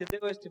to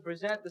do is to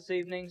present this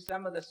evening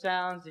some of the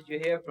sounds that you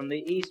hear from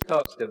the East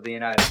Coast of the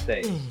United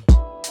States.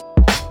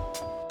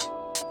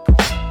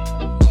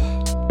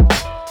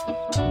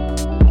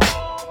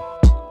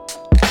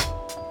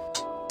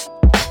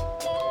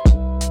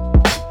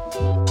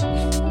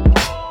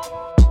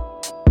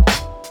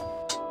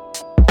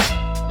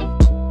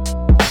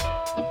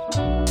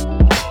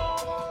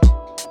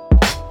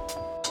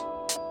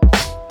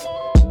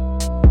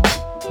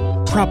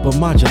 Proper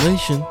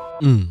modulation.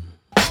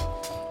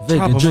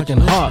 Vega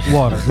drinking hot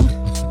water.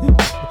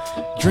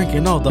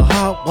 Drinking all the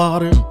hot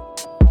water.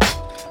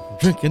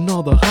 Drinking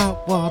all the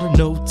hot water.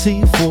 No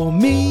tea for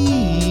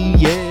me.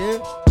 Yeah.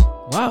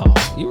 Wow,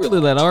 you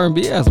really that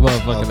R&B ass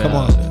motherfucker. Come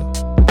on.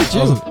 Look at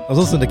you. I was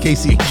listening to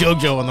Casey and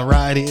JoJo on the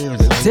ride here.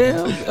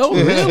 Damn. Oh,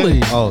 really?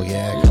 Oh,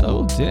 yeah.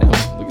 Oh, damn.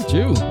 Look at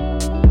you.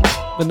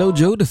 But no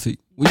Jodeci.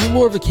 Were you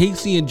more of a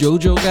Casey and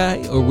JoJo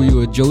guy, or were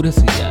you a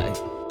Jodeci guy?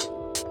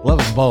 Love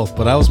them both,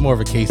 but I was more of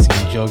a Casey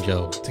and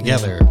JoJo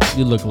together. Yeah,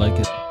 you look like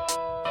it.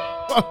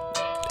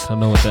 I don't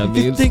know what that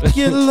means. You think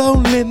you're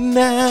lonely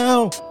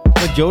now?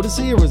 Was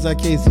Jodeci or was that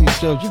Casey and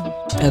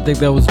JoJo? I think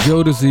that was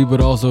Jodeci, but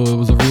also it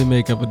was a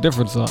remake of a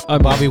different song.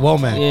 Bobby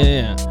Womack.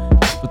 Yeah.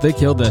 But they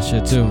killed that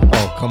shit too.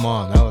 Oh, come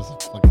on. That was a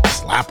fucking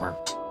slapper.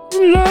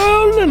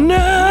 Lonely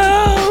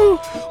now.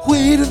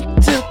 Wait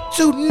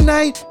until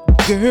tonight,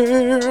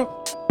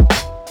 girl.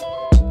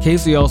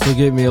 Casey also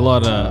gave me a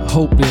lot of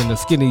hope being a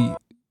skinny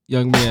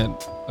young man.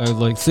 I was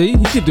like, see,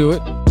 he could do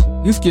it.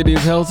 He's skinny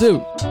as hell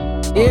too.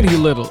 And he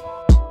little.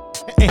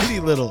 And he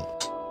little.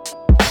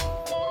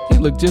 He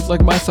looked just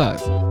like my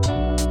size.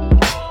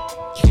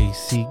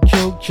 Casey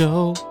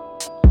JoJo.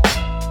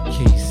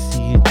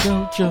 Casey and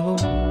JoJo.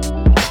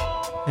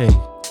 Hey.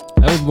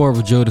 I was more of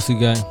a Jodeci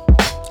guy.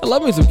 I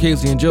love me some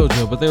Casey and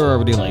JoJo, but they were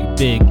already like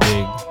big.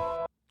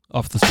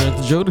 Off the strength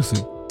of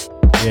Jodeci.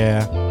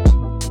 Yeah.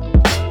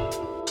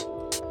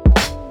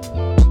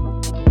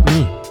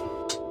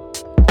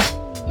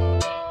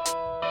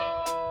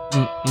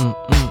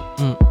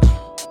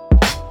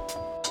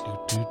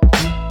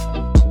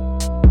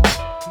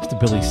 Mr.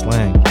 Billy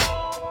Slang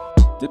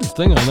did his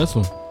thing on this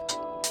one.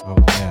 Oh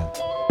yeah.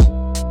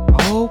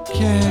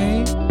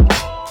 Okay.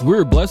 We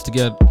were blessed to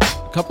get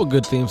a couple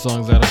good theme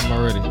songs out of him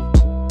already.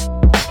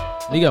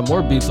 He got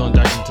more beats on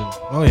Jackington.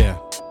 Oh yeah.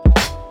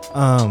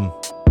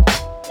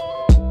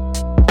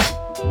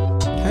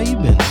 How you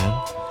been,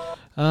 man?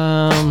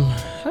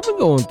 I've been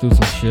going through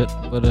some shit,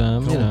 but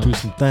Going through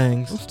some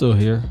things. I'm still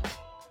here.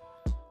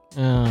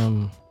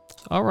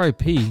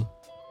 R.I.P.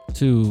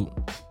 to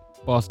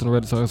Boston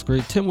Red Sox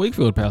great Tim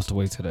Wakefield passed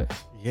away today.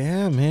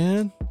 Yeah,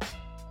 man.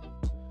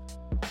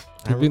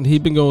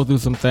 He'd been going through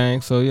some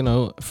things,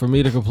 so for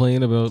me to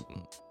complain about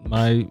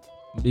my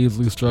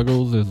measly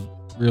struggles is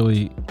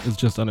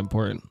just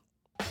unimportant.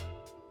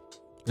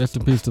 Rest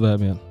in peace to that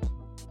man.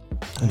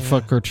 And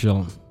fuck Kurt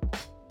Schilling.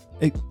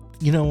 Hey,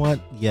 you know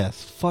what?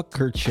 Yes, fuck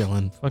Kurt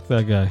Schilling. Fuck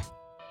that guy.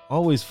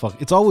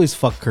 It's always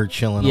fuck Kurt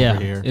Schilling over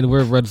here. And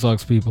we're Red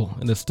Sox people,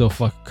 and it's still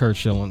fuck Kurt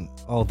Schilling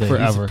all day.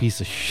 Forever. He's a piece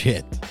of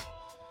shit.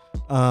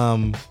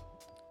 Tim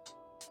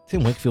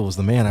Wakefield was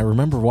the man. I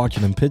remember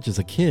watching him pitch as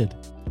a kid.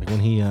 Like when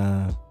he,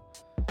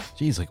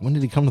 when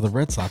did he come to the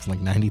Red Sox? Like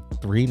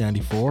 93,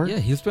 94? Yeah,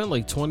 he spent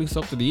like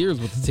 20-something years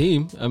with the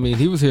team. I mean,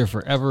 he was here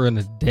forever and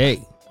a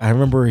day. I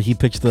remember he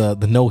pitched the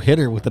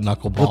no-hitter with the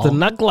knuckleball. With the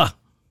knuckler.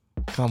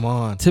 Come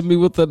on. Tip me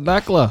with the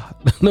knuckler.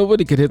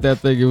 Nobody could hit that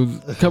thing. It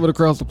was coming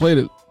across the plate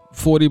at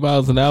 40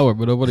 miles an hour,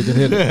 but nobody could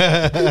hit it.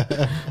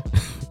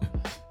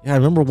 Yeah, I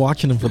remember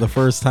watching him for the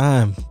first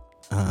time.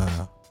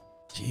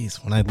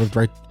 When I lived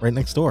right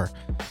next door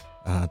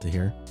to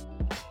here.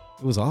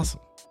 It was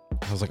awesome.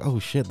 I was like, oh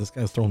shit, this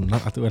guy's throwing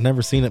I've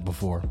never seen it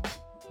before.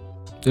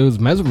 It was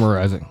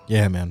mesmerizing.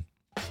 Yeah, man.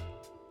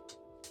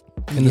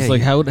 And it's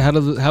like, how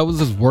is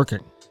this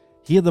working?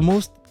 He had the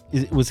most.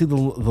 Was he the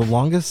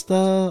longest,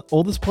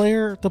 oldest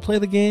player to play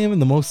the game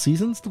and the most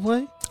seasons to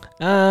play?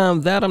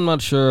 That I'm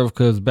not sure of,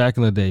 because back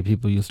in the day,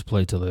 people used to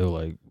play till they were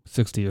like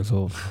 60 years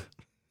old.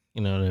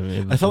 You know what I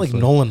mean? I felt like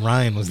Nolan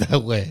Ryan was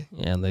that way.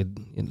 Yeah, and they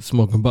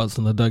smoking butts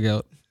in the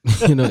dugout,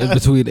 in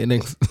between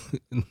innings,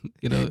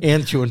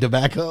 and chewing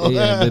tobacco.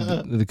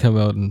 Yeah, they come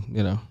out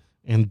and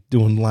and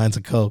doing lines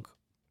of coke,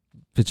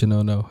 pitch a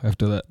no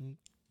after that.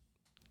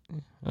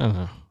 I don't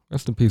know.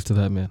 Rest in peace to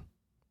that man.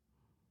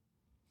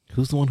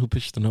 Who's the one who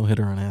pitched the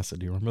no-hitter on acid?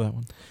 Do you remember that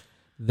one?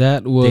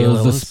 That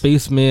was the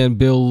spaceman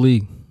Bill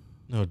Lee.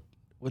 No,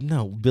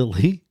 Bill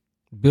Lee?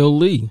 Bill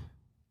Lee.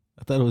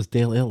 I thought it was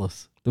Dale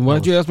Ellis. Then why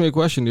did you ask me a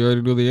question you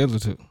already knew the answer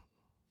to?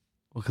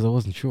 Well, because I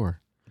wasn't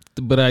sure.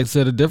 But I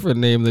said a different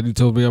name that you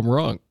told me I'm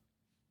wrong.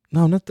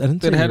 No, I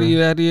didn't say then how do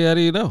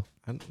you know?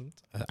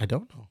 I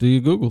don't know. Do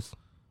you Googles?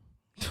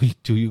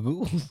 Do you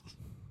Googles?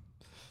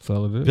 That's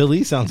all it is. Bill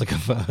Lee sounds like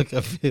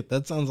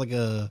that sounds like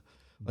a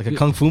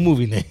kung fu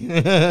movie name.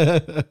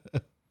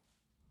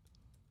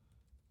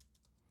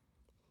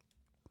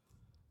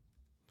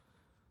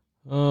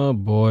 Oh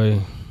boy.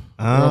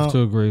 We're off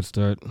to a great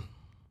start.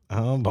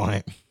 Oh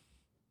boy.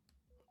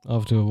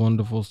 Off to a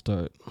wonderful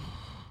start.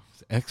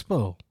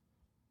 Expo.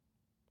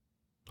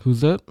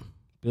 Who's that?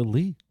 Bill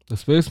Lee. The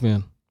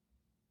spaceman.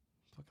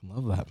 Fucking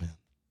love that man.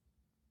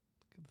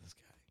 Look at this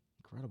guy.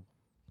 Incredible.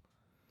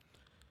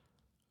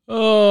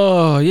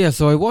 Oh yeah,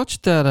 so I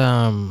watched that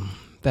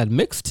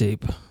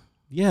mixtape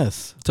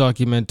Yes.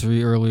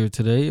 documentary earlier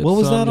today. What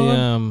was that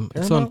on?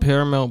 It's on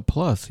Paramount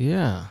Plus.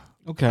 Yeah.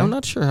 Okay. I'm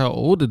not sure how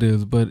old it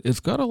is, but it's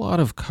got a lot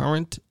of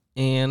current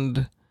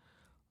and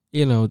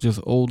just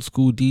old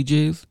school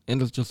DJs,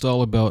 and it's just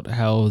all about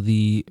how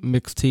the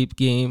mixtape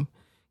game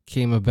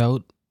came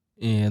about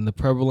and the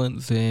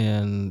prevalence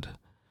and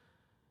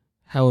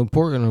how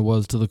important it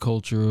was to the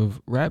culture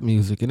of rap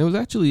music. And it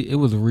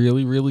was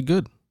really, really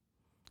good.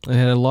 It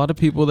had a lot of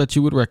people that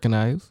you would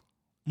recognize.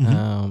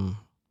 Mm-hmm.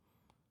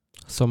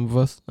 Some of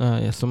us,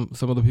 some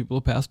of the people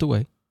have passed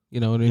away,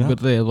 what I mean? Yeah. But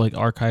they have like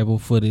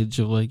archival footage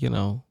of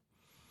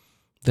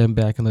them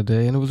back in the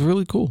day, and it was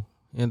really cool.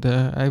 And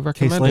I recommend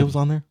K-Slay it. was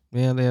on there?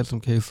 Yeah, they had some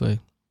K-Slay.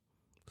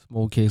 Some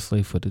old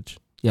K-Slay footage.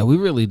 Yeah, we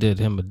really did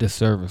him a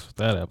disservice with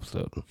that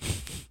episode.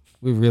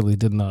 We really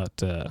did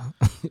not.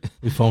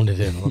 We phoned it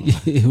in a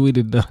little bit. We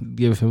did not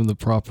give him the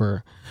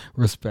proper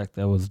respect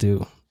that was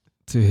due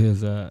to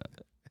his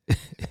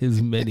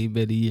many,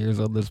 many years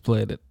on this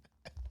planet.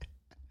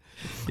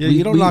 Yeah,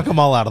 you don't knock them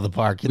all out of the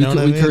park. You know what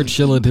I mean? We Kurt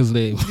Schilling his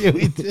name. Yeah,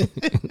 we did.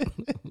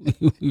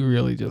 We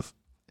really just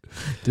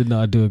did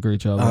not do a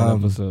great job on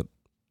that episode.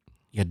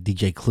 You had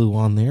DJ Clue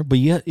on there, but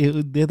yeah,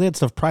 they had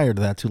stuff prior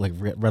to that too, like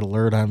Red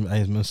Alert. I'm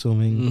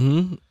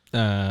assuming.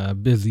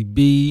 Mm-hmm. Busy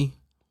Bee,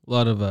 a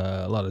lot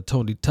of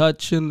Tony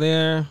Touch in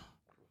there.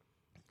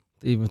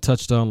 They even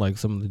touched on like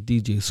some of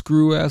the DJ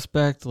Screw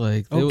aspect.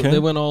 Like they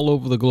went all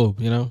over the globe.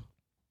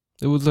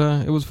 It was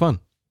fun.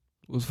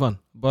 It was fun.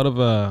 A lot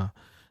of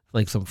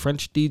like some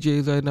French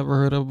DJs I'd never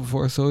heard of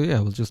before. So yeah,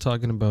 I was just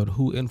talking about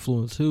who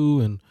influenced who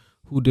and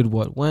who did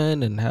what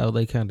when and how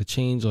they kind of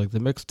changed like the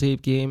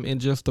mixtape game and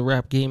just the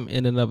rap game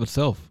in and of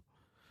itself.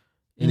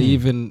 And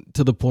even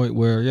to the point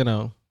where,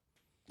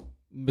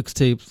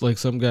 mixtapes, like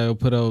some guy will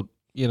put out,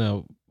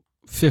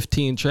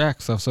 15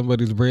 tracks off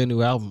somebody's brand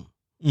new album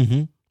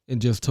and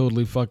just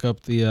totally fuck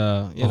up the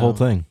whole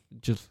thing.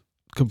 Just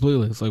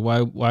completely. It's like,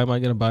 why am I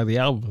going to buy the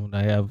album when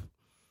I have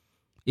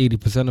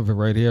 80% of it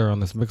right here on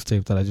this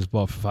mixtape that I just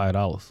bought for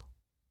 $5?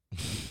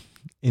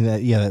 In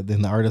that, yeah,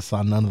 then the artist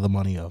saw none of the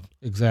money of.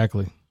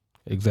 Exactly.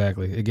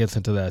 It gets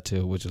into that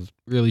too, which is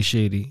really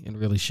shady and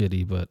really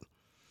shitty, but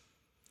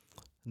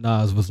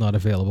Nas was not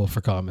available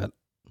for comment.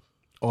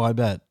 Oh, I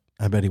bet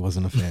he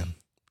wasn't a fan.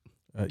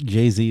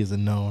 Jay-Z is a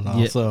known,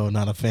 also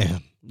not a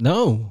fan.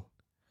 No.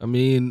 I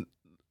mean,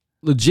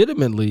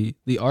 legitimately,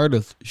 the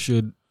artist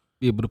should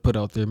be able to put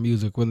out their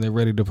music when they're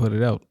ready to put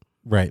it out.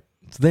 Right.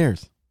 It's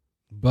theirs.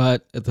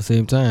 But at the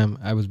same time,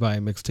 I was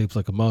buying mixtapes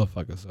like a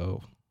motherfucker,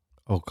 so.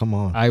 Oh, come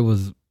on. I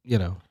was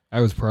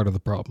part of the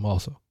problem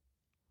also.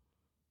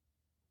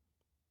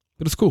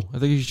 But it's cool. I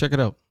think you should check it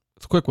out.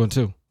 It's a quick one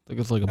too. I think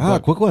it's like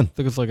quick one. I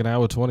think it's like an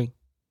hour 20.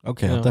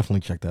 Okay, I'll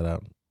definitely check that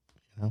out.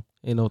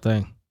 Ain't no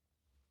thing.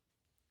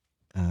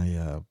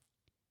 I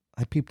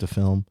peeped a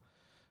film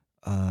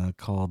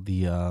called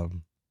the oh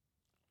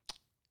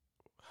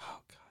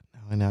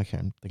god, now I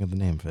can't think of the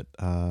name of it.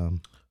 The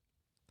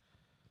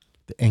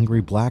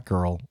Angry Black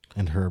Girl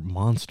and Her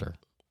Monster.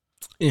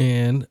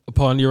 And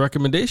upon your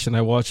recommendation,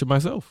 I watched it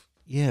myself.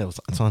 Yeah,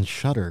 it's on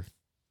Shudder.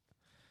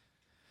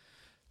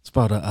 It's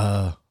about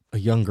a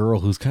young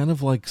girl who's kind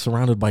of like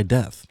surrounded by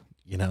death.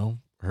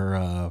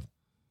 Her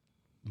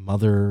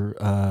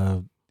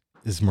mother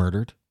is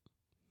murdered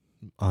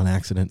on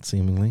accident,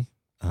 seemingly.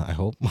 I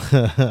hope.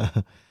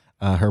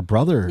 Her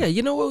brother. Yeah,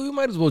 you know what? We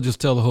might as well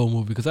just tell the whole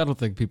movie because I don't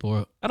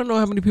know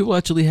how many people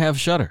actually have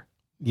Shudder.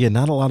 Yeah,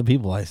 not a lot of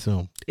people, I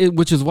assume.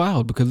 Which is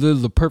wild because this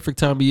is the perfect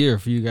time of year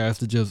for you guys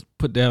to just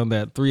put down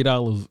that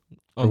 $3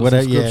 on the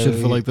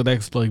subscription for like the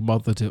next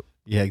month or two.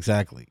 Yeah,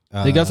 exactly.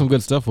 They got some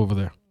good stuff over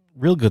there.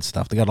 Real good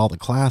stuff. They got all the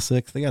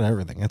classics. They got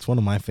everything. That's one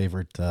of my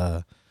favorite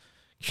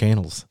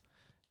channels.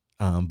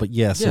 But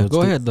yeah, so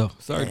go ahead though.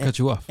 Sorry to cut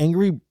you off.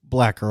 Angry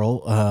Black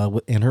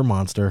Girl and Her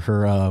Monster.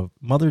 Her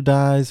mother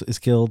is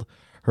killed.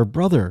 Her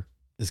brother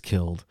is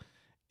killed.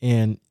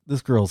 And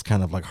this girl's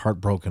kind of like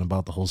heartbroken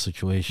about the whole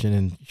situation.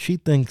 And she's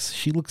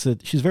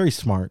very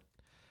smart.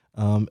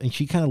 And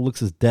she kind of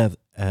looks at death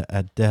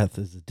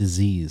as a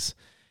disease.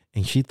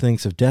 And she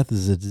thinks if death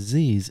is a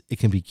disease, it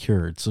can be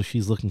cured. So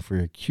she's looking for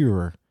a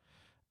cure.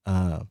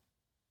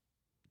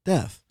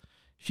 Death.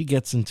 She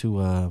gets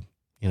into an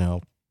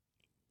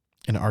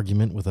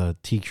argument with a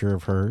teacher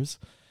of hers,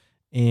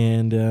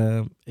 and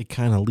it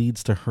kind of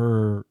leads to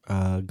her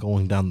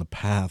going down the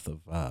path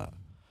of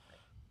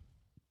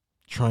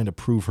trying to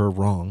prove her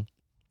wrong.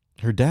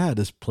 Her dad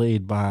is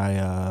played by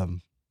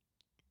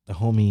the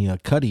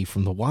homie Cuddy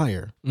from The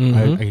Wire.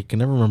 Mm-hmm. I can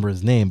never remember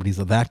his name, but he's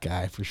that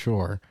guy for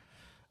sure.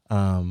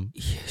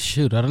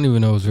 Shoot, I don't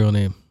even know his real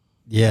name.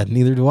 Yeah,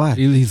 neither do I.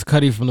 He's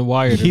Cuddy from The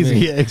Wire.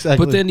 Yeah,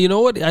 exactly. But then you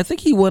know what? I think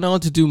he went on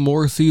to do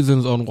more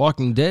seasons on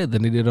Walking Dead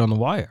than he did on The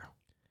Wire.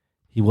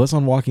 He was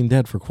on Walking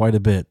Dead for quite a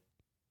bit.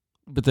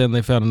 But then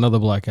they found another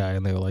black guy,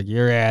 and they were like,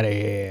 "You're out of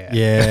here."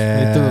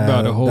 Yeah, they threw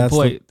about a whole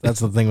plate. That's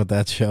the thing with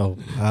that show.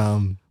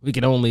 We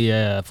can only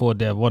afford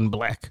to have one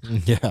black.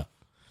 Yeah,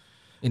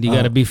 and you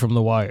got to be from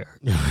The Wire.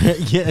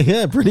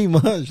 yeah, pretty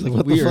much. Like,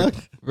 what weird. the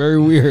fuck?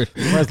 Very weird.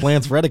 Surprised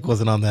Lance Reddick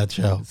wasn't on that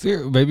show.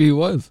 Maybe he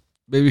was.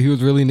 Maybe he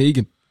was really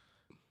Negan.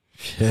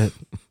 Shit,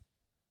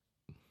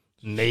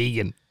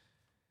 Negan.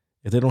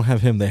 If they don't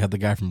have him, they have the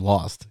guy from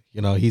Lost.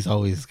 You know, he's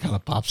always kind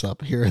of pops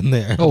up here and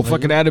there. Oh,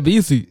 fucking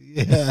Adebisi.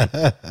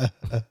 Yeah.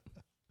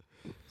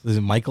 Is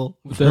it Michael?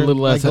 With that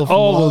little ass.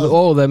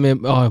 Oh, that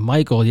man. Oh,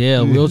 Michael.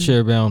 Yeah,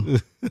 wheelchair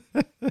bound.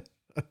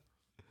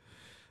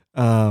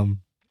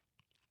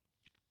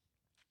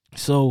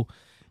 So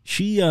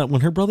she,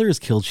 when her brother is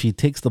killed, she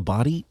takes the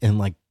body and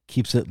like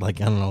keeps it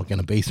like, I don't know, like in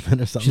a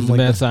basement or something. She's a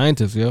mad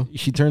scientist, yo.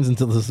 She turns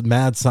into this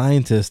mad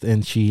scientist,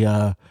 and she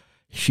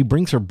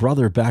brings her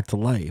brother back to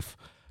life.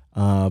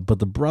 But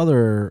the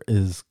brother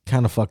is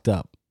kind of fucked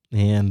up,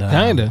 and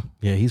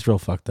yeah, he's real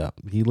fucked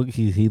up. He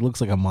looks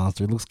like a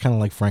monster. He looks kind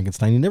of like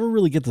Frankenstein. You never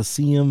really get to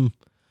see him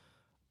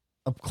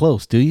up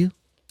close, do you?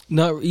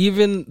 No,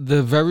 even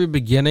the very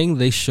beginning,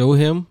 they show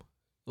him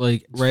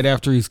like right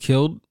after he's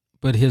killed,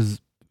 but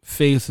his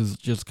face is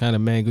just kind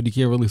of mangled. You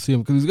can't really see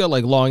him because he's got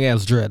like long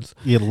ass dreads.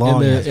 Yeah,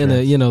 long ass dreads.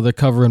 And you know, they're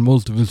covering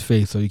most of his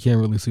face, so you can't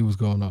really see what's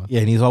going on.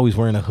 Yeah, and he's always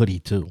wearing a hoodie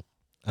too.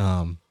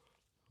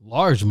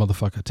 Large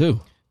motherfucker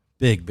too.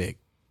 Big.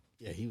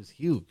 Yeah, he was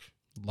huge.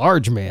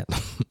 Large man.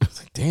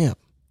 It's like, damn.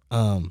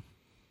 And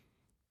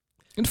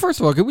first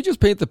of all, can we just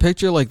paint the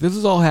picture like this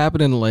is all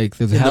happening like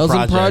there's a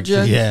housing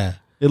project? Yeah.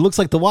 It looks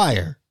like The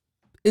Wire.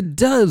 It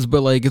does,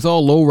 but like it's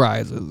all low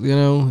rises, you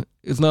know?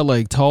 It's not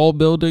like tall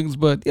buildings,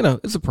 but you know,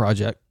 it's a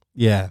project.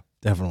 Yeah,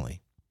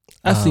 definitely.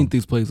 I've seen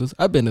these places.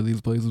 I've been to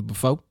these places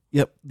before.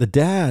 Yep. The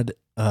dad,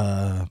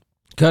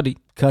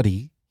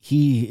 Cuddy,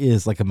 he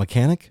is like a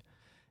mechanic.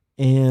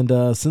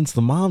 And since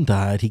the mom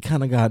died, he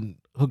kind of got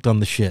hooked on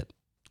the shit.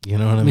 You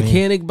know what I mean?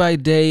 Mechanic by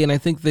day, and I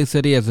think they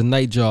said he has a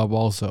night job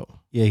also.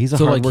 Yeah, he's a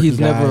so hard like he's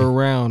guy. never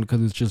around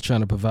because he's just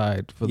trying to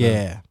provide for them.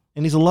 Yeah,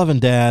 and he's a loving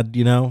dad.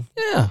 You know.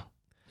 Yeah,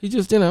 he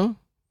just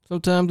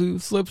sometimes he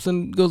slips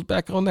and goes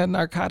back on that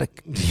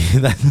narcotic.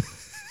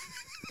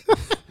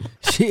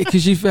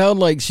 Because she found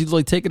like she's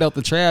like taking out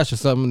the trash or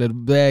something, and the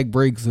bag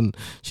breaks, and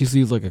she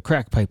sees like a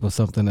crack pipe or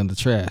something in the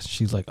trash.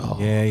 She's like, "Oh,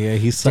 yeah,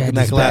 he's sucking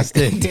that glass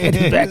dick.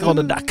 Daddy's back on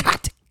the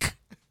narcotic,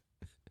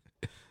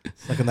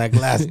 sucking that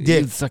glass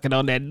dick, he's sucking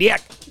on that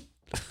dick.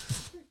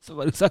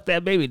 Somebody suck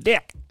that baby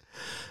dick."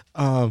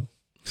 No,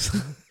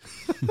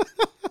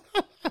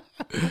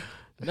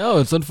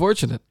 it's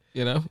unfortunate,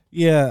 you know.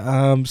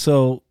 Yeah.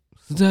 So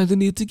sometimes I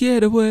need to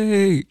get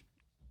away.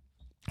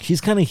 She's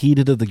kind of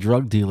heated of the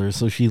drug dealers,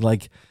 so she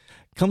like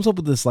comes up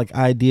with this like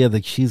idea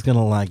that she's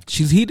gonna like.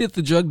 She's heated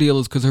the drug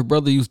dealers because her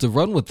brother used to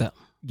run with them.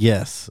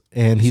 Yes,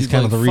 and he's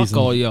kind of the reason. Fuck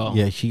all y'all.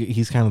 Yeah,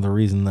 he's kind of the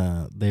reason.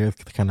 They're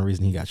the kind of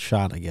reason he got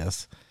shot, I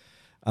guess.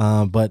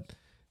 But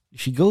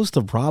she goes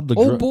to rob the.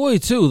 Boy,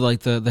 too,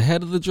 like the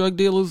head of the drug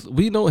dealers.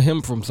 We know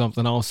him from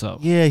something also.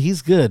 Yeah,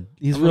 he's good.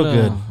 He's real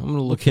good. I'm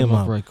gonna look him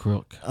up right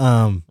quick.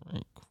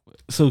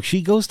 So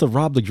she goes to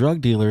rob the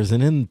drug dealers,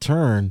 and in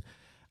turn,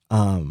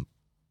 one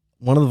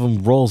of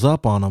them rolls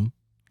up on him,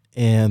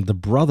 and the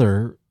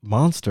brother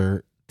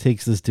monster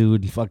takes this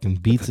dude and fucking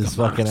beats his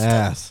fucking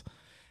ass,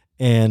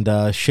 and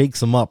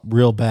shakes him up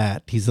real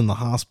bad. He's in the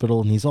hospital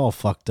and he's all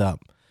fucked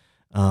up,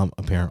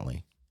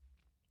 apparently.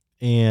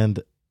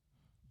 And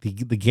the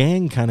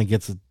gang kind of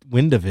gets a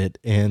wind of it,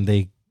 and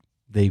they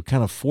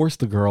kind of force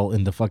the girl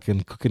into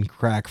fucking cooking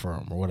crack for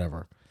him or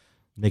whatever.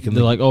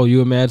 They're like, "Oh,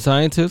 you a mad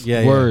scientist?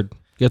 Yeah, word." Yeah.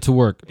 Get to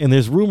work. And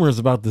there's rumors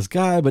about this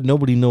guy, but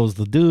nobody knows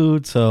the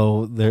dude,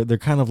 so they're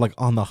kind of like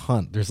on the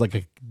hunt. There's like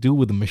a dude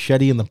with a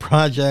machete in the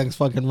projects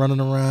fucking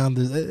running around.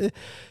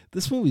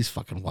 This movie's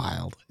fucking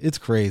wild. It's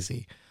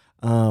crazy.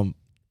 The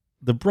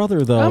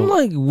brother, though... I'm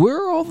like, where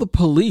are all the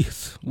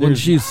police when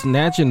she's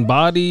snatching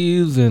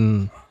bodies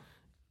and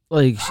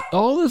like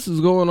all this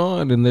is going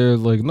on and there's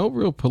like no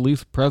real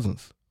police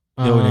presence.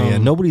 Yeah,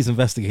 nobody's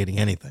investigating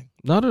anything.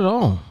 Not at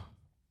all.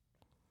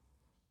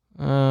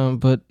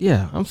 But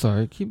yeah, I'm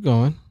sorry. Keep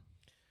going.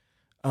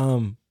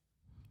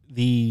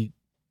 The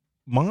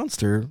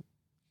monster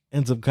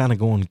ends up kind of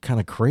going kind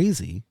of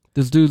crazy.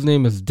 This dude's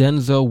name is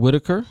Denzel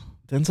Whitaker.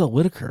 Denzel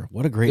Whitaker.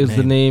 What a great name. Is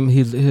the name.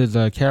 His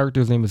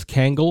character's name is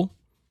Kangol.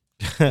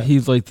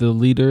 He's like the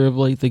leader of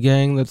like the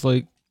gang that's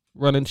like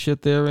running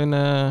shit there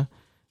in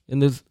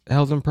this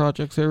housing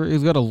projects area.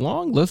 He's got a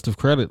long list of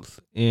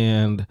credits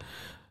and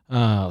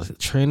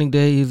Training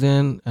Day he's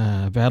in,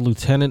 Bad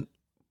Lieutenant,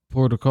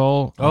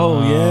 Protocol.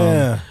 Oh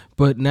yeah.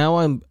 But now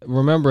I'm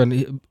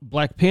remembering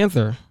Black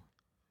Panther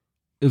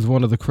is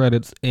one of the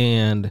credits,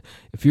 and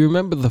if you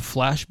remember the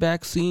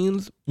flashback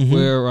scenes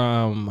where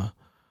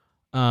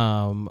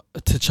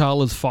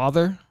T'Challa's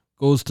father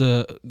goes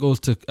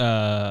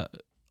to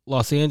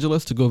Los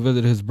Angeles to go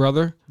visit his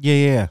brother.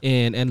 Yeah.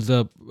 And ends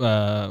up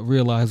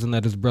realizing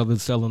that his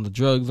brother's selling the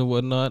drugs and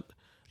whatnot.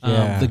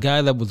 Yeah. The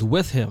guy that was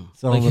with him,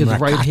 selling like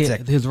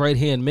his right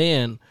hand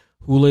man,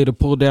 who later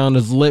pulled down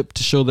his lip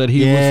to show that he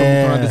was from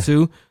Wakanda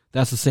too.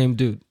 That's the same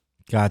dude.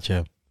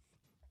 Gotcha.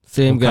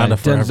 Same guy, Wakanda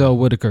forever. Denzel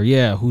Whitaker,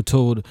 yeah, who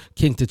told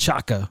King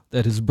T'Chaka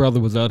that his brother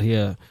was out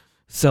here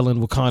selling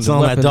Wakanda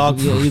Selling that weapons. dog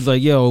Yeah, food. he's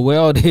like, yo, we're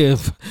out here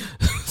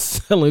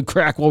selling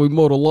crack while we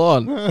mow the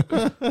lawn.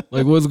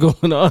 Like, what's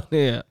going on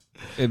here?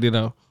 And, you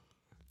know,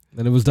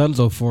 then it was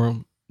Dunzo for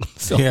him.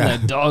 Selling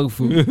that dog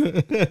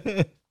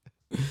food.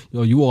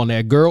 Yo, you on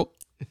that girl?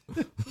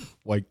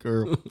 White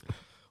girl.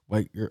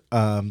 White girl.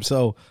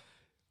 So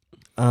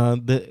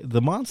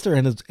the monster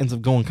ends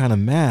up going kind of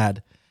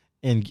mad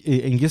and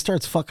just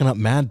starts fucking up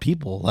mad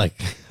people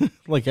like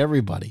like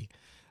everybody.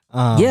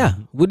 Yeah.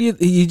 What do you?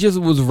 He just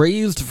was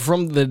raised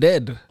from the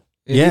dead.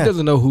 And he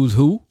doesn't know who's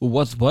who or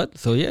what's what.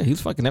 So yeah,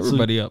 he's fucking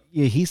everybody up.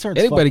 Yeah, he starts.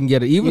 Anybody can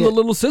get it. Even the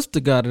little sister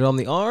got it on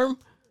the arm.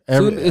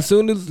 As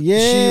soon as she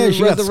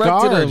got resurrected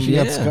scarred. him. She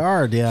got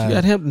scarred. Yeah, she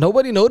got him.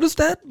 Nobody noticed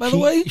that, by the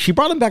way. She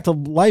brought him back to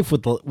life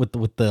with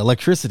the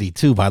electricity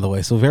too. By the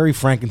way, so very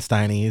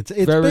Frankenstein-y. It's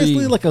very,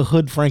 basically like a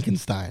hood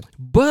Frankenstein,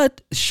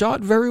 but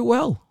shot very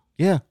well.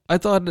 Yeah, I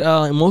thought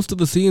most of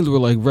the scenes were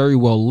like very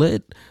well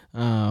lit.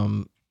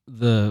 All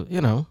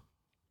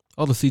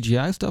the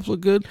CGI stuff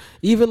looked good.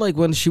 Even like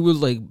when she was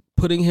like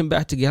putting him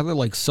back together,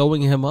 like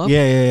sewing him up.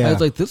 Yeah. I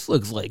was like, this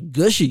looks like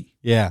gushy.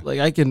 Yeah, like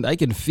I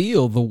can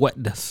feel the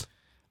wetness.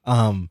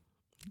 I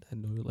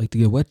know you like to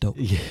get wet though.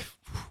 Yeah.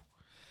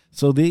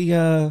 So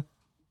the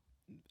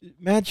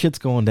mad shit's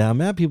going down.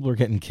 Mad people are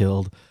getting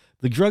killed.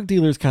 The drug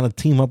dealers kind of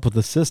team up with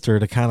the sister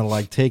to kind of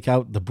like take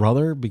out the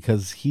brother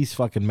because he's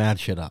fucking mad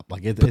shit up.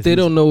 Like, but they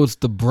don't know it's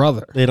the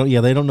brother. They don't.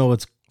 Yeah, they don't know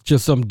it's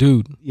just some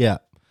dude. Yeah.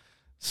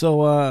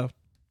 So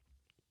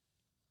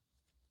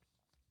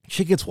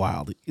shit gets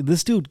wild.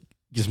 This dude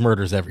just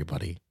murders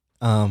everybody,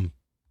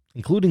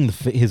 including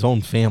his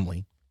own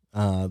family.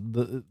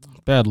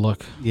 Bad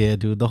luck. Yeah,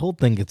 dude. The whole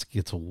thing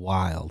gets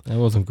wild. That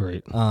wasn't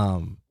great.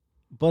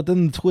 But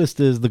then the twist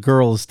is the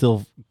girl is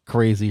still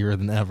crazier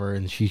than ever,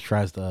 and she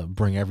tries to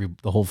bring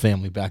the whole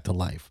family back to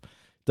life.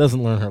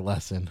 Doesn't learn her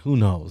lesson. Who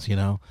knows? You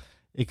know,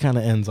 it kind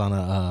of ends on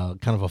a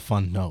kind of a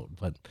fun note,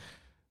 but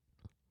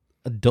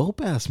a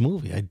dope ass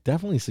movie. I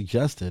definitely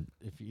suggest it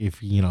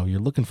if you know you're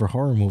looking for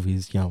horror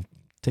movies. You know,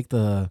 take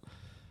the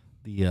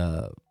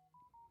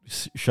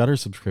Shudder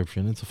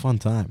subscription. It's a fun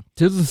time.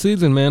 'Tis the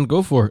season, man.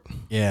 Go for it.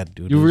 Yeah,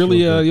 dude. You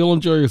really you'll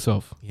enjoy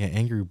yourself. Yeah,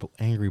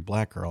 angry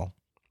black girl.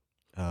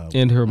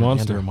 And her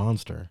monster.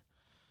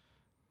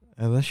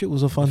 And that shit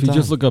was a fun time. If you time.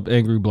 just look up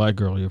angry black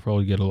girl, you'll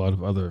probably get a lot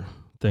of other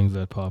things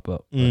that pop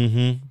up.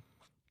 Mm-hmm.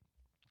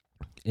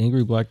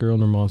 Angry black girl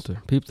and her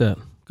monster. Peep that.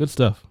 Good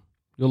stuff.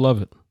 You'll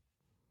love it.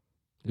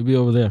 You'll be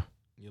over there.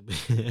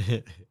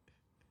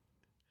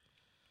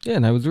 Yeah,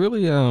 and I was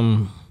really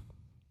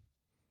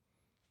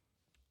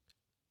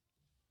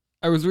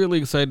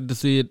excited to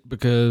see it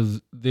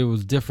because there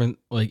was different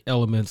like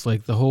elements,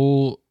 like the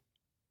whole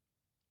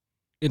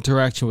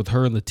interaction with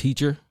her and the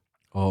teacher.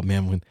 Oh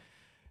man,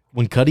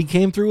 when Cuddy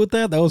came through with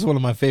that was one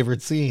of my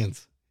favorite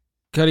scenes.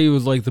 Cuddy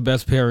was like the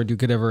best parent you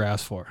could ever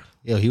ask for.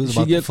 Yeah, he was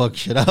about to fuck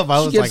shit up.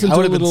 I was like, I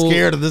would have been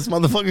scared if this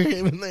motherfucker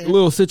came in there. A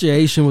little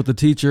situation with the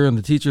teacher, and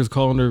the teacher's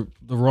calling her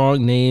the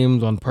wrong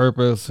names on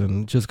purpose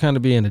and just kind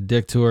of being a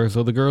dick to her.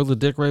 So the girl's a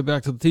dick right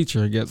back to the teacher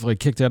and gets like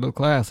kicked out of the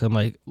class, and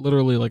like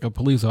literally like a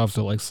police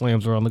officer like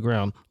slams her on the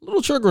ground. A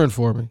little triggering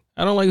for me.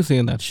 I don't like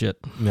seeing that shit.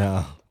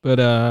 Yeah. But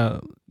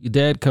your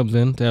dad comes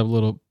in to have a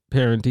little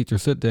parent-teacher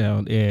sit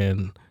down,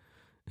 and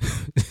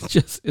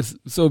it's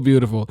so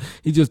beautiful.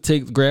 He just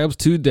grabs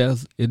two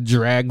desks and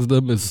drags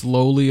them as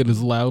slowly and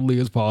as loudly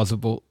as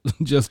possible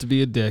just to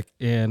be a dick,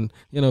 and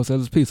says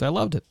his piece. I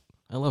loved it.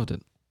 I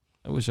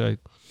wish I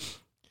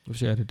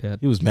had a dad.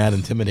 He was mad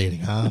intimidating,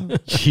 huh?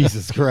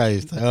 Jesus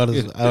Christ. I would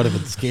have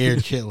been scared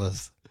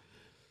shitless.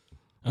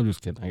 I'm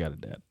just kidding. I got a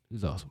dad.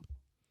 He's awesome.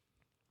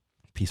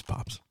 Peace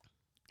pops.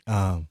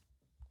 Let's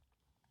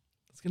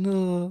get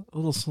a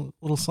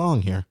little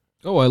song here.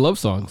 Oh, I love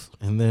songs.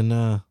 And then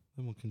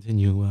we'll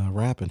continue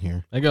rapping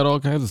here. I got all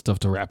kinds of stuff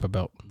to rap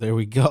about. There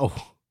we go.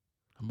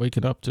 I'm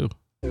waking up too.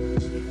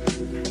 What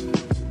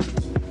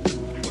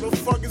the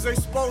fuck is they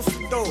supposed to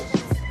do?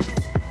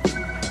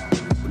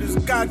 With this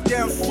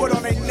goddamn foot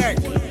on their neck.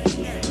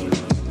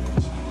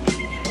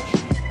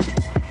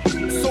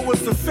 So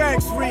what's the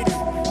facts reading?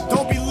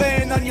 Don't be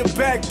laying on your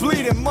back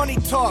bleeding. Money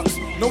talks.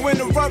 No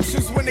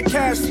interruptions when the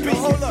cash speaks.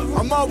 Hold up.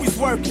 I'm always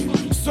working.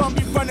 Some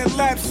be running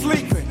laps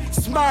sleeping.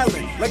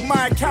 Smiling like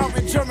my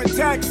accountant German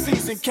tax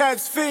season.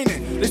 Cats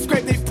fiending. They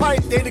scrape they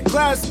pipe, they the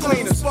glass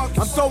cleaners. I'm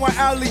throwing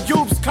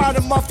alley-oops, caught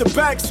them off the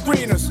back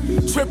screeners.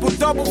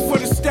 Triple-double for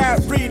the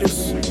stat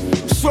readers.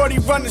 Shorty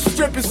running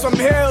stripping some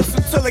hills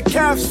until a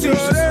calf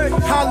seizures.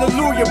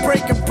 Hallelujah,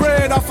 breaking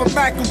bread off of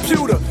my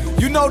computer.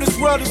 You know this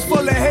world is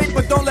full of hate,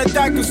 but don't let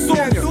that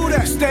consume you.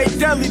 Stay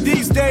deadly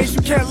these days,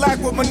 you can't lack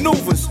with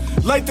maneuvers.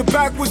 Like the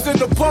backwards in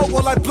the boat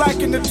while I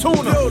blacken the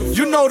tuna.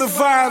 You know the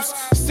vibes,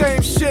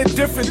 same shit,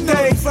 different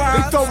day.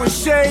 They throwing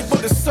shade,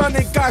 but the sun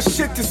ain't got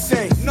shit to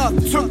say.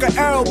 Took an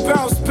arrow,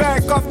 bounced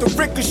back off the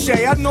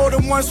ricochet. I know the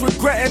ones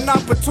regretting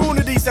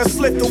opportunities that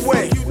slipped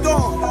away.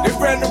 They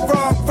ran the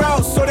wrong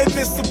route, so they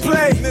missed miss the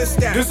play.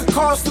 There's a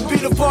cost to be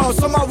the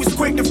boss, I'm always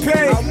quick to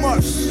pay. How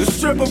much? The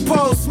stripper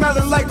pole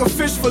smelling like a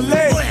fish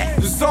fillet.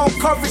 The zone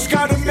coverage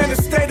got them in a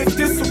state of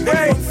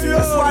disarray.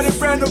 That's why they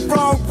ran the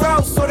wrong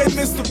route, so they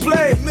missed the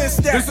play.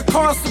 There's a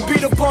cost to be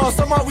the boss,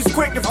 I'm always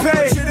quick to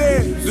pay.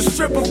 The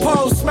stripper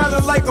pole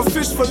smelling like a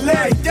fish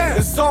fillet.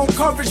 The zone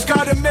coverage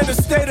got them in a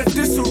state of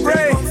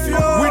disarray.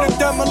 We the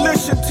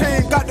demolition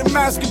team, got the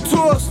mask and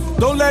tours.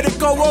 Don't let it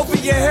go over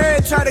your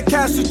head, try to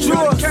catch the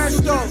jewels.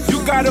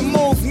 You gotta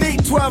move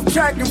neat, 12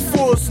 tracking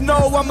fools. No,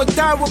 I'ma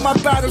die with my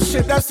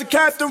battleship, that's the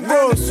captain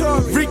rules.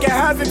 Wreaking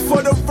havoc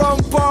for the rum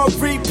bar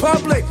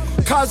republic.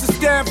 Cause a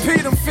stampede,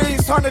 them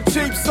fiends on a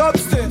cheap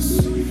substance.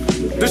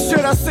 The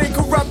shit I seen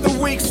corrupt the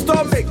weak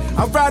stomach.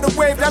 I ride a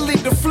wave that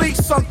leave the fleet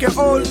sunken,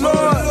 oh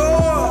Lord.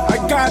 I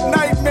got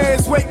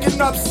nightmares, waking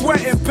up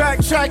sweating,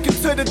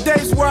 backtracking to the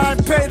days where I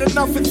ain't paid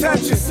enough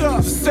attention.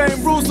 The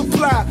same rules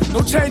apply,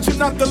 no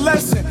changing up the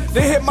lesson.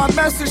 They hit my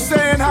message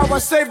saying how I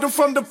saved them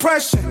from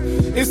depression.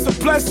 It's a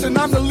blessing,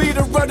 I'm the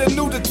leader of the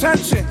new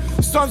detention.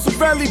 Sons will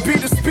barely be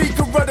the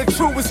speaker of the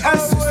truest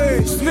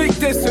essence. Sneak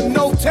this and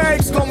no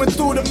tags going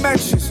through the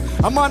mentions.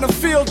 I'm on a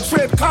field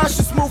trip,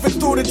 cautious moving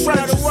through the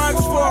trenches.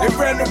 They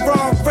ran the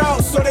wrong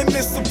route, so they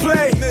missed the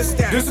play.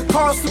 There's a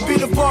cost to be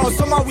the boss,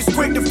 I'm always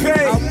quick to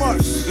pay. How much?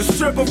 The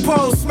stripper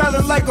pole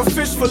smelling like a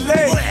fish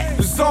fillet.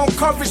 The zone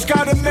coverage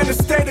got them in a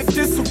state of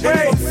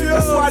disarray.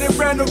 That's why they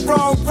ran the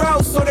wrong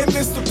route, so they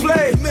missed the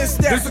play.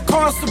 There's a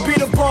cost to be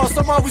the boss,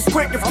 I'm always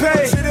quick to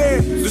pay.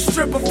 The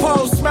stripper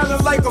pole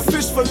smelling like a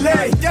fish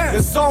fillet.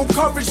 The zone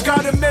coverage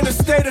got them in a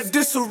state of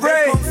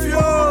disarray.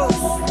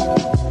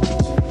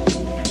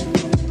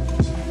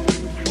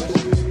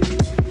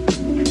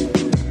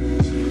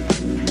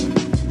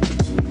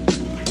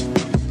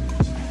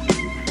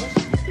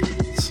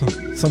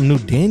 Some new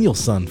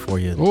Danielson for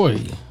you. Boy,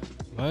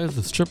 why is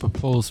the stripper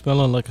pole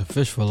smelling like a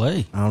fish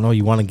fillet? I don't know.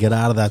 You want to get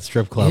out of that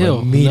strip club Ew,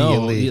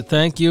 immediately. No.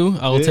 Thank you.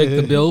 I'll take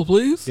the bill,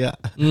 please. Yeah.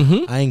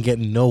 Mm-hmm. I ain't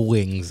getting no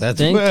wings. That's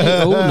Thank you.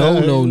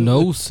 Oh,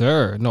 no,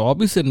 sir. No, I'll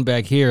be sitting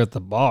back here at the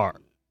bar.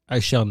 I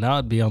shall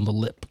not be on the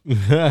lip.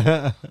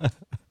 That's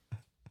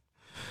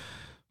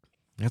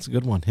a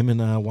good one. Him and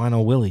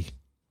Wino Willie.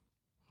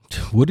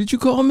 What did you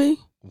call me?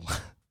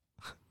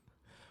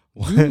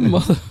 You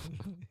mother...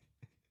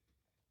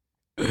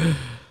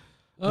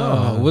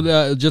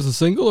 just a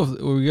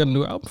single? Or we got a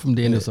new album from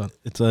Danielson?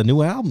 It's a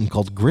new album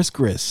called Gris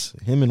Gris.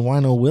 Him and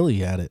Wino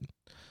Willie at it.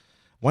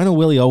 Wino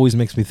Willie always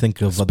makes me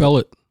think of... Spell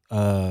it.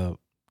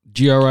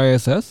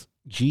 G-R-I-S-S?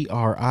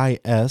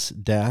 G-R-I-S-G-R-I-S.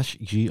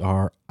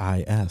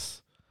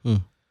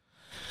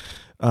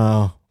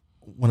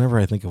 Whenever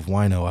I think of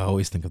Wino, I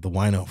always think of the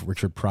Wino of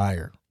Richard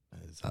Pryor.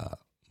 Is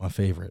my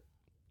favorite.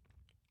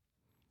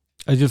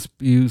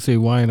 You say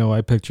wino,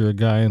 I picture a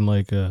guy in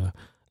like a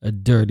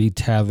dirty,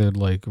 tattered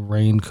like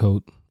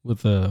raincoat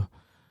with a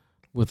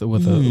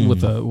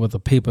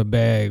paper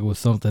bag with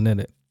something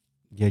in it.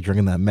 Yeah,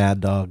 drinking that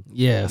Mad Dog.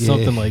 Yeah,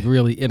 something like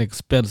really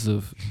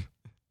inexpensive.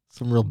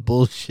 Some real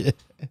bullshit.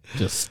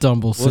 Just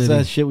Stumble City. What's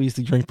that shit we used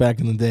to drink back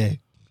in the day?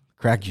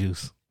 Crack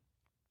juice.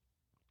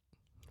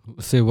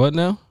 Say what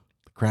now?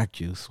 Crack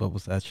juice. What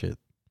was that shit?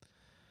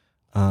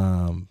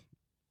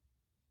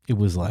 It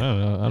was like...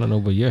 I don't know,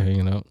 but you're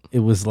hanging out. It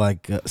was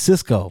like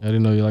Cisco. I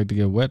didn't know you like to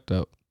get wet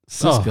though.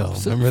 Cisco.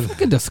 Remember that?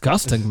 Fucking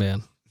disgusting,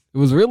 man. It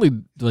was really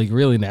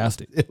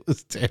nasty. It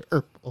was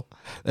terrible.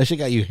 That shit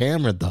got you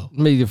hammered though.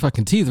 Made your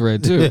fucking teeth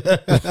red too.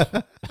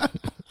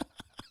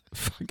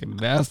 Fucking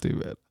nasty,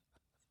 man.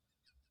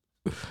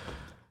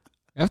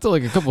 After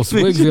like a couple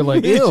swigs, you're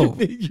like, ew.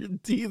 Made your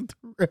teeth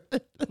red.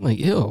 I'm like,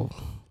 ew.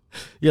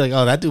 You're like,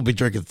 oh, that dude been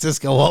drinking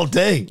Cisco all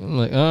day. I'm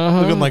like,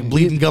 looking like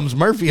Bleeding Gums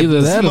Murphy.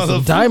 Either that or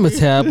some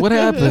Dimetapp. What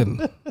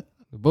happened? They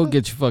both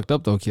get you fucked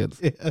up though, kids.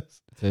 Yes. I'll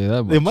tell you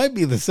that much. They might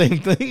be the same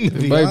thing.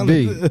 It might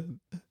be.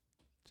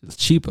 Just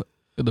cheaper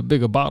in a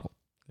bigger bottle.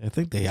 I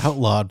think they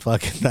outlawed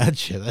fucking that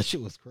shit. That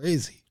shit was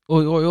crazy.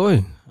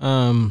 Oi.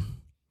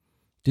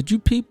 Did you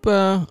peep?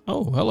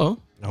 Hello.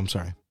 I'm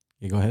sorry.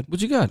 You go ahead.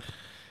 What you got?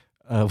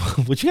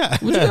 What you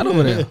got? What you got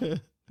over there?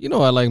 You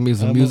know I like me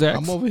some music.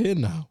 I'm over here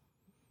now.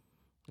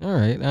 All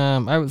right.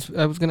 I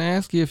was gonna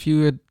ask you if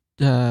you had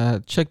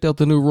checked out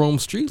the new Rome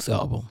Streets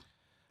album.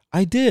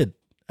 I did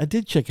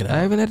check it out.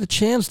 I haven't had a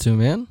chance to,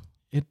 man.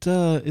 It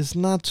is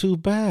not too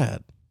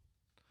bad.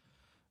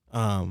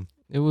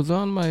 It was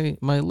on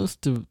my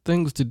list of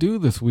things to do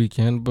this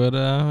weekend, but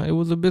it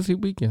was a busy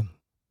weekend.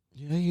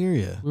 Yeah, I hear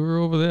you. We were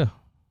over there.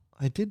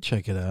 I did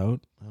check it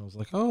out. I was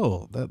like,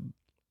 oh, that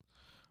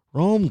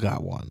Rome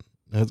got one.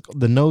 It's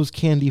the Nose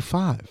Candy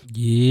 5.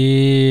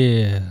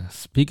 Yeah.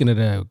 Speaking of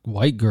that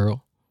white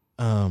girl.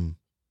 Or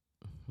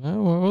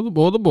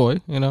the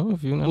boy, you know,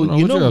 if you know, well,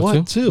 you know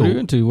what, too. What are you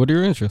into? What are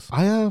your interests? What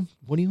are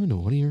you into?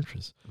 What are your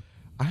interests?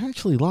 I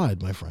actually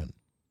lied, my friend.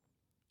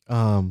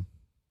 I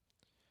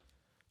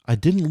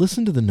didn't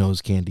listen to the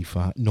Noise Candy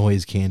 5.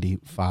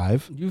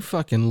 You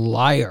fucking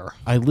liar.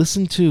 I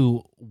listened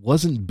to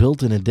Wasn't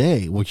Built in a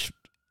Day, which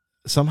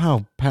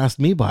somehow passed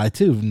me by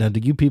too. Now,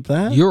 did you peep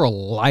that? You're a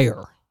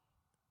liar.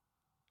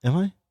 Am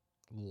I?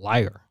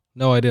 Liar.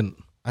 No, I didn't.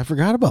 I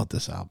forgot about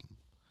this album.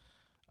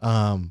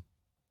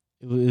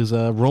 It was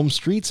Rome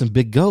Streets and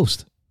Big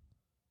Ghost.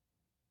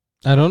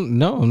 I don't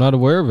know. I'm not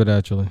aware of it,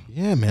 actually.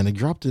 Yeah, man. It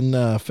dropped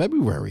in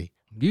February.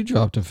 You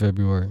dropped in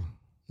February.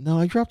 No,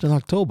 I dropped in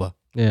October.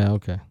 Yeah,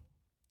 okay.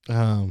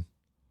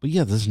 But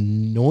yeah, this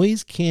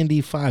Noise Candy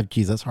 5.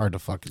 Geez, that's hard to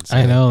fucking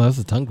say. I know. That's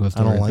a tongue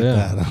twister. I don't like there.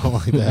 that. I don't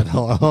like that.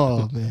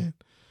 Oh, man.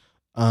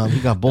 He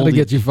got That'll Boldy.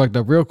 get you fucked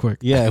up real quick.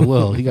 Yeah, it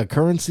will. He got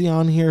Currency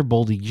on here.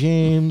 Boldy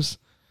James.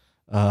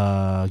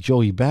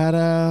 Joey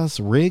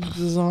Badass. Riggs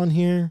is on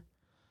here.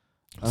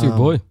 It's your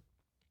boy.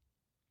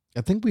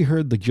 I think we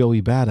heard the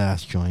Joey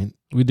Badass joint.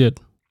 We did.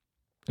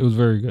 It was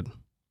very good.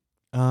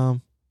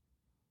 You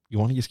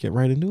want to just get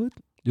right into it?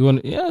 You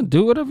want? Yeah,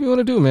 do whatever you want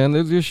to do, man.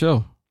 This is your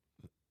show.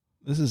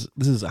 This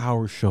is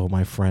our show,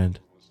 my friend.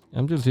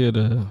 I'm just here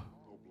to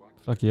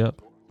fuck you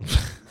up.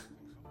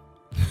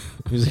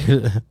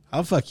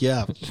 I'll fuck you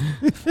up.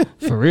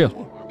 For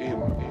real.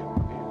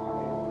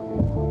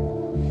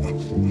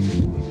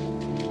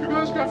 You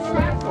guys got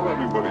fat while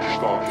everybody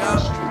stomped on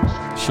the streets.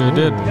 Sure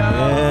did.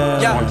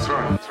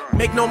 Yeah.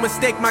 Make no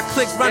mistake, my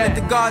click running.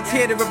 The guards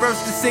here to reverse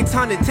the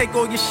 600. Take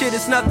all your shit,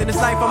 it's nothing. It's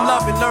life I'm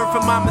loving. Learn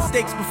from my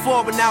mistakes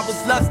before when I was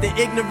lusting.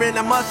 Ignorant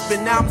I must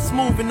been. Now I'm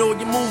smooth and all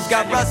your moves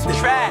got rusted.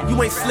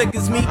 You ain't slick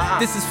as me.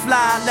 This is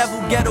fly level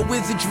ghetto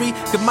wizardry.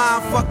 Good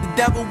mind fuck the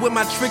devil with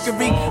my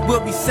trickery. We'll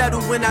be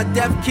settled when I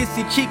death kiss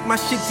your cheek. My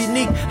shit's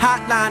unique.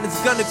 Hotline is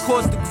gonna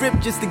cause the grip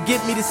just to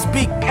get me to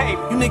speak. Hey,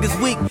 you niggas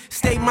weak.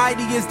 Stay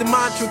mighty is the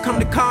mantra. Come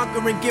to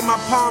conquer and get my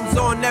palms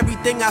on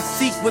everything I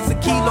seek. What's a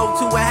kilo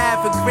to a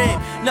half a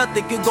gram?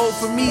 Nothing could go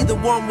for me, the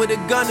one with a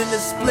gun in a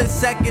split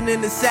second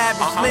in the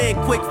savage land.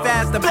 Quick,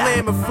 fast, I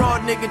blame a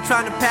fraud nigga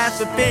trying to pass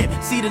for fame.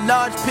 See the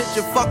large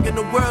picture, fucking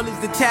the world is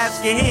the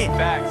task at hand.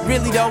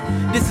 Really though,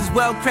 this is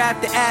well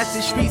crafted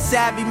acid, street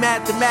savvy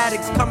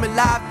mathematics coming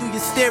live through your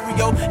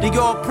stereo. They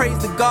all praise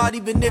the God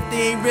even if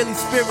they ain't really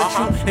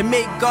spiritual, and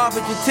make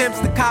garbage attempts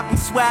to copy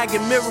swag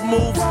and mirror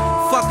moves.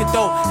 Fuck it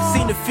though,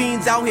 seen the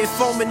fiends out here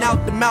foaming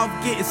out the mouth,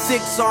 getting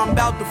sick, so I'm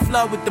about to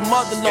flood with the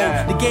mother load.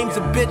 The game's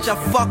a bitch, I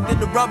fucked and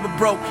the rubber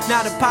broke.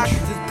 Now the pockets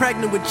is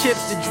pregnant with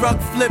chips, the drug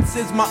flips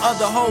is my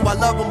other hoe. I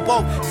love them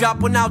both.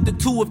 Dropping out the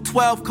 2 of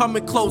 12,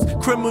 coming close.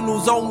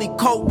 Criminals only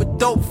cope with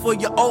dope for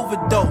your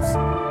overdose.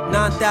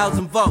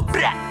 9,000 votes.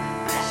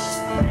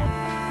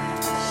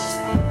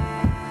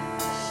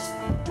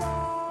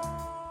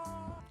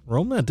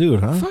 Rome that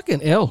dude, huh?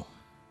 Fucking L.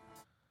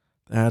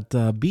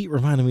 That beat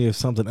reminded me of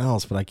something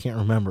else, but I can't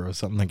remember. It was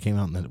something that came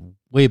out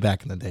way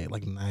back in the day,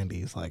 like the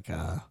 90s. Like,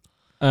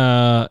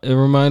 it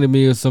reminded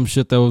me of some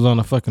shit that was on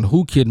a fucking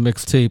Who Kid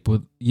mixtape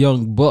with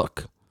Young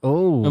Buck.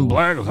 oh, And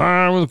Black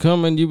Time was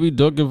coming, you be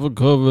ducking for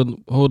cover,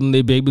 holding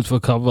their babies for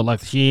cover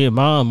like she ain't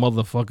mine,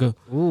 motherfucker.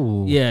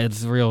 ooh, Yeah,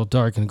 it's real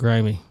dark and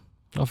grimy.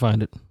 I'll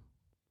find it.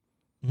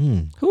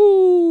 Mm.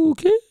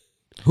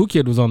 Who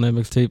Kid was on that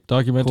mixtape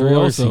documentary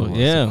Course he also. was,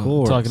 Yeah, of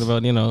course. talking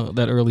about,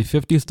 that early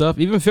 50 stuff.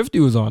 Even 50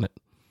 was on it.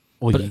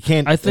 Well, But you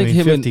can't. I think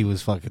him 50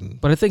 was fucking.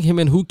 But I think him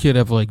and Who Kid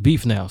have like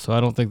beef now, so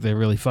I don't think they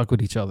really fuck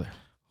with each other.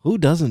 Who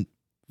doesn't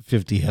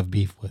 50 have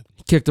beef with?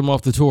 He kicked him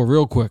off the tour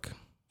real quick.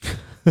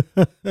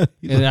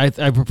 And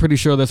I'm pretty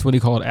sure that's what he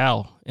called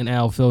Al. And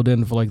Al filled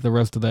in for like the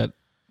rest of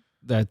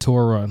that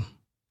tour run.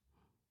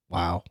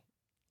 Wow,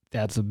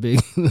 That's a big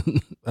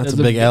that's a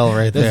big L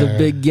right there. That's a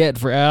big get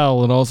for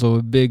Al and also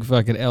a big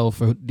fucking L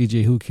for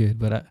DJ Who Kid.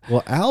 But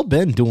Well, Al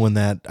been doing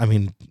that. I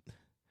mean,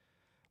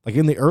 like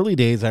in the early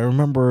days, I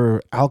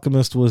remember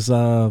Alchemist was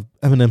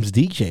Eminem's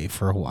DJ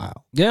for a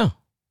while. yeah,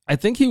 I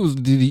think he was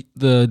the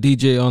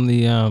DJ on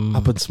the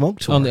Up in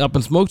Smoke tour. on the Up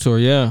in Smoke tour.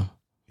 Yeah,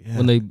 Yeah.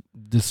 when they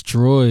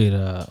destroyed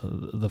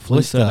the Flea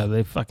Worcester. Center.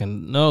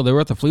 They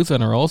were at the Flea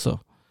Center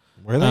also.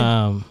 Were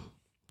they?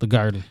 The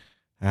Garden.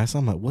 I saw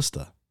them at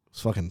Worcester. It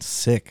was fucking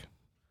sick.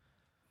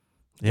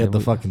 They Yeah, had the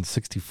we- fucking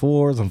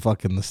 64s on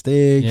fucking the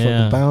stage,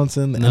 Yeah. fucking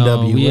bouncing, the No,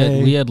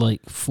 NWA. we had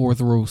like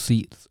 4th row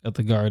seats at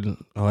the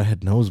Garden. Oh, I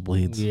had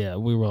nosebleeds. Yeah,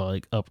 we were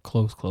like up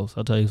close.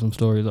 I'll tell you some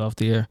stories off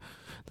the air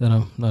that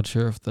I'm not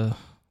sure if They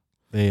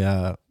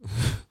I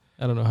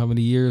don't know how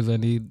many years I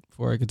need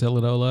before I can tell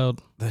it out loud.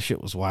 that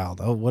shit was wild.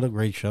 Oh, what a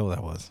great show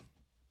that was.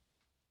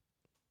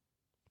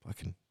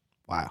 Fucking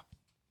wow.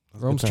 That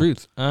was a Rome good time.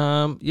 Streets.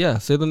 Yeah,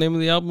 say the name of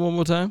the album one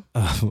more time.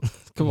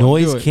 Come on,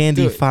 Noise do it,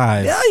 Candy do it.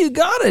 5. Yeah, you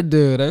got it,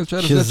 dude. I was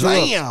trying to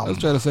set you up. Shazam! I was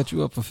trying to set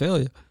you up for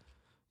failure.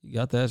 You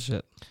got that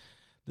shit.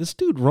 This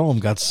dude Rome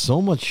got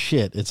so much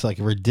shit. It's like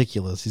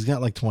ridiculous. He's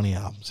got like 20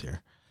 albums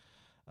here.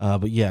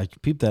 But yeah,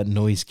 peep that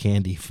Noise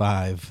Candy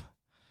 5.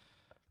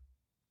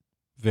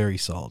 Very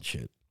solid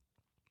shit.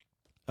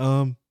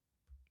 What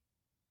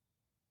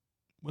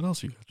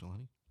else you got,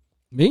 Jelani?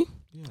 Me?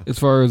 Yeah. As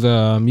far as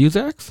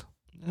musics?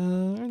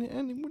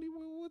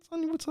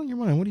 What's on your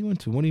mind? What are you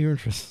into? What are your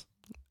interests?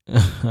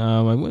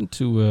 I went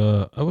to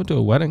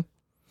a wedding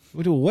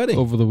We do a wedding.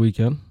 over the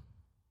weekend.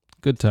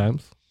 Good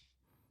times.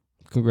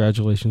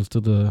 Congratulations to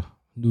the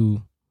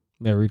new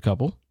married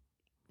couple.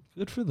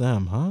 Good for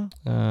them,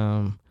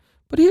 huh?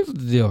 But here's the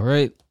deal,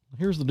 right?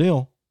 Here's the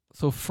deal.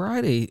 So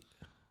Friday,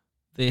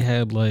 they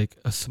had like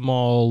a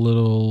small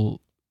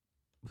little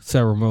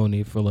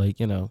ceremony for like,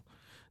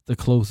 the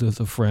closest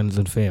of friends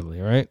and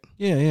family, right?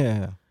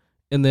 Yeah.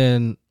 And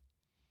then,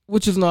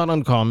 which is not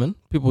uncommon.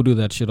 People do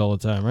that shit all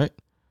the time, right?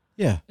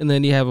 Yeah. And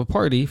then you have a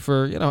party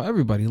for,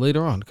 everybody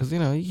later on. Because, you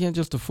can't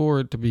just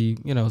afford to be,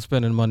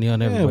 spending money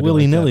on everybody.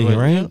 Willy-nilly, like that,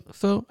 right?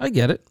 So I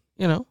get it,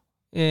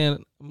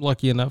 And I'm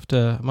lucky enough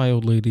my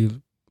old lady,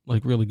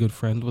 like really good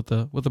friends with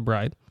the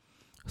bride.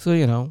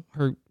 So,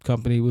 her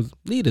company was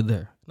needed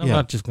there. I'm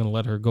not just going to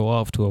let her go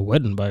off to a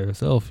wedding by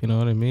herself. You know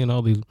what I mean?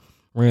 All these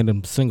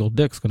random single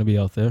dicks going to be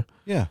out there.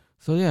 Yeah.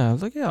 So, I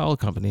was like, I'll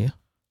accompany you.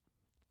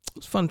 It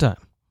was a fun time.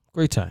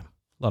 Great time.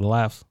 A lot of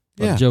laughs.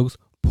 A lot of jokes.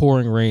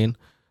 Pouring rain.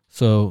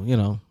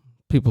 So,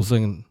 people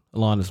singing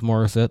Alanis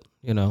Morissette,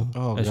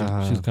 Oh, as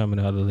God. she's coming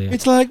out of there.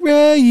 It's like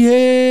rain.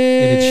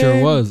 And it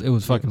sure was. It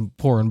was fucking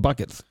pouring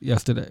buckets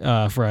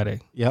Friday.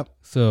 Yep.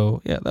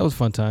 So, that was a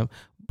fun time.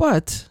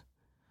 But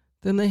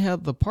then they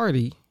had the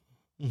party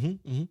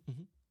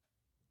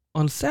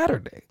on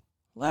Saturday,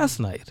 last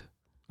night.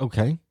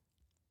 Okay.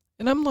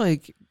 And I'm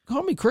like,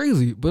 call me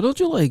crazy, but don't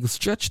you like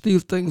stretch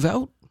these things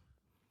out?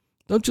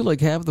 Don't you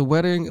like have the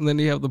wedding and then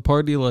you have the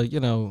party like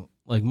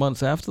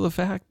months after the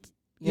fact?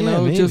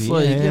 Maybe, Just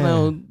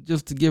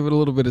just to give it a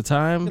little bit of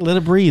time. Let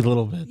it breathe a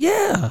little bit.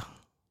 Yeah.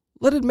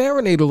 Let it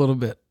marinate a little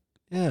bit.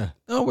 Yeah.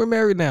 Oh, we're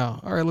married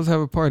now. All right, let's have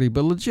a party.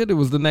 But legit, it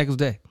was the next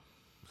day.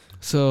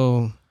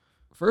 So,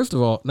 first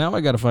of all, now I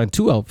got to find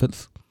 2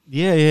 outfits.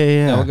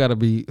 Yeah. Now I got to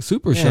be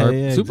super sharp,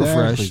 super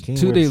exactly. fresh,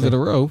 2 days in a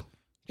row.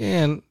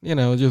 And,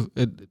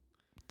 it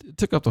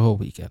took up the whole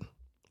weekend.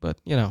 But,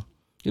 you know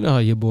how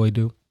your boy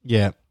do.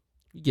 Yeah.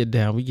 We get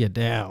down.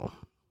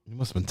 You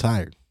must have been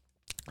tired.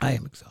 I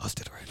am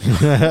exhausted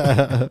right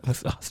now.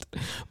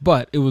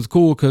 But it was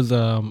cool because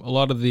a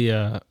lot of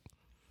the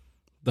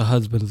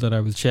husbands that I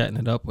was chatting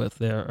it up with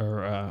there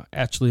are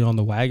actually on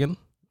the wagon.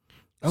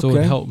 So it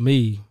Okay. helped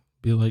me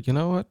be like, you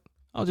know what?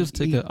 I'll just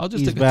take a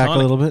back tonic. a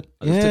little bit.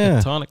 I'll just take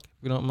a tonic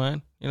if you don't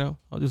mind.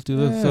 I'll just do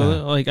this.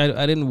 So like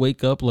I didn't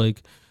wake up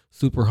like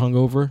super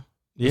hungover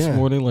this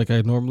morning like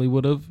I normally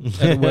would have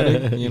at a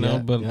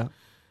wedding, but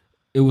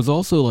it was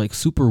also like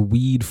super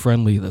weed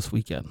friendly this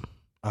weekend.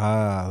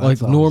 That's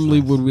like normally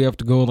nice. would we have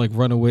to go and like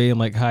run away and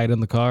like hide in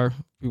the car?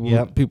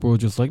 People were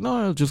just like,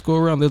 no, just go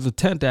around. There's a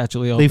tent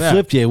actually out They back.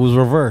 flipped you. It was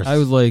reversed. I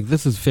was like,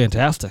 this is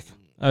fantastic.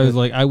 I was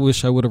like, I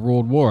wish I would have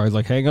rolled more. I was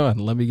like, hang on,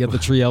 let me get the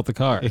tree out the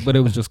car. But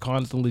it was just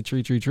constantly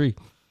tree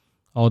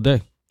all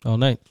day, all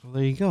night. Well,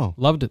 there you go.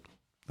 Loved it.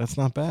 That's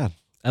not bad.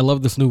 I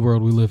love this new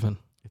world we live in.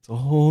 It's a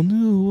whole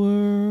new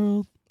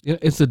world.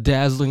 It's a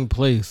dazzling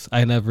place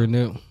I never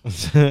knew.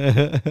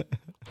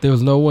 There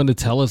was no one to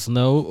tell us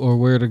no or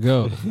where to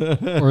go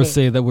or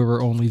say that we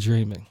were only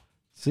dreaming.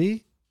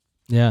 See?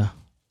 Yeah.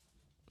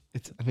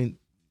 It's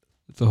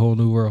a whole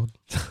new world.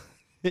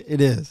 it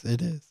is.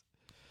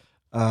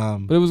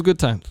 But it was a good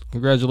time.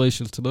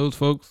 Congratulations to those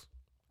folks.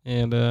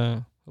 And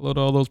hello to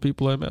all those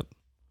people I met.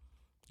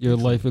 Your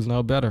life is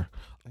now better.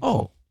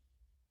 Oh.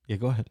 Yeah,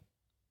 go ahead.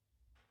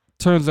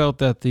 Turns out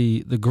that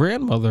the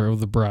grandmother of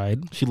the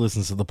bride. She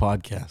listens to the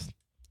podcast.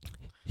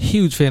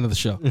 Huge fan of the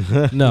show.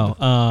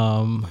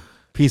 No.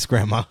 Peace,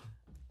 Grandma.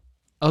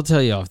 I'll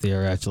tell you off the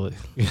air, actually.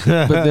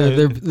 But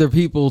they're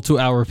people to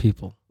our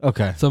people.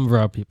 Okay. Some of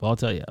our people. I'll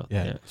tell you.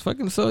 Yeah. It's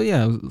fucking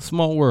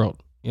small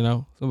world.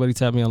 Somebody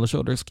tapped me on the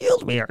shoulder.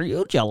 Excuse me, are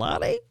you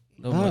Jelani?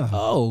 I'm like,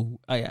 oh,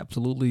 I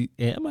absolutely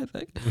am, I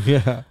think.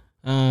 Yeah.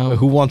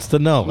 Who wants to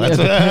know? It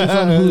depends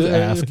on who's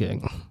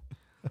asking.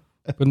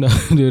 But no,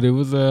 dude, it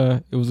was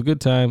a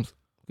good time,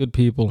 good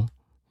people,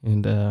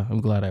 and I'm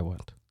glad I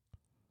went.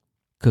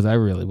 Because I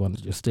really wanted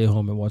to just stay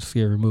home and watch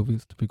scary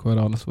movies, to be quite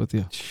honest with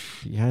you.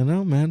 Yeah, I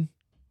know, man.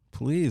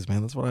 Please,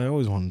 man. That's what I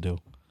always want to do.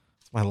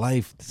 It's my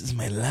life. This is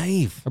my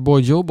life. Our boy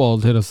Joe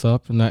Balls hit us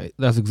up, and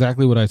that's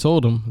exactly what I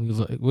told him. He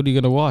was like, what are you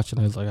going to watch? And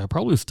I was like, I'd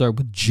probably start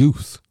with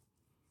Juice.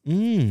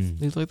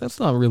 He's like, that's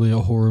not really a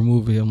horror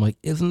movie. I'm like,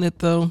 isn't it,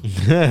 though?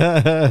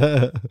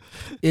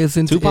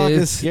 Isn't Tupac it?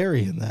 is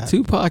scary in that.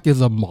 Tupac is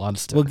a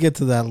monster. We'll get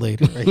to that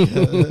later. Right?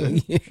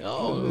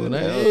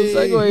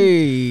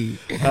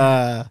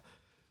 Segue.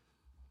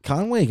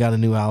 Conway got a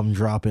new album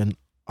dropping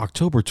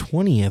October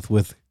 20th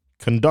with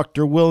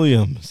Conductor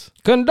Williams.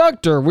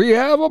 Conductor, we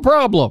have a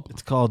problem.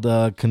 It's called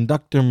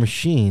Conductor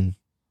Machine.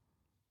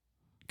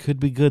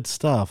 Could be good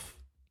stuff.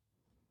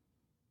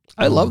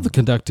 I love the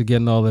Conductor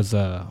getting all this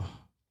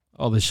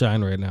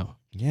shine right now.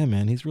 Yeah,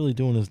 man, he's really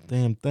doing his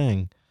damn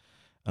thing.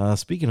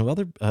 Speaking of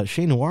other,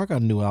 Shay Noir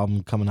got a new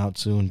album coming out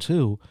soon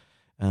too.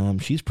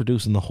 She's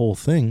producing the whole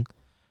thing.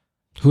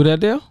 Who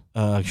that deal?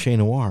 Shay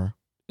Noir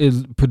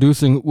is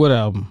producing what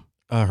album?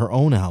 Her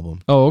own album.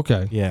 Oh,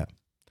 okay. Yeah.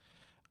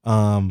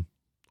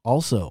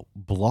 Also,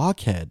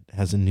 Blockhead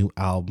has a new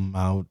album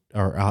out,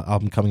 or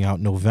album coming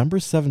out November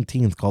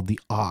 17th called The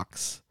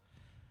Ox.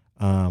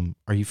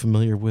 Are you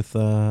familiar with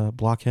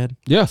Blockhead?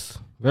 Yes,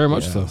 very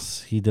much so.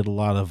 He did a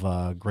lot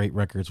of great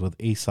records with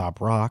Aesop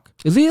Rock.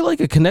 Is he like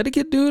a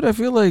Connecticut dude? I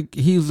feel like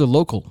he's a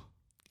local.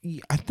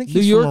 I think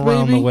New he's York, from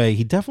around maybe? the way.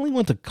 He definitely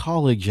went to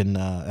college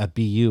at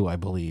BU, I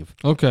believe.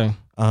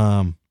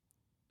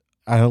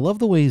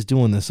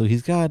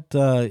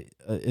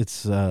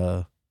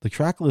 The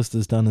track list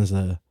is done as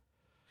a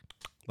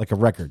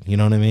record. You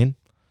know what I mean?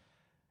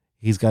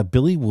 He's got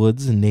Billy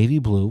Woods and Navy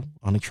Blue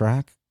on a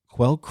track.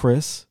 Quell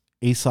Chris,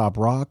 Aesop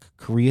Rock,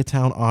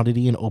 Koreatown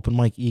Oddity and Open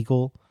Mike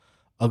Eagle,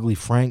 Ugly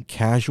Frank,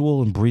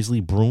 Casual and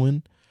Breesley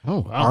Bruin. Oh,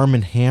 wow. Arm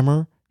and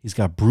Hammer. He's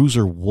got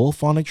Bruiser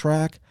Wolf on a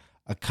track.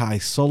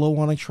 Akai Solo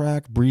on a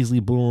track.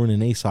 Breesley Bruin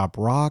and Aesop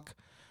Rock.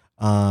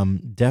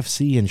 Def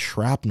C and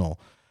Shrapnel.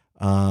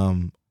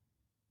 Fatboy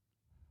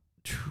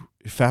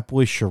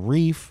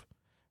Sharif.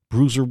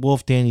 Bruiser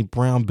Wolf, Danny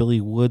Brown,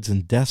 Billy Woods,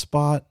 and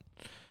Despot.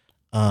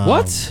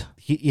 What?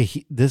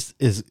 This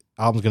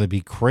album's gonna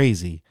be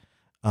crazy.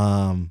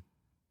 Yeah,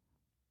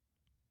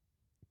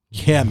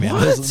 man.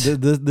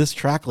 This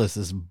track list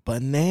is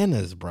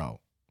bananas, bro.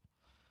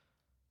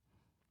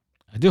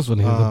 I just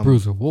want to hear the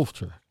Bruiser Wolf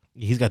track.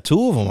 He's got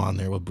 2 of them on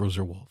there with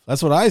Bruiser Wolf.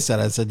 That's what I said.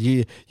 I said,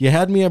 you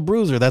had me at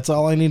Bruiser. That's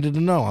all I needed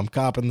to know. I'm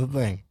copping the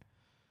thing.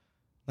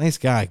 Nice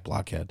guy,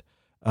 Blockhead.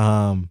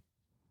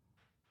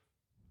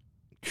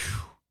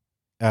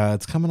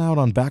 It's coming out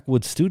on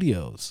Backwood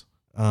Studios,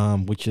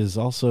 which is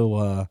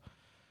also,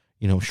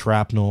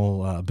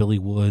 Shrapnel, Billy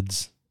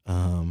Woods,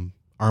 Arm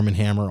and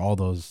Hammer, all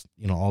those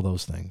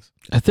things.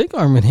 I think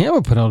Arm and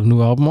Hammer put out a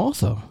new album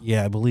also.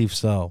 Yeah, I believe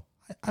so.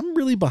 I'm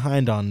really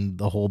behind on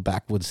the whole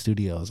Backwood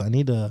Studios. I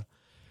need to.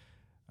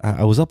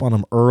 I was up on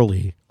them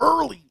early,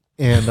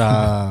 and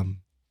I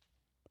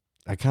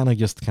kind of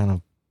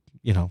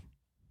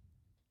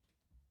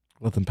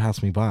let them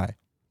pass me by.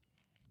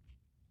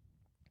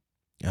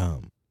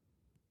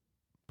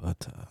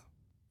 But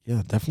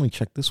yeah, definitely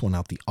check this one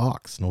out. The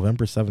Ox,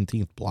 November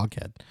 17th,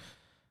 Blockhead.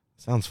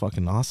 Sounds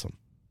fucking awesome.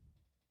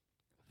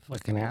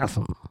 Fucking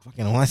awesome.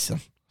 Fucking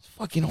awesome.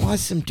 Fucking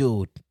awesome,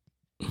 dude.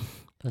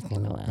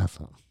 Fucking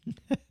awesome.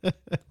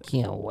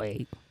 Can't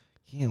wait.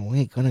 Can't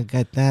wait. Gonna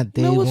get that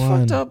day one. You know what's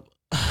one. fucked up?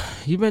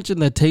 You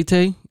mentioned that Tay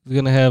Tay is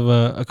gonna have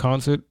a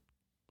concert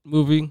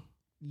movie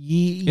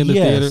in the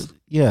theater.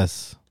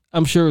 Yes.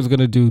 I'm sure it's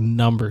gonna do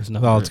numbers.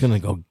 Oh, it's gonna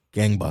go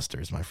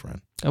gangbusters, my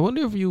friend. I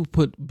wonder if you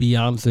put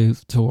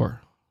Beyonce's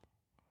tour,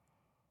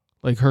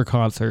 like her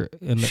concert,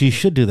 in She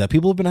should do that.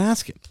 People have been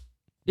asking.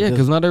 Yeah,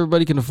 because not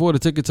everybody can afford a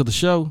ticket to the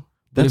show.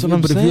 That's what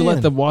I'm saying. But if you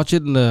let them watch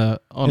it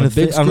on a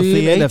big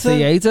screen in a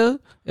theater,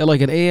 at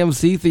like an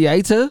AMC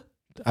theater,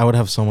 I would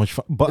have so much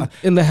fun. But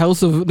in the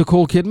house of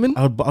Nicole Kidman,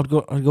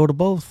 I'd go to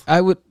both.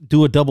 I would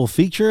do a double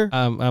feature.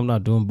 I'm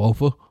not doing both.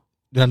 You're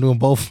not doing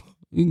both.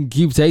 You can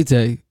keep Tay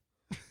Tay.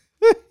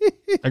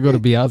 I go to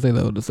Beyonce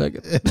though in a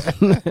second.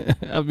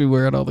 I'll be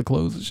wearing all the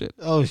clothes and shit.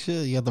 Oh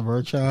shit! You got the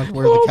merch on.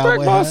 Wear the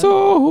cowboy hat.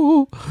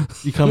 Soul.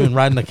 You come in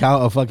riding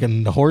a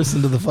fucking horse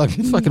into the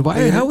fucking.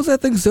 Why? How was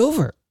that thing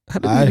silver? How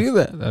did you do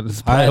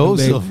that? I hope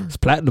silver. It's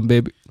platinum,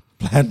 baby.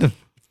 Platinum.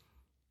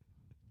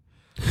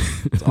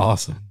 It's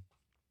awesome.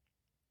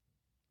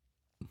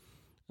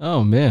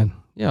 Oh man,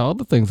 yeah, all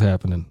the things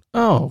happening.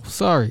 Oh,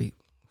 sorry.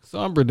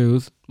 Somber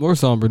news. More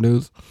somber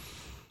news.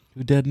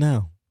 Who dead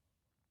now?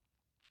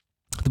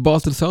 The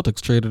Boston Celtics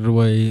traded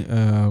away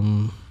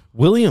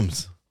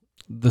Williams,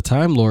 the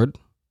Time Lord,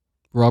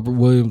 Robert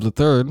Williams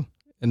III,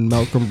 and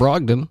Malcolm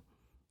Brogdon,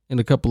 and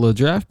a couple of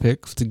draft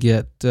picks to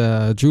get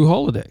Drew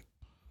Holiday,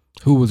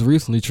 who was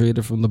recently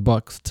traded from the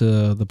Bucks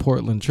to the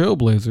Portland Trail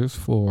Blazers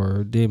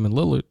for Damian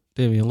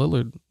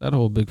Lillard. That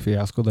whole big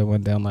fiasco that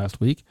went down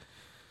last week,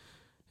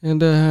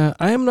 and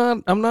I'm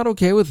not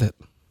okay with it.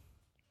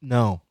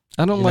 No,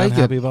 I don't You're like not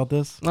it. Happy about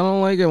this? I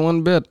don't like it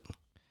one bit.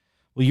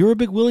 Well, you're a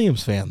big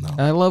Williams fan, though.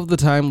 I love the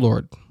Time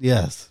Lord.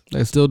 Yes.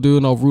 I still do,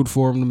 and I'll root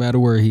for him no matter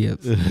where he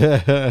is.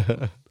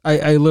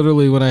 I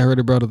literally, when I heard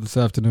about it this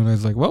afternoon, I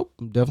was like, well,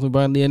 I'm definitely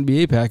buying the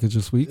NBA package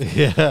this week.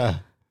 Yeah.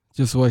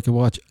 Just so I can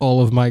watch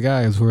all of my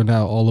guys who are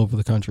now all over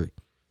the country.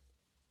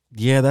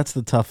 Yeah, that's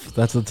the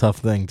tough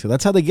thing, too.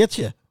 That's how they get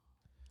you.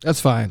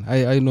 That's fine.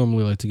 I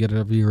normally like to get it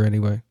every year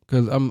anyway,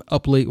 because I'm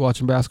up late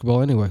watching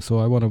basketball anyway, so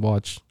I want to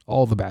watch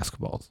all the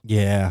basketballs.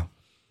 Yeah.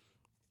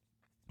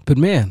 But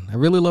man, I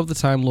really love the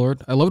Time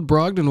Lord. I loved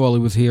Brogdon while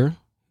he was here.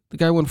 The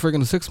guy won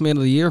friggin' 6th man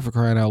of the year for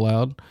crying out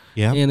loud.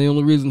 Yeah. And the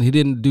only reason he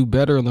didn't do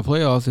better in the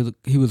playoffs is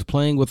he was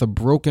playing with a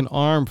broken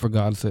arm, for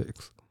God's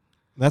sakes.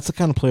 That's the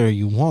kind of player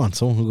you want.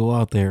 Someone who go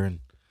out there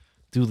and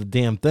do the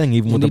damn thing,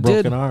 even with a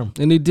broken arm.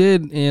 And he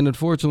did. And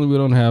unfortunately, we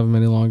don't have him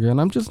any longer.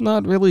 And I'm just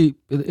not really,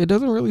 it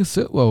doesn't really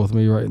sit well with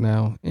me right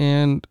now.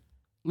 And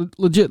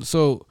legit,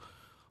 so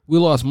we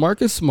lost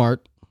Marcus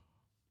Smart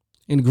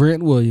and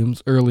Grant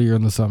Williams earlier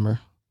in the summer.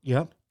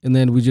 Yep. And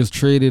then we just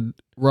traded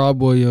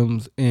Rob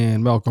Williams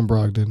and Malcolm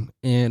Brogdon,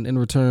 and in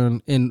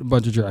return, a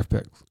bunch of draft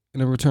picks.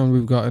 And in return,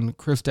 we've gotten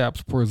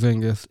Kristaps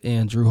Porzingis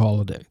and Drew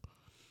Holiday,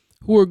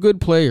 who are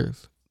good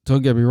players.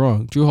 Don't get me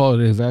wrong. Drew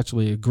Holiday is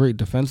actually a great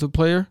defensive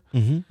player.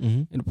 Mm-hmm,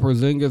 mm-hmm. And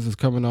Porzingis is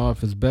coming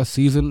off his best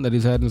season that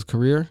he's had in his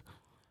career.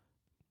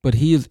 But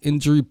he is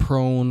injury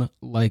prone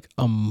like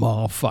a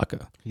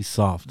motherfucker. He's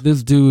soft.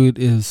 This dude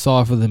is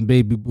softer than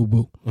baby boo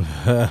boo.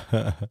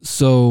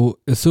 So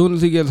as soon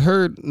as he gets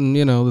hurt, and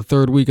the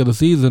third week of the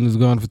season is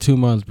gone for 2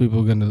 months,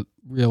 people are gonna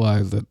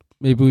realize that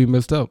maybe we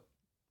missed out.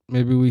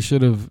 Maybe we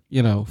should have,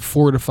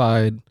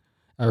 fortified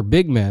our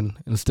big men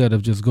instead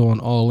of just going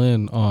all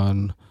in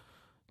on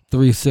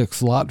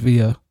 3-6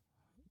 Latvia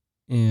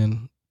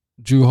and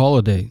Drew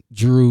Holiday.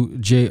 Drew,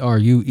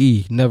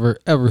 J-R-U-E. Never,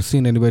 ever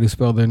seen anybody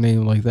spell their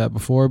name like that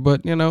before,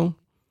 but,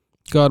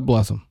 God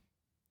bless him.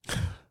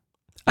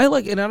 I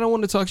like, and I don't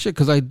want to talk shit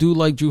because I do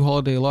like Drew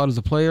Holiday a lot as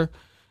a player,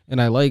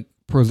 and I like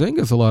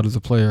Porzingis a lot as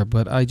a player,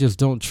 but I just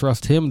don't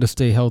trust him to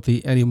stay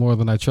healthy any more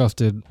than I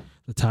trusted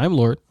the Time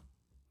Lord.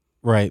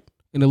 Right.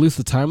 And at least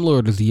the Time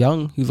Lord is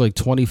young. He's like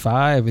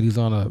 25, and he's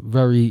on a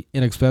very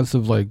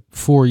inexpensive, like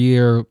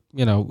 4-year,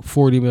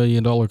 $40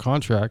 million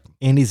contract.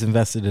 And he's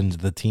invested into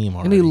the team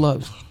already. And he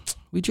loves.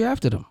 We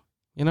drafted him.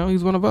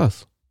 He's one of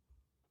us.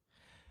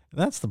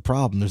 That's the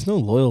problem. There's no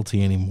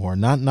loyalty anymore.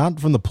 Not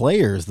from the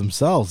players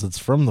themselves. It's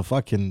from the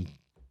fucking.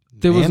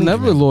 There was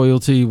management. never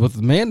loyalty with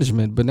the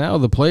management, but now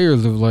the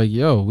players are like,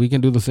 yo, we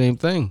can do the same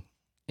thing.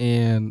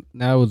 And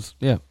now it's,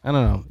 I don't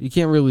know. You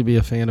can't really be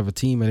a fan of a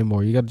team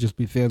anymore. You got to just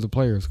be fans of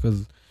players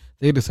because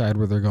they decide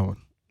where they're going.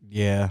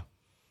 Yeah.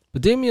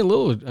 But Damian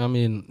Lillard, I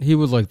mean, he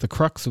was like the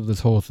crux of this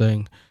whole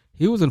thing.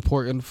 He was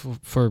important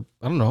for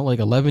I don't know, like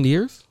 11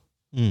 years.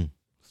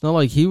 It's not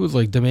like he was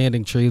like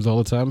demanding trades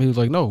all the time. He was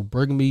like, no,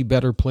 bring me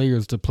better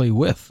players to play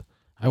with.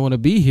 I want to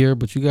be here,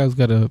 but you guys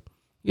gotta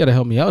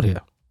help me out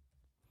here.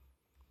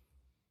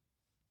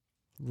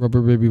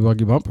 Rubber baby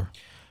buggy bumper.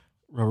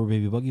 Rubber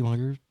baby buggy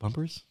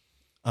bumpers.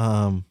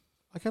 I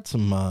got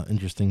some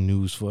interesting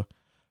news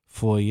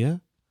for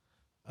you.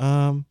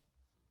 Apparently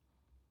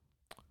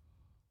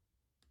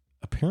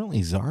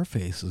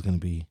Czarface is going to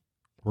be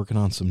working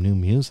on some new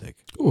music.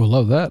 Oh, I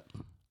love that.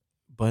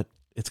 But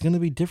it's going to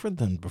be different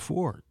than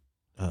before,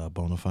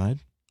 Bonafide.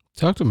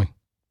 Talk to me.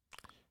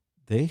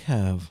 They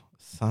have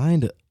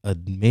signed a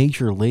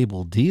major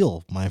label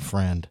deal, my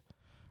friend.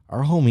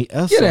 Our homie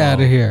Esso. Get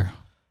out of here.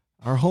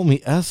 Our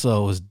homie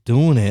Esso is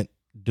doing it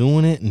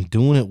and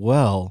doing it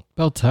well.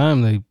 About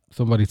time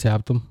somebody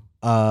tapped him.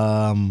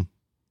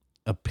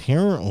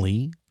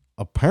 Apparently,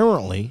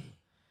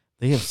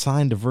 they have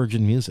signed to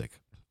Virgin Music.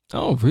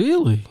 Oh,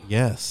 really?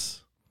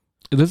 Yes.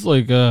 Is this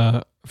like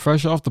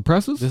fresh off the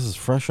presses? This is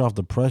fresh off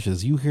the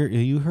presses. You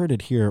heard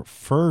it here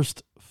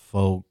first,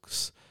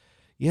 folks.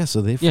 Yeah,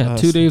 so they've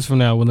 2 days from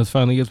now when this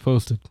finally gets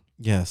posted.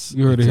 Yes,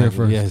 you heard it here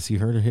first. Yes, you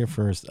heard it here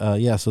first.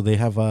 So they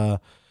have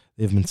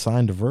they've been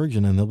signed to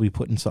Virgin and they'll be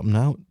putting something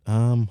out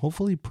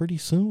hopefully pretty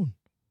soon.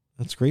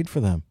 That's great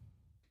for them.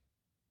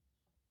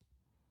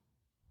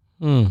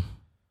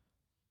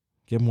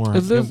 Get more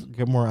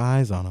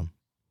eyes on them.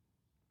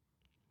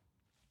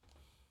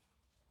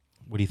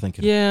 What do you think?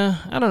 Yeah,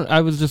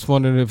 I was just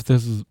wondering if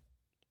this is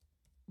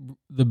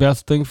the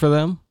best thing for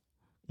them.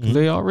 Mm-hmm.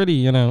 They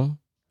already,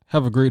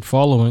 have a great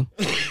following.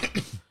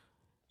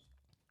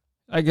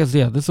 I guess,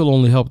 this will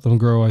only help them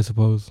grow, I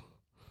suppose.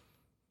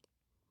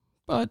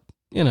 But,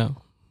 you know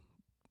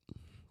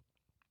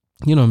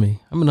me.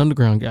 I'm an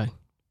underground guy.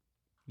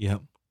 Yeah.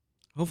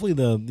 Hopefully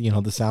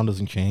the sound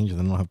doesn't change and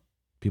then we'll have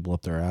people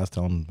up their ass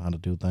telling them how to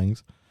do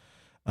things.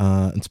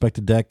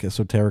 Inspected Deck,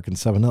 Esoteric, and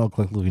 7L,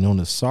 collectively known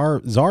as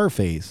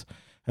Czarface,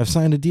 have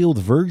signed a deal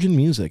with Virgin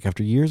Music.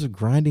 After years of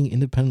grinding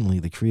independently,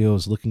 the trio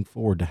is looking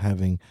forward to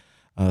having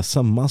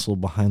some muscle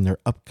behind their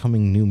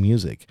upcoming new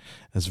music.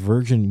 As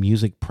Virgin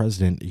Music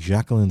president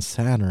Jacqueline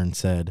Saturn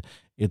said,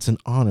 "It's an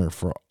honor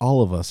for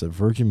all of us at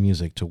Virgin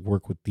Music to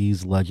work with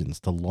these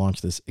legends to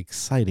launch this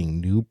exciting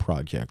new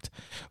project.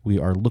 We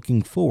are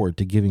looking forward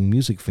to giving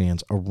music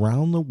fans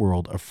around the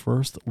world a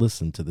first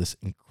listen to this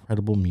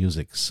incredible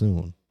music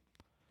soon."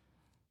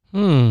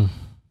 I'm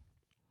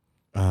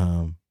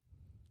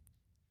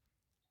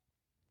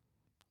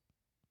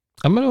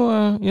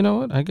gonna, you know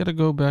what? I gotta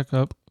go back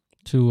up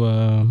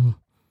to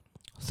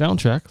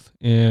Soundtracks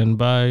and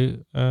buy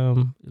as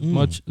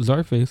much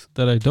Czarface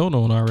that I don't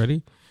own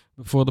already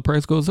before the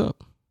price goes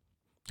up.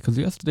 Because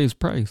yesterday's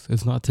price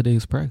is not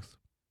today's price.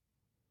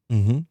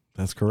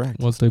 That's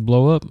correct. Once they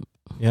blow up.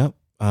 Yep.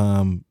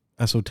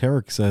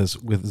 Esoteric says,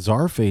 with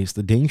Czarface,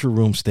 the danger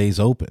room stays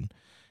open.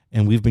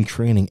 And we've been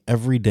training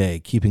every day,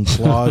 keeping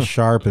claws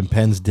sharp and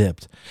pens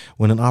dipped.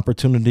 When an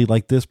opportunity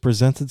like this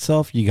presents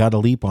itself, you got to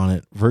leap on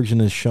it.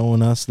 Virgin is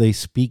showing us they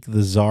speak the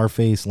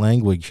Czarface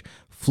language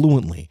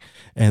fluently,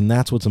 and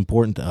that's what's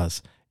important to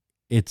us.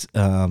 It's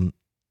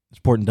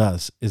important to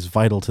us, is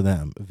vital to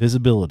them.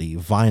 Visibility,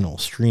 vinyl,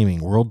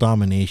 streaming, world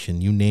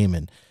domination, you name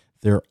it.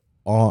 They're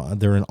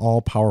an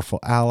all-powerful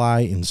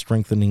ally in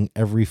strengthening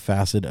every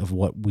facet of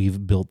what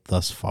we've built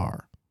thus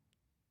far.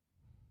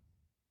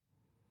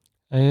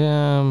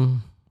 I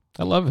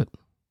love it.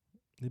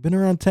 They've been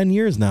around 10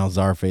 years now,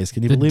 Czarface.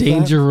 Can you believe that? The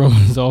danger room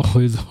is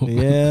always open.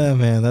 Yeah,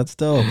 man, that's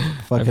dope.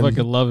 I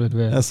fucking love it,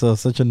 man. That's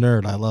such a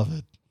nerd. I love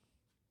it.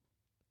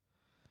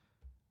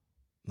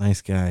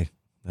 Nice guy,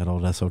 that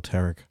old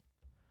Esoteric.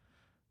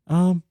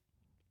 Let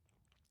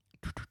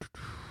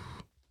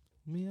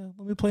me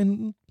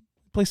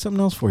play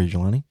something else for you,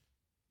 Jelani.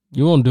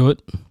 You won't do it.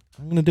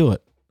 I'm gonna do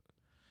it.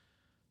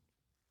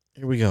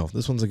 Here we go.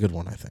 This one's a good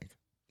one, I think.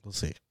 We'll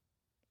see.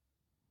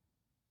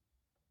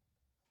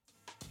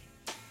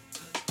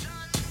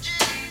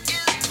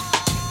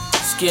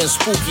 It's getting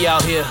spooky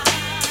out here.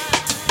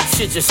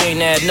 shit just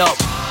ain't adding up.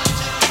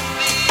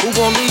 Who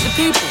gonna lead the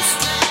peoples?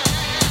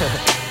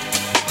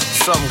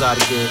 Something gotta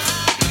give.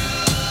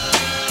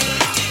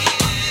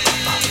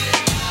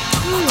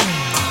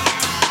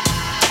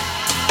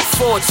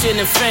 Fortune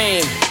and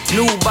fame,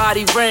 new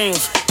body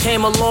range.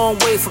 Came a long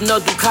way from the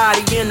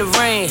Ducati in the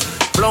rain.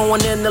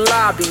 Blowing in the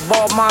lobby,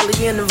 Bob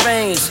Molly in the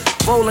veins.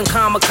 Rolling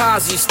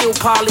kamikaze, still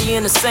poly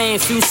in the same.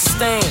 Few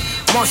sustain,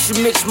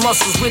 mushroom mix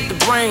muscles with the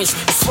brains.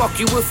 It's fuck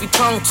you if you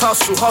tongue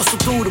tussle. Hustle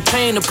through the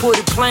pain to put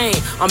it plain.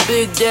 I'm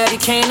Big Daddy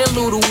Kane and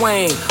Lil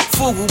Wayne.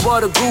 Fugu,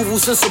 butter,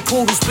 groovles, and some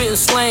poodles spitting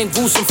slang.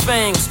 Gruesome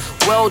fangs,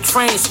 well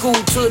trained, school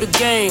to the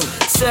game.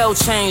 Cell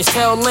chains,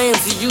 hell lanes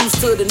are used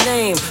to the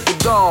name. The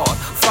guard,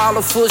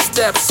 follow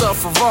footsteps of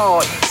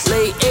Favard.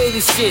 Late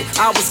 80s shit,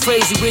 I was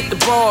crazy with the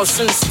bars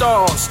and the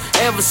stars.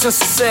 Ever since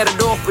I set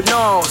it off with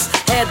Nas.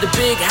 Had the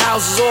big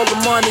houses, all the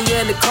money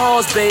and the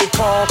cars, babe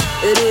Paul.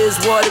 It is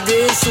what it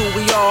is, who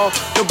we are.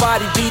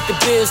 Nobody beat the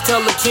biz,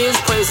 tell the kids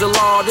praise the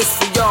Lord. This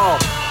for y'all,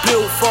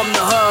 built from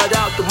the hood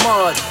out the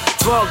mud.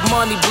 Drug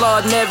money,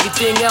 blood, and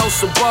everything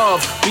else above.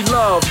 We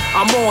love,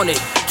 I'm on it,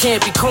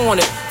 can't be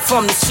cornered.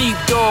 From the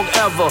sheepdog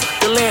ever,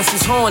 the Lance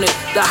is haunted.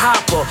 The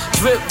hopper,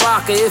 drip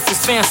rocker if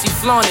it's fancy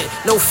flaunted.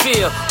 No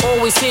fear,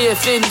 always here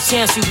if any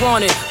chance you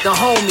want it. The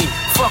homie,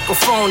 fuck a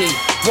phony,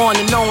 one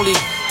and only.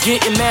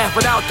 Getting mad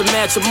without the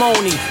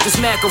matrimony. This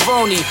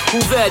macaroni,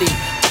 who ready?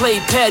 Play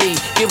petty,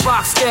 get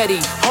rock steady.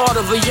 Heart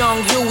of a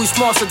young Huey,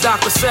 smarts of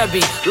Dr.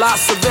 Sebi.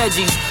 Lots of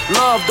veggies,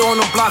 loved on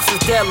them blocks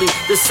is deadly.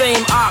 The same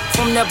op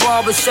from that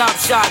barbershop,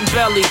 shot in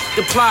belly.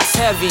 The plot's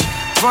heavy.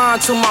 Grind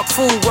to my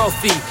crew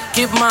wealthy.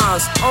 Get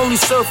mines, only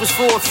surface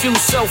for a few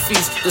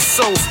selfies. The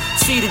sauce,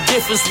 see the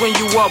difference when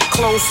you up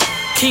close.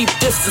 Keep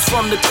distance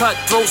from the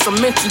cutthroats. I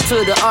mention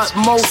to the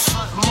utmost.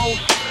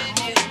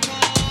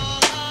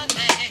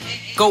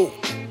 Go.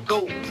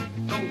 Go.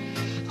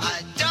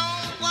 I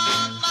don't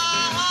want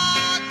my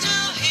heart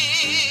to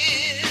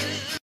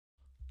hear.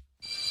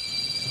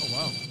 Oh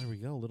wow, there we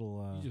go.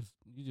 Little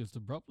You just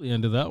abruptly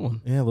ended that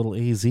one. yeah, a little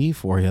AZ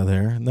for you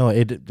there. No,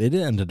 it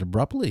ended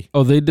abruptly.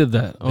 Oh, they did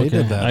that. Okay, They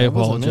did that. I That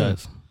wasn't me.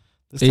 apologize.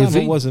 This time AZ?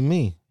 it wasn't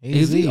me.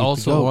 AZ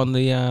also go. on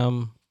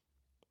the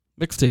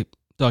mixtape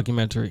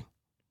documentary.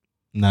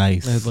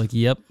 Nice. And I was like,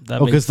 yep, that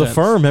because makes the sense.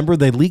 firm, remember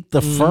they leaked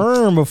the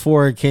firm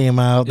before it came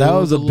out. That It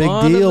was a big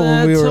lot of deal when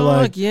that we were talk,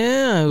 like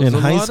yeah, it was in a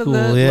high lot of school.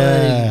 that,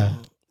 Yeah,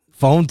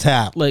 phone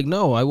tap. Like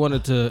no, I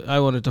wanted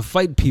to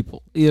fight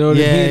people. You know what I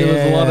mean? There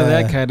was a lot of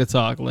that kind of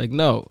talk. Like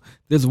no,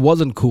 this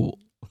wasn't cool.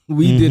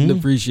 We didn't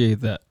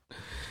appreciate that.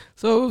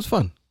 So it was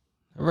fun.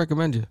 I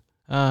recommend you.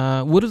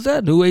 What is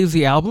that? New AZ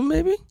album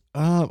maybe?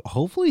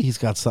 Hopefully he's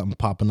got something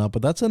popping up,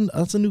 but that's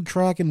a new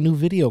track and new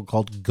video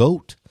called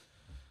Goat.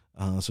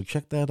 So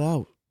check that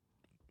out.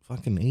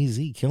 Fucking AZ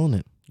killing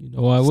it. You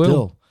know I will.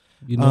 Still.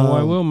 You know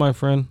I will, my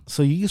friend.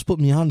 So you just put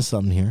me on to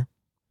something here.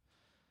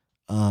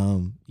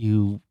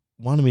 You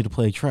wanted me to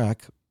play a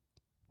track,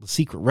 The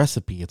Secret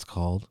Recipe it's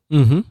called.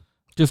 Mm-hmm.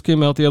 Just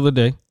came out the other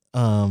day.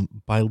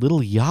 By Lil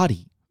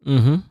Yachty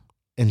Mm-hmm.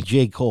 and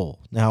J. Cole.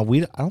 Now I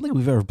don't think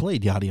we've ever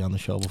played Yachty on the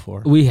show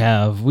before. We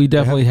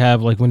definitely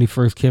have. Like when he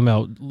first came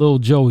out, Lil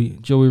Joey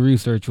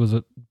Research was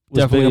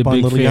definitely big up a on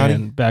big Lil fan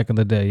Yachty? back in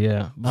the day.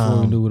 Yeah, before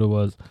we knew what it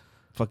was.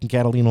 Fucking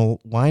Catalina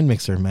wine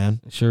mixer,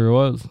 man. It sure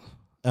was.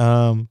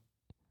 Um,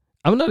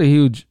 I'm not a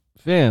huge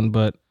fan,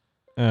 but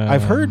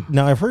I've heard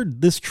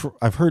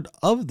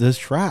of this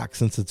track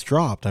since it's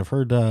dropped. I've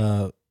heard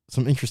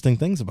some interesting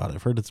things about it.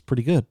 I've heard it's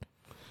pretty good.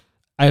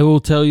 I will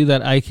tell you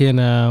that I can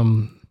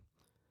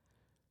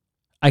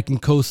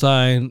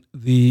co-sign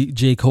the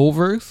J. Cole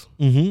verse.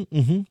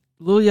 Mm-hmm.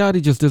 Lil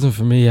Yachty just isn't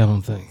for me. I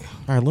don't think.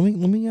 All right, let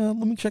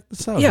me check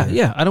this out. Yeah, here.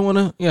 yeah. I don't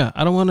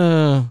want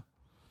to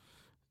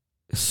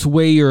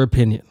sway your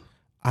opinion.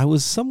 I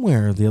was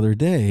somewhere the other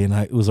day, and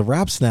it was a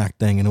rap snack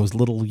thing, and it was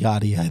Lil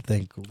Yachty, I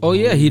think. Oh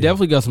yeah, he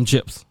definitely got some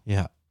chips.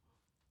 Yeah.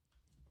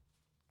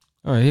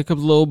 All right, here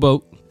comes Lil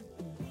Boat.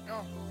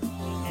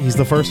 He's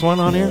the first one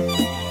on here.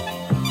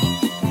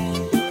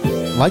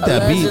 Like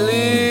that beat.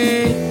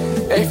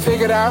 They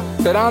figured out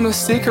that I'm the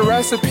secret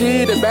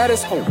recipe. The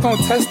baddest gon'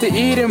 test to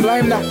eat and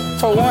blame that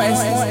for wanting.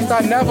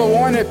 I never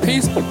wanted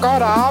peace, but got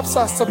the ops.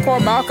 I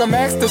support Malcolm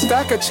X. The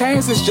stack of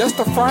chains is just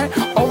a front.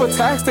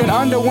 Overtaxed and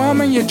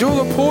underwhelming. Your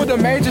jeweler pulled a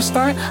major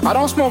stunt. I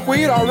don't smoke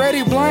weed,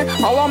 already blunt.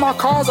 All on my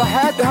cars I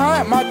had to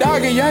hunt. My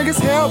dog is young as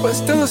hell, but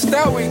still a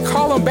stout. We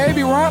call him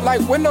baby runt like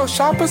window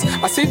shoppers.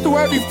 I see through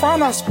every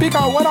front. I speak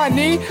out what I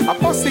need.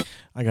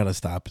 I gotta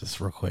stop this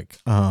real quick.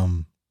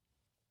 Go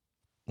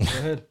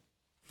ahead.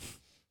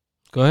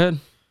 Go ahead.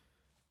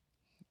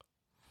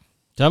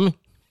 Tell me.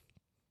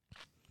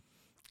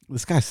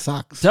 This guy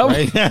sucks. Tell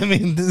right?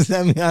 me.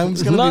 I'm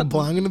just gonna I'm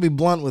gonna be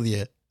blunt with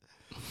you.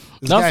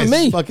 This Not guy for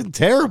me. is fucking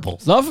terrible.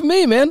 It's not for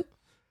me, man.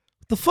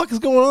 What the fuck is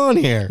going on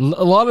here?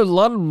 A lot of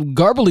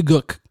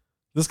garbly-gook.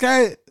 This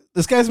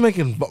guy's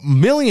making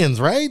millions,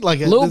 right? Like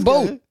Lil this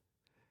Boat.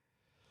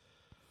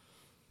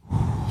 guy-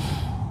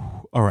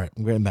 All right,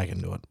 I'm getting back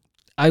into it.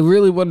 I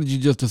really wanted you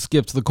just to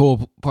skip to the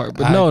Cole part,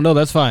 but no,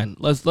 that's fine.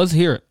 Let's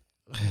hear it.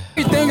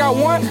 Anything I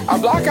want, I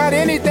block out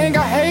anything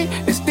I hate.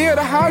 It's still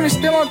the behind me,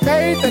 still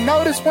unpaid. The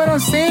notice went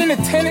unseen. The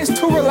tenants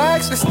too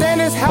relaxed. The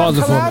standards have Pause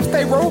it for me. collapsed.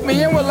 They wrote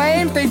me in with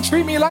lame. They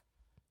treat me like.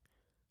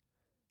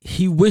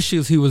 He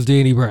wishes he was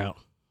Danny Brown.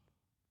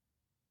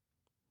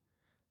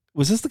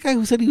 Was this the guy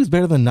who said he was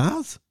better than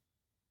Nas?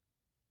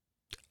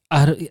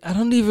 I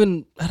don't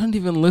even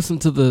listen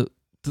to the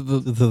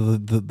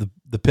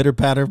pitter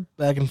patter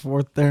back and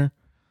forth there.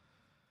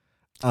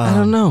 I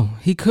don't know.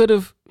 He could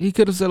have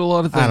said a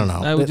lot of things. I don't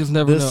know. I would just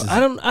never know. I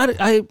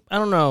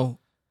don't know.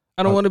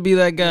 I don't want to be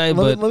that guy.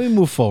 But let me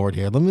move forward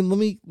here. Let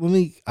me.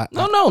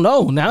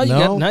 No. Now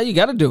you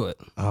got to do it.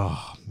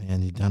 Oh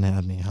man, you done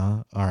had me,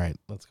 huh? All right,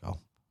 let's go.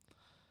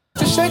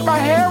 To shake my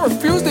hair,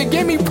 refuse to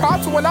give me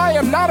props when I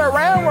am not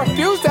around.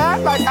 Refuse to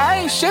act like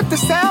I ain't shift the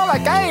sound,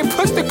 like I ain't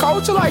pushed the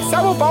culture, like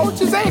several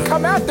vultures ain't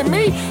come after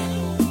me.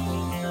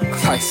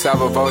 Like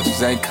several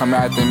vultures ain't come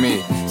after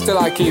me. Still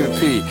I keep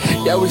it P.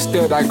 Yeah, we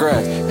still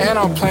digress. And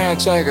I'm playing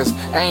checkers.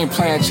 I ain't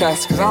playing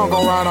chess, cause I don't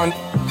go around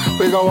on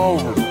we go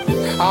over.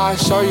 I'll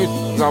show you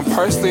I'm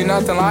personally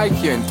nothing like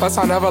you. And plus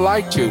I never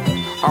liked you.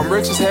 I'm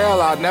rich as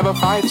hell, I'd never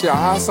fight you.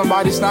 I'll have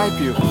somebody snipe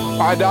you.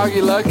 My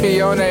doggy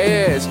lucky on the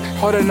edge,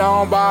 holding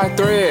on by a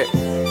thread.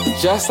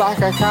 Just like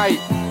a kite,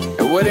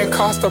 it wouldn't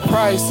cost a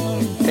price.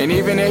 And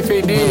even if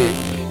it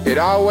did, it'd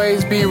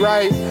always be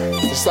right.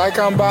 Just like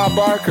I'm Bob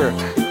Barker.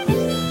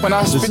 When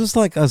I This is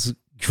like us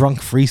drunk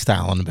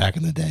freestyling back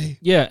in the day.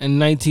 Yeah, in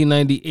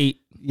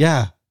 1998.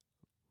 Yeah.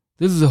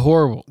 This is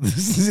horrible.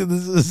 This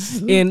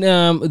is And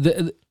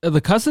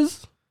the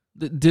cusses?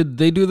 Did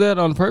they do that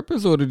on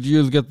purpose, or did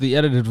you just get the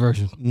edited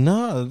version?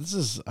 No, this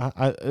is.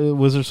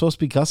 Was there supposed to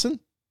be cussing?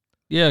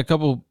 Yeah, a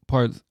couple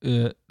parts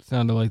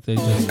sounded like they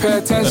just pay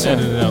attention.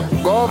 edited it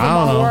out. Go over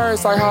my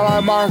words like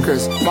highlight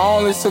markers. My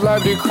only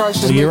celebrity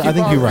crush is Mickey I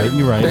think you're right.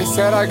 You're right. They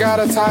said I got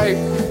a type.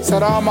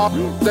 Said all my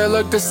they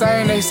look the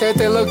same. They said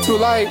they look too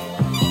light.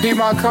 Peep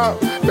my cup.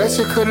 Bet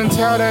you couldn't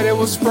tell that it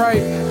was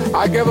Sprite.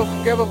 I give a.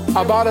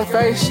 I bought a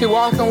face. She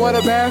walking with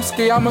a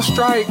Bamski. I'm a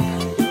strike.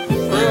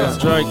 Yeah,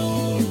 strike.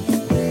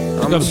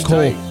 I'm a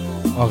strike.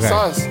 Okay.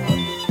 Sus.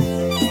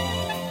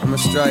 I'm a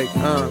strike.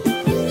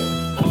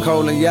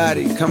 Cole and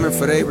Yachty coming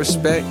for their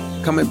respect.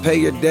 Come and pay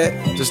your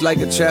debt. Just like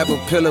a travel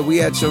pillar,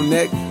 we at your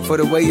neck. For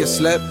the way you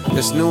slept,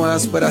 it's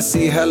nuance, but I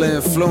see hella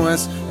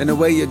influence in the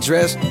way you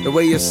dress, the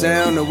way you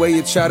sound, the way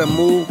you try to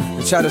move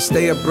and try to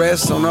stay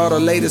abreast on all the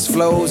latest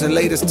flows and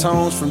latest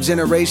tones from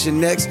Generation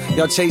Next.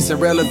 Y'all chasing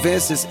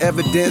relevance, it's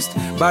evidenced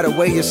by the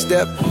way you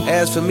step.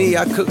 As for me,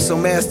 I cook so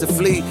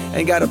masterfully,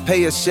 ain't gotta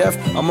pay a chef.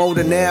 I'm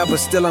older now, but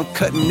still I'm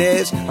cutting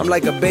edge. I'm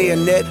like a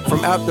bayonet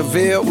from out the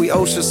Ville. We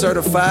OSHA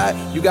certified.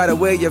 You gotta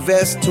wear your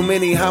vest. Too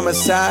many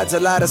homicides, a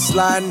lot of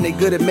sliding. They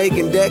good at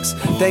making decks.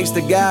 Thanks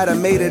to God, I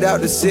made it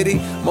out the city.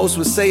 Most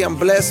would say I'm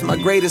blessed. My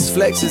greatest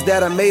flex is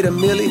that I made a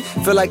milli.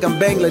 Feel like I'm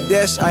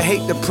Bangladesh. I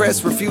hate the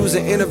press,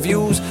 refusing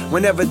interviews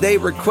whenever they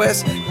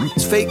request.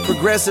 It's fake,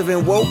 progressive,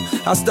 and woke.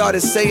 I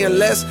started saying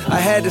less. I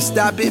had to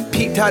stop it.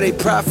 Peeped how they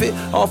profit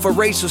off of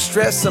racial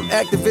stress. Some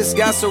activists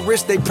got so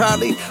rich they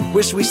probably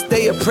wish we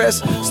stay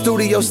oppressed.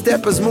 Studio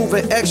steppers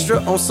moving extra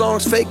on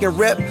songs fake and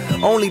rep.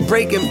 Only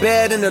breaking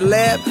bad in the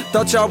lab.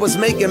 Thought y'all was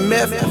making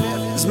meth.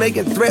 It's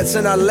making threats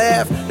and I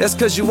laugh. That's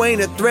cause you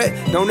ain't a threat.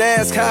 Don't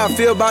ask how I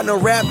feel about no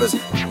rappers.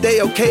 They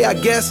okay, I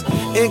guess.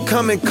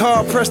 Incoming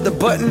call, press the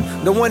button.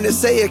 The one that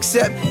say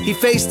accept. He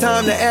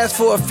FaceTime to ask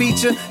for a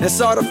feature and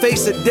saw the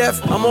face of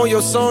death. I'm on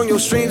your song, your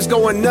streams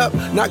going up.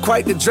 Not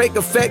quite the Drake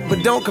effect,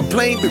 but don't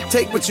complain, but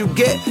take what you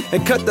get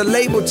and cut the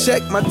label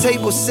check. My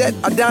table set,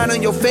 I dine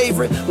on your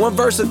favorite. One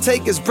verse will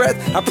take his breath.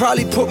 I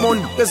probably put more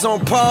niggas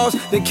on pause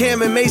than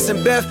Cam and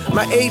Mason Beth.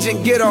 My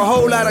agent get a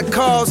whole lot of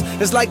calls.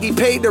 It's like he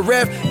paid the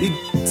ref. He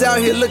out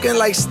here looking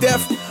like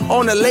Steph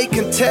on a late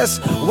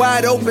contest,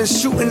 wide open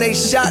shooting they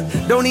shot.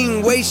 Don't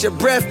even waste your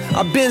breath.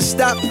 I've been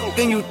stopped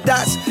and you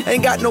thoughts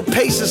ain't got no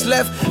patience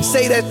left.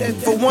 Say that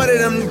for one of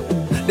them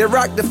that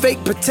rock the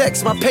fake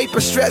protects. My paper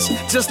stretch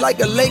just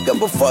like a Laker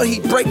before he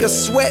break a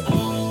sweat.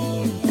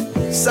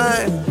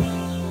 Sign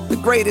the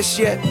greatest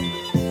yet.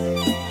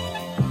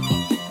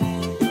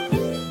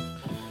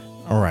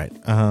 All right.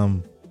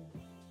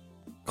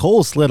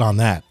 Cole slid on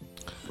that,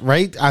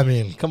 right? I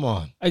mean, come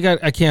on.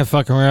 I can't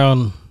fuck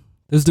around.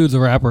 This dude's a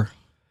rapper.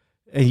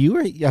 And you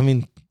were,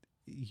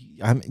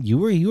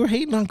 you were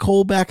hating on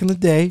Cole back in the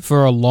day.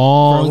 For a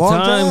long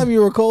time.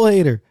 You were a Cole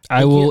hater.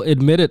 I will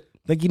admit it.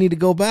 I think you need to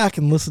go back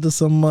and listen to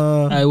some.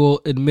 I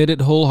will admit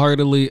it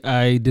wholeheartedly.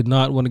 I did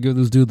not want to give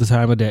this dude the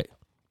time of day.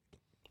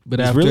 But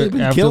he's after really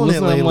been killing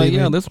it lately, I'm like,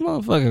 man. this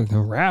motherfucker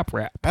can rap.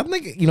 I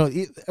think,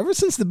 ever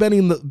since the Benny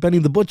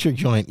the Butcher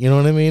joint, you know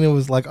what I mean? It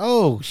was like,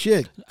 oh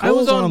shit. I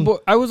was on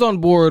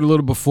board a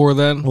little before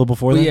then.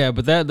 Yeah,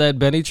 but that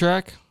Benny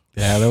track.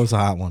 Yeah, that was a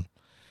hot one.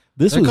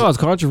 That caused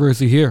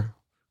controversy here.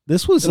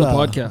 This was in the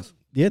podcast.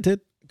 Yeah, it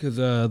did. Because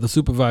the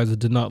supervisor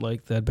did not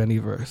like that Benny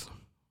verse.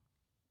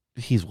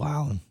 He's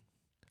wilding.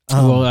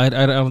 Well, I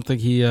don't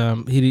think he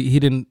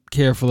didn't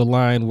care for the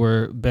line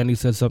where Benny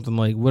said something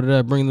like, "What did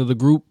I bring to the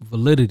group?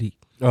 Validity."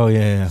 Oh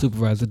yeah.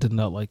 Supervisor did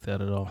not like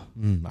that at all.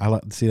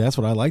 See, that's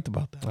what I liked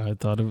about that. I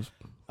thought it was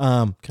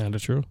kind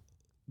of true.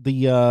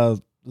 The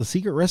The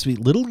Secret Recipe,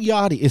 Little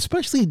Yachty,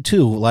 especially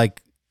too,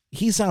 like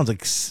he sounds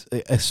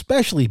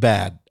especially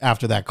bad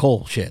after that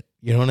Cole shit.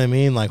 You know what I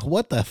mean? Like,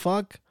 what the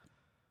fuck?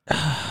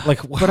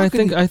 Like, but I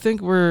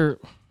think we're.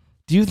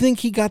 Do you think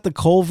he got the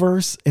Cole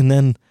verse and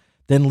then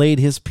laid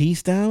his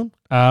piece down?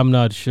 I'm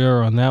not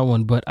sure on that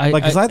one, but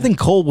I think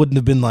Cole wouldn't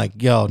have been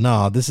like, "Yo,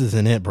 no, this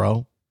isn't it,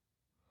 bro."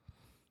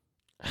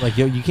 Like,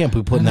 yo, you can't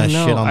be putting that shit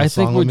on the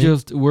song. I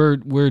think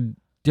we're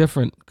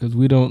different because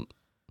we don't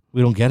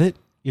get it.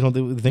 You don't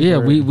think? Yeah,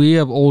 we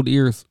have old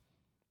ears.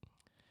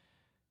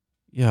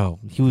 Yo,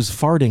 he was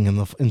farting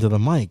into the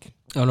mic.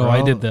 Oh no,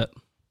 I did that.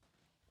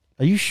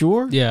 Are you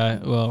sure? Yeah,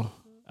 well,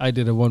 I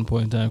did at one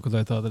point in time because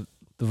I thought that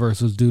the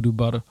verse was doo-doo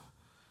butter.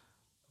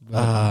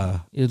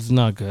 It's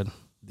not good.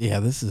 Yeah,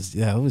 it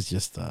was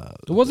just.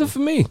 It wasn't for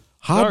me.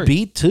 Hot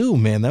beat too,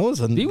 man. That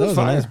was a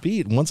nice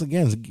beat. Once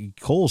again,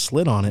 Cole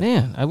slid on it.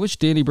 Man, I wish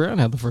Danny Brown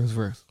had the first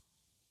verse.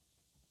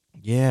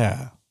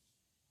 Yeah.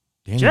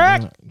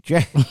 Jack.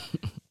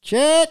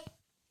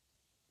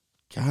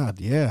 God,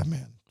 yeah,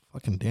 man.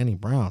 Fucking Danny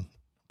Brown.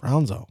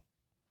 Brownzo.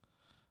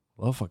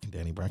 Love fucking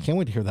Danny Brown. Can't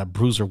wait to hear that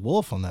Bruiser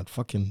Wolf on that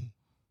fucking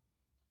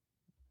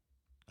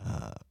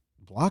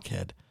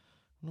blockhead.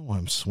 I don't know why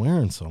I'm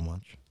swearing so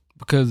much.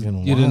 Because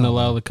you didn't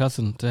allow the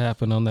cussing to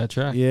happen on that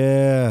track.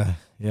 Yeah.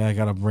 Yeah, I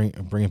gotta bring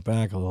it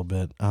back a little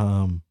bit.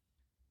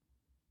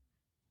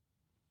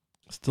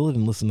 Still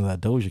didn't listen to that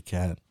Doja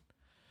Cat.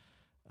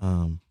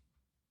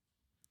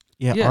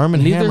 Yeah, Arm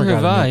and neither Hammer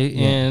have I,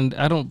 and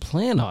I don't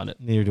plan on it.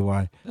 Neither do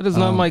I. That is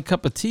not my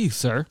cup of tea,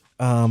 sir.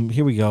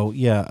 Here we go.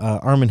 Yeah,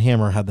 Arm and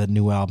Hammer had that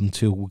new album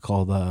too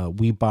called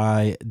We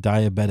Buy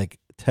Diabetic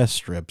Test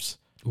Strips.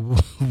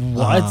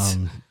 What?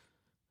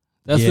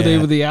 That's the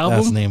name of the album?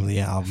 That's the name of the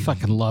album. I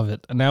fucking love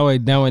it. Now I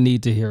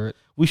need to hear it.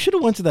 We should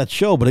have went to that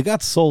show, but it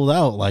got sold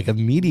out like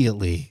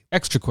immediately.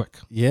 Extra quick.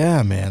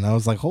 Yeah, man. I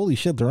was like, holy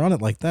shit, they're on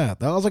it like that.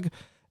 That was like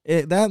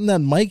that and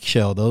that Mike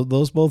show.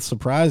 Those both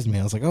surprised me.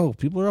 I was like, oh,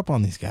 people are up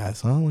on these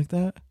guys, huh? Like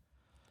that.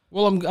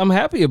 Well, I'm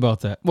happy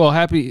about that. Well,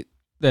 happy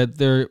that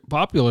they're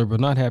popular, but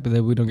not happy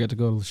that we don't get to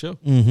go to the show.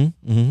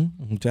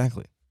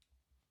 Exactly.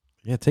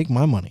 Yeah, take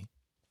my money.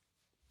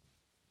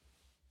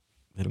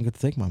 They don't get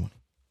to take my money.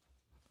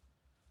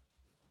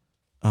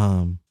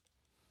 You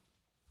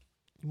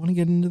want to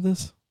get into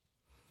this?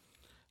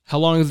 How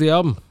long is the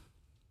album?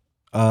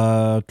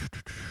 How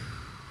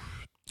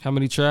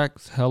many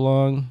tracks? How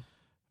long?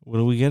 What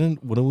are we getting?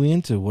 What are we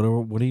into?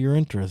 What are your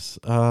interests?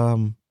 Let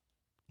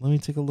me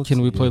take a look.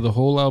 Can we play the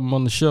whole album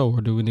on the show,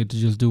 or do we need to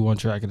just do one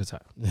track at a time?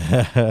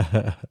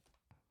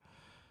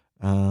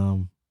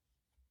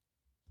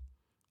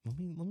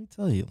 Let me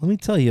tell you. Let me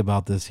tell you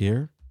about this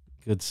here,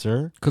 good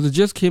sir. Because it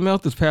just came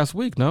out this past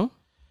week, no?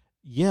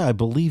 Yeah, I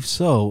believe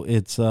so.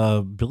 It's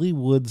Billy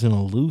Woods and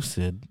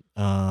Elucid.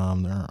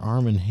 They're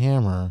Arm and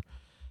Hammer.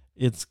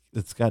 It's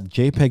got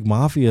JPEG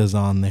Mafia's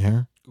on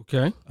there.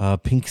 Okay.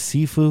 Pink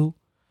Sifu.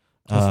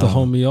 That's the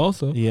homie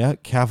also. Yeah,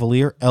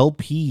 Cavalier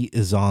LP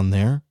is on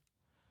there.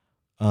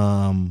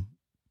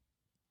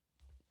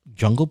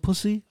 Jungle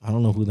Pussy. I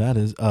don't know who that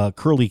is.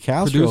 Curly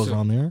Castro's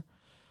on there.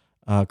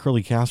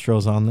 Curly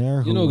Castro's on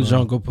there. You know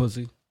Jungle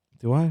Pussy.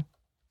 Do I?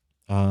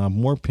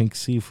 More Pink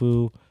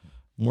Sifu.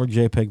 More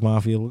JPEG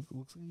Mafia.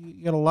 Looks like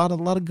you got a lot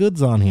of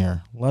goods on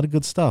here. A lot of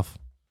good stuff.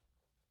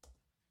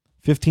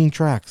 15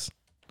 tracks.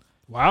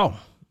 Wow.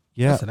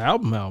 Yeah. That's an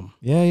album.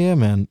 Yeah,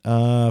 man.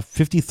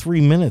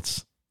 53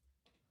 minutes.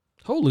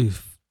 Holy.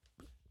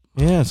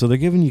 Yeah, so they're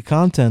giving you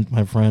content,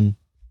 my friend.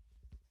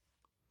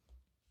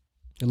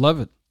 I love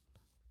it.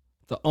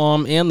 The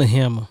arm and the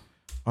hammer.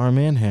 Arm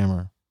and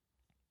Hammer.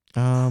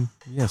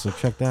 Yeah, so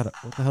check that out.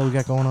 What the hell we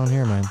got going on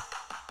here, man?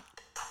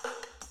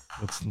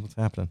 What's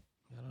happening?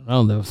 I don't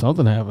know. There was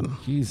something happening.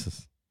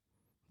 Jesus.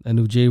 I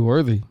knew Jay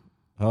Worthy.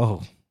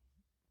 Oh.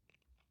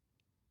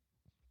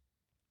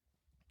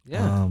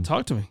 Yeah,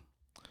 talk to me.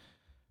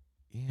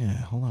 Yeah,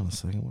 hold on a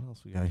second. What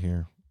else we got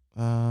here?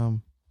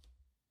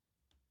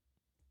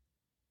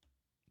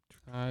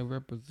 I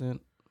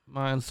represent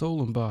mind,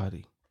 soul, and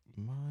body.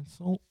 Mind,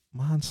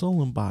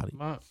 soul, and body.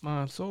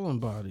 Mind, soul,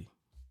 and body.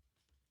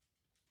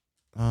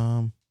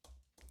 Yeah,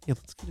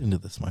 let's get into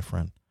this, my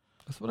friend.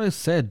 That's what I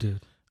said,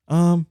 dude.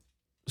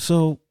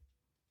 So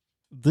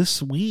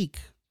this week,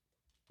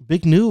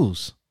 big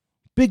news.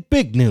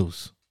 Big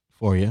news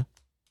for you.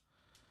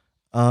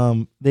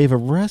 They've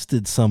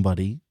arrested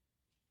somebody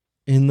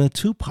in the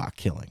Tupac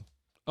killing.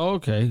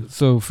 Okay,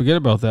 so forget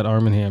about that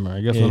Arm and Hammer.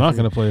 I guess we're not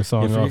going to play a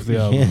song off the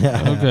album.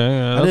 Yeah.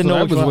 Okay, I didn't know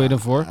what I was waiting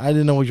for. I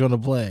didn't know which one to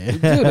play.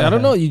 Dude, I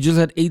don't know. You just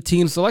had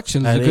 18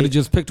 selections. You could have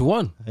just picked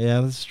one.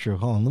 Yeah, that's true.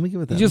 Hold on, let me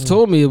give it that. You just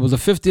told me it was a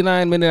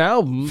 59-minute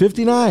album.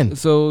 59.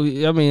 So,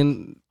 I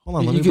mean,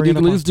 hold on, you could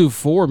at least do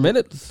 4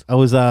 minutes.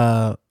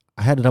 I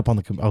had it up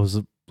on I was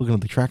looking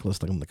at the track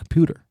list on the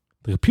computer.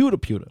 The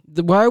computer.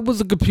 Why was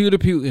the computer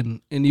Putin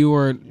and you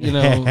weren't,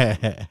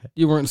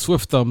 you weren't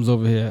Swift Thumbs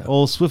over here?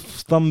 Old Swift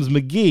Thumbs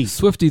McGee.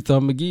 Swifty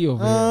Thumb McGee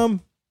over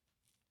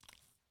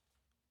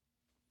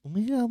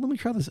here. Let me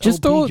try this.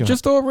 Just throw a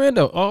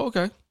rando. Oh,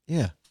 okay.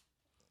 Yeah.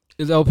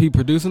 Is LP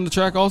producing the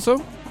track also?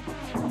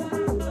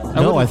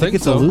 No, I think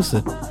it's so. a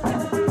lucid.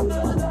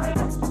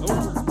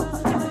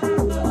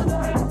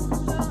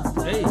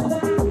 Hey.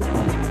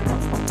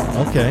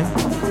 Okay.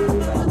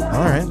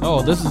 All right.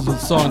 Oh, this is a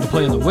song to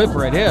play in the whip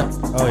right here.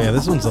 Oh yeah,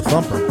 this one's a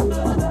thumper.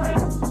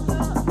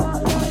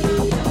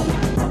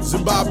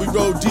 Zimbabwe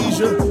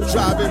Rhodesia,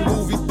 drive-in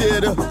movie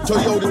theater,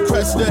 Toyota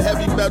Cresta,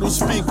 heavy metal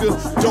speaker.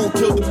 Don't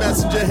kill the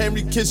messenger,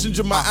 Henry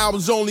Kissinger, my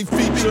album's only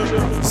feature.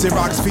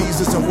 Xerox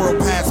visas and world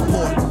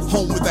passport,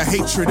 home where the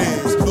hatred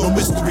is, no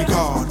mystery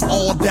card.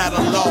 All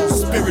data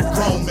lost, spirit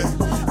roaming.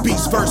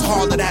 Beats verse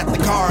harder at the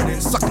garden,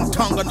 sucking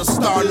tongue on the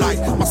starlight.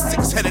 My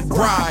six-headed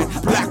bride,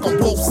 black on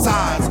both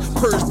sides,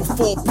 purged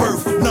before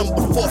birth, numb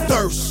before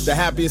thirst. The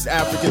happiest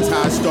Africans,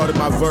 how I started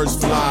my verse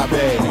for Live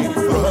Aid.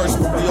 Rehearsed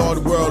with me all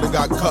the world and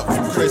got cut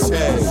from Chris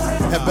Hay.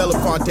 Had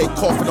Belafonte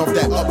coughing off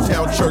that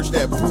uptown church,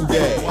 that Boo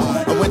Day.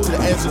 I went to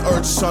the ends of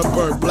earth,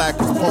 sunburned black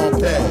as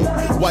Pompeii.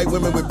 White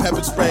women with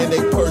pepper spray in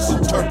their purse,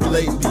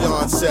 interpolating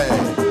Beyonce.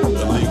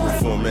 Illegal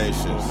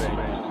formations.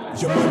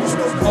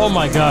 Oh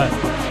my God.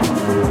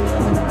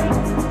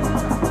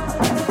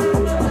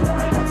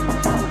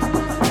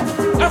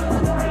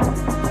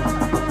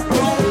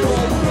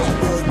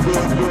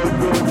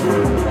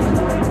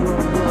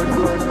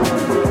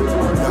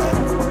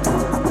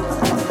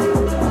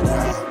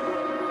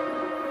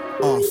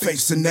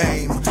 Face the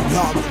name,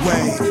 long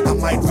way. I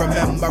might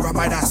remember, I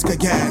might ask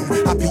again.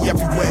 I'll be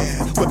everywhere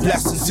where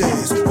blessings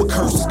is, where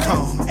curses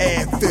come,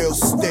 air feels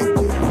sticky.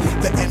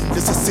 The end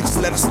is a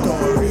 6-letter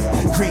story.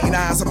 Green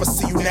eyes, I'ma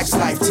see you next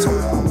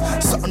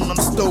lifetime. Something on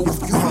the stove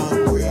if you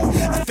hungry.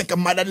 I think I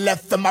might have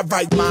left in my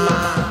right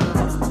mind.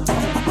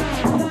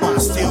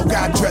 Still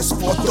got dressed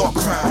for a thought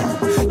crime.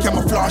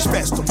 Camouflage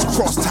vest, don't you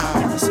cross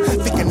ties.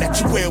 Thinking that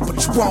you will, but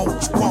you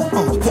won't.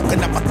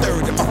 Hooking up my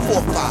third and my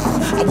fourth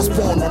eye. I was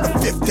born on the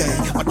 5th day.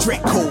 My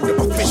drink cold and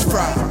my fish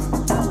fried.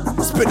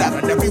 Spit out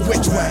on every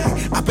which way.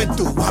 I've been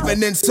through, I've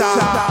been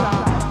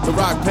inside. The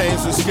rock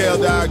panes with scale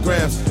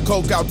diagrams.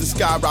 Coke out the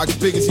sky, rocks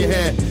big as your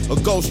hand. A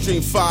Gulf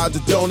Stream fire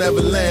that don't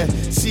ever land.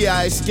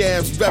 CIA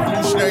scams,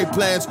 revolutionary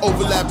plans,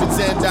 overlapping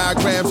Zen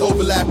diagrams,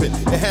 overlapping.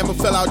 The hammer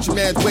fell out your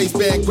man's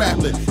waistband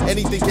grappling.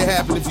 Anything can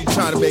happen if you're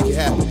trying to make it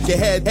happen. Your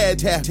head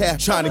tap,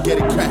 trying to get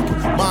it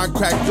cracking. Mind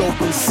cracked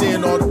open,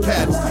 seeing all the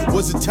patterns.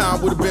 Was a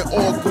time would have been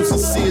oracles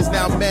and seers,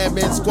 now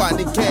madmen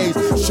squatting in caves.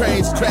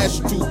 Trains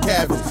crashing through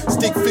cabins.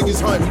 Stick figures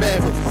hunting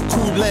mammoth.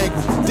 Crude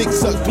language, dick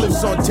suck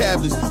glyphs on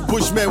tablets.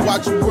 Bushmen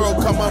watching the world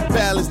come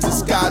unbalanced, the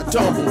sky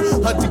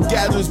tumble.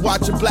 Hunter-gatherers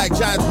watching black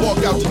giants walk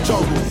out the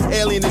jungle.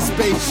 Alien in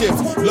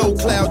spaceships, low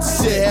clouds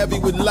sit heavy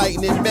with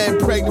lightning. Men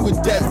pregnant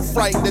with death,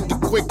 frightened at the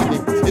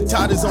quickening. The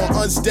toddlers on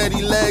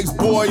unsteady legs,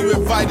 boy, you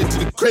invited to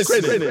the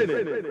christening.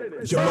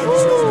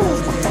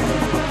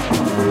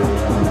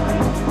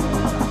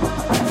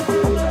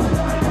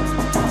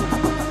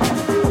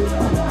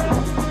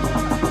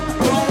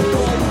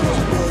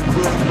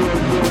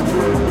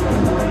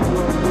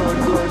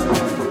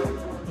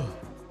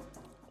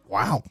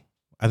 Wow.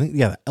 I think,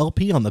 yeah, the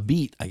LP on the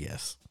beat, I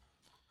guess.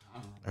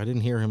 I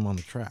didn't hear him on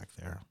the track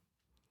there.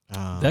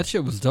 That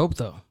shit was dope,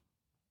 though.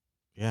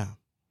 Yeah.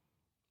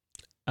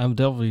 I'm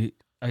definitely...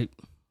 That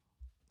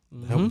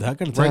got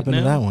to tap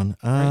into that one.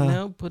 Right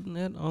now, putting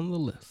that on the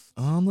list.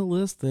 On the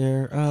list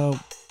there.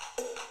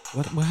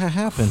 What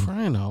happened?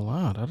 Crying out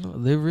loud. I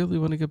don't. They really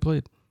want to get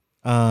played.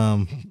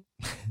 What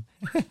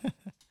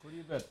do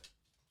you bet?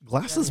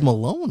 Glasses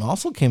Malone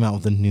also came out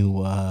with a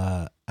new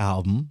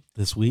album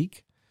this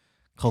week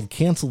called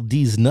Cancel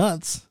D's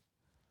Nuts.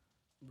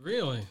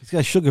 Really? He's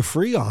got Sugar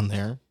Free on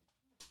there.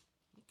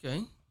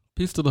 Okay.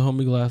 Peace to the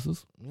homie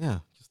Glasses. Yeah.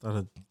 Just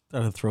thought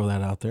I'd throw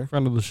that out there.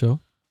 Friend of the show.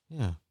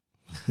 Yeah.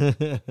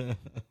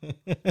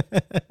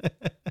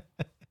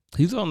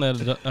 He's on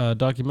that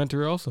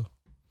documentary also.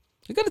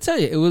 I gotta tell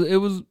you, it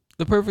was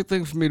the perfect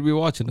thing for me to be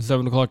watching at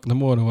 7 o'clock in the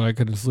morning when I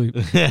couldn't sleep.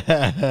 You're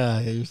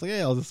just like,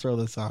 hey, I'll just throw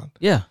this on.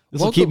 Yeah,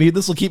 this will keep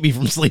me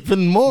from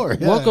sleeping more.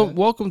 Yeah.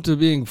 Welcome to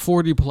being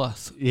 40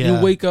 plus. Yeah.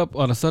 You wake up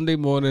on a Sunday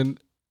morning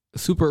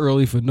super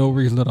early for no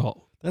reason at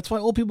all. That's why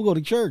old people go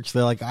to church.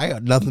 They're like, I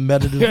got nothing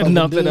better to do.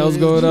 Nothing else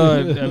going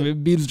on. I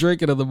mean, beats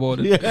drinking in the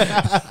morning.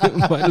 Yeah.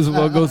 Might as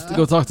well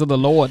go talk to the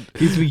Lord.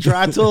 Keeps me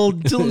dry till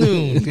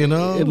noon, you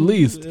know? At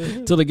least.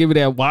 Till they give me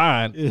that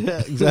wine. Yeah,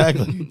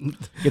 exactly.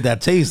 Get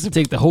that taste.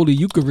 Take the Holy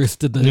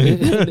Eucharist to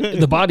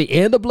the body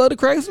and the blood of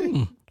Christ.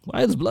 Why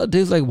does blood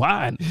taste like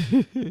wine?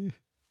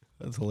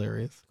 That's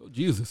hilarious. Oh,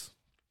 Jesus.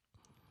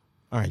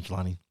 All right,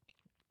 Jelani.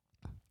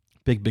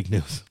 Big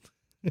news.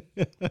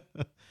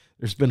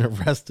 There's been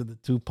arrest in the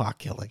Tupac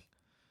killing.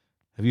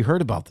 Have you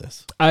heard about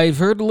this? I've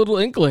heard a little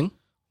inkling.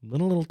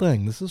 Little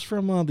thing. This is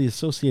from the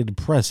Associated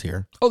Press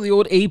here. Oh, the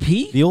old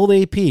AP? The old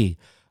AP. We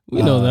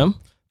know them.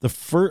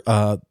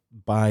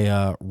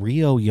 By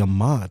Rio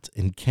Yamat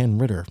and Ken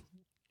Ritter.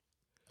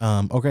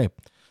 Okay.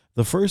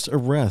 The first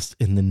arrest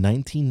in the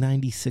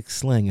 1996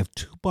 slaying of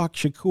Tupac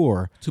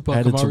Shakur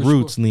had its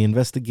roots in the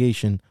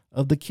investigation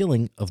of the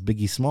killing of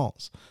Biggie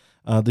Smalls.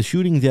 The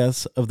shooting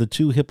deaths of the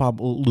two hip-hop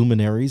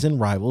luminaries and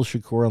rivals,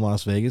 Shakur in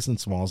Las Vegas and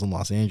Smalls in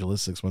Los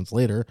Angeles 6 months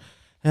later,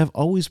 have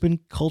always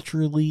been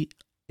culturally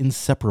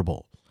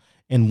inseparable.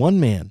 And one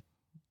man,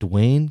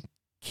 Dwayne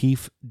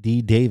Keefe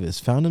D. Davis,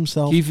 found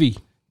himself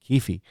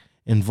Keefe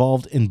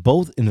involved in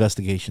both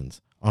investigations.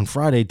 On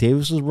Friday,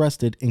 Davis was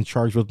arrested and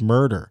charged with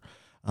murder,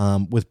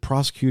 with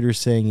prosecutors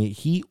saying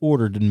he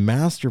ordered and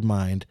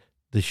masterminded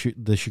the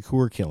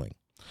Shakur killing.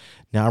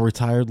 Now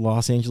retired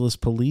Los Angeles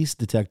police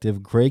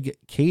detective Greg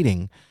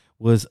Kading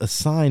was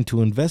assigned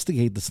to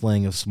investigate the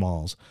slaying of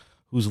Smalls,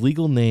 whose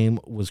legal name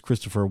was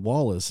Christopher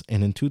Wallace,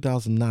 and in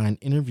 2009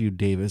 interviewed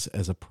Davis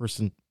as a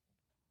person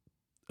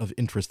of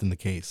interest in the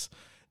case.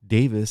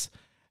 Davis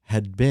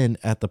had been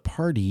at the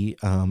party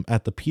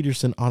at the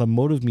Peterson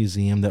Automotive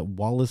Museum that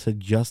Wallace had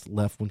just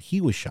left when he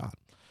was shot.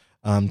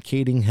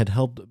 Kading had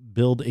helped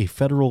build a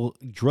federal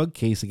drug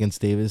case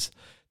against Davis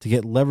to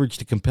get leverage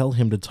to compel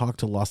him to talk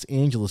to Los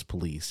Angeles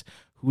police,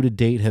 who to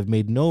date have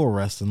made no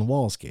arrests in the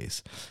Wallace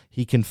case.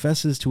 He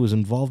confesses to his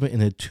involvement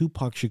in a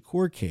Tupac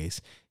Shakur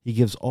case. He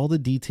gives all the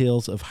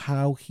details of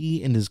how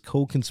he and his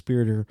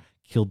co-conspirator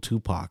killed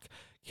Tupac.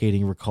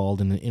 Kading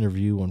recalled in an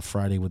interview on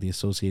Friday with the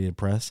Associated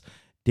Press.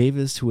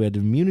 Davis, who had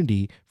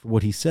immunity for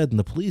what he said in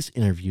the police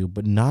interview,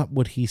 but not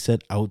what he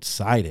said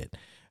outside it,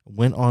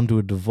 went on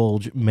to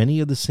divulge many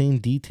of the same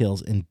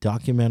details in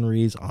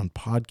documentaries, on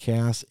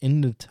podcasts,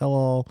 in the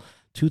tell-all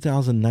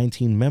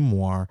 2019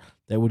 memoir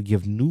that would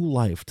give new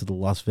life to the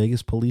Las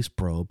Vegas police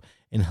probe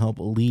and help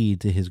lead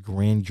to his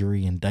grand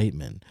jury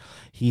indictment.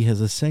 He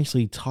has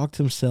essentially talked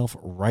himself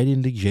right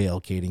into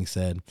jail, Kading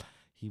said.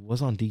 He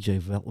was on DJ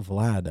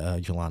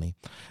Vlad, Jelani.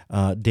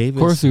 Davis, of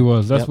course he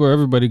was. That's where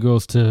everybody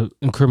goes to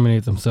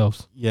incriminate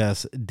themselves.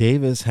 Yes.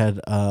 Davis had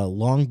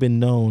long been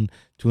known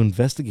to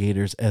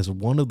investigators as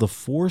one of the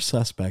 4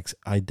 suspects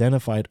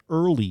identified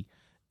early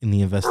in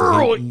the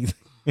investigation.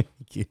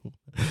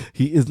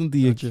 He isn't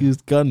the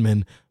accused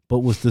gunman, but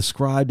was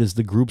described as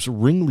the group's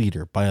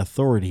ringleader by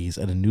authorities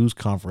at a news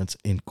conference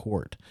in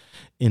court.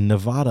 In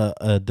Nevada,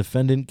 a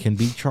defendant can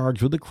be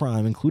charged with a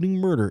crime, including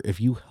murder, if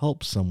you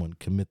help someone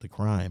commit the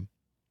crime.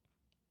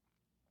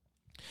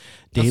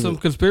 That's some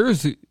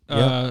conspiracy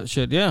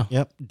shit, yeah.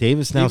 Yep.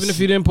 Davis now... Even if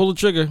you didn't pull the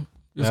trigger,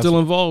 you're still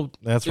involved.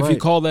 That's right. If you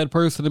call that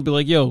person and be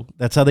like, yo...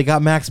 That's how they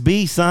got Max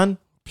B, son.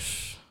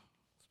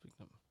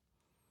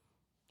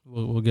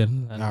 We'll get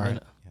into that in a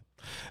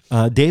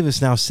minute.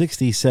 Davis, now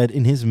 60, said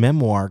in his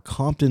memoir,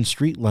 Compton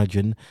Street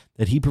Legend,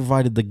 that he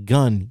provided the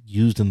gun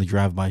used in the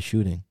drive-by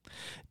shooting.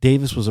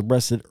 Davis was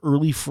arrested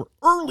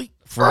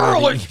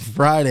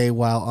Friday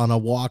while on a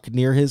walk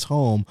near his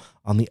home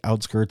on the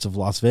outskirts of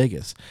Las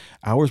Vegas.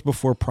 Hours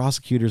before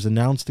prosecutors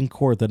announced in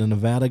court that a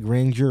Nevada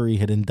grand jury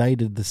had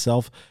indicted the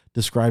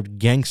self-described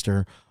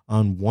gangster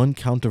on 1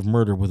 count of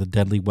murder with a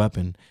deadly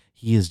weapon.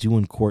 He is due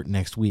in court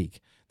next week.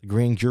 The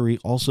grand jury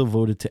also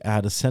voted to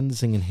add a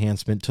sentencing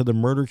enhancement to the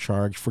murder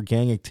charge for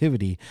gang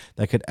activity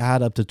that could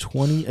add up to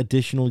 20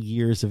 additional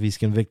years if he's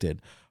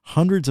convicted.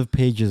 Hundreds of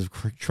pages of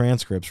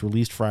transcripts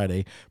released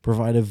Friday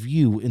provide a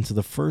view into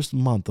the first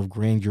month of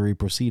grand jury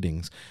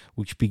proceedings,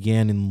 which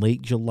began in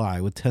late July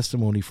with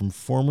testimony from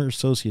former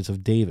associates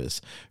of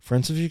Davis,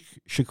 friends of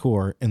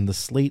Shakur, and the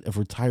slate of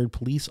retired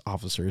police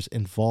officers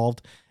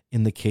involved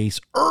in the case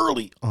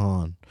early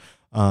on.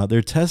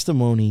 Their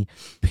testimony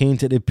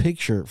painted a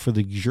picture for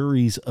the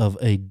juries of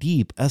a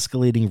deep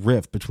escalating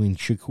rift between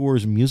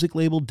Shakur's music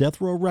label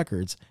Death Row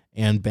Records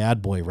and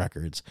Bad Boy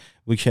Records,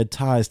 which had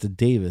ties to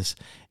Davis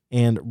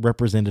and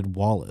represented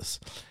Wallace.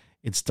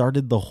 It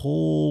started the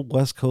whole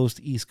West Coast,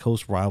 East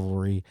Coast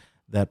rivalry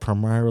that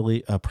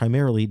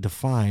primarily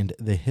defined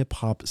the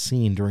hip-hop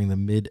scene during the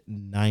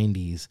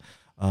mid-90s,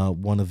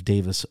 one of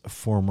Davis'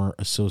 former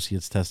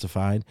associates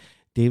testified.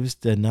 Davis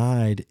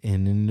denied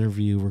an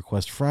interview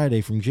request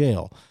Friday from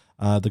jail.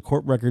 The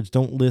court records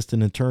don't list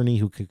an attorney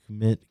who could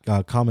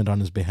comment on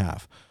his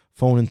behalf.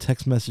 Phone and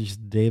text messages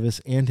to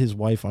Davis and his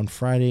wife on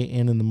Friday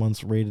and in the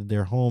months raided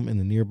their home in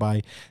the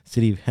nearby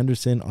city of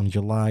Henderson on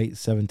July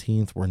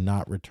 17th were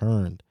not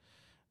returned.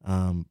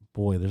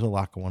 Boy, there's a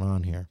lot going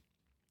on here.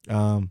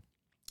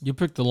 You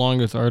picked the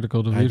longest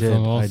article to read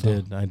from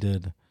also. I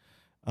did.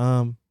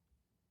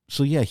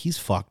 So yeah, he's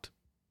fucked.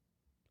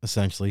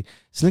 Essentially,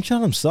 snitched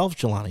on himself,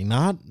 Jelani.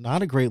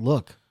 Not a great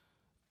look.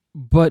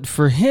 But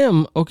for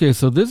him, okay,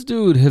 so this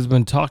dude has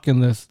been talking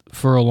this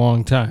for a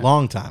long time.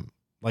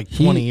 Like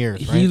 20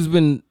 years, right? He's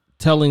been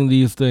telling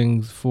these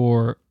things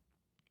for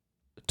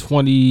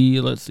 20,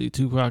 let's see,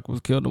 Tupac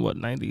was killed in what,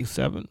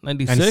 97,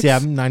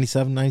 96?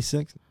 97,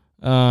 96.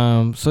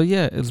 So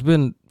yeah, it's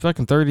been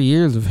fucking 30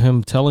 years of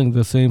him telling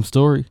the same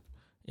story.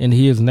 And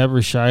he has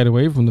never shied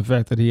away from the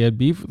fact that he had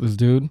beef with this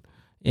dude.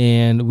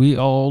 And we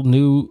all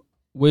knew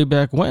way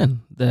back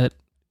when that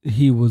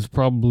he was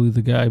probably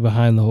the guy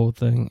behind the whole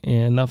thing,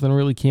 and nothing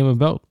really came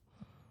about.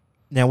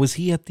 Now, was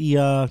he at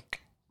the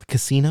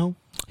casino?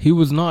 He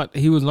was not.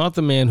 He was not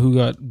the man who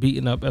got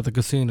beaten up at the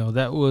casino.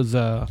 That was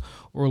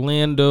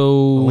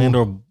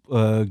Orlando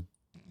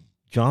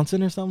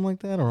Johnson or something like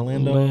that.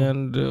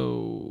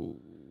 Orlando.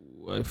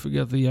 I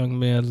forget the young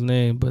man's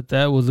name, but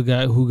that was the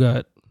guy who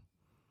got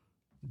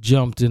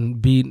jumped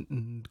and beat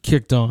and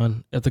kicked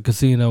on at the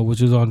casino,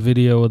 which is on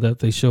video that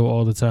they show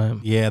all the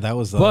time. Yeah, that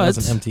was an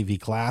MTV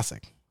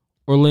classic.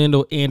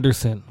 Orlando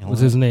Anderson was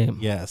his name.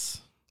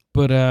 Yes.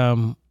 But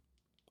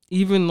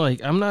even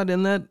like I'm not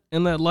in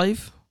that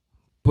life,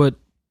 but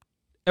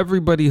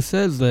everybody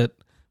says that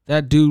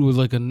dude was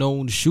like a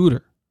known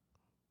shooter.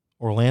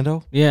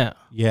 Orlando? Yeah.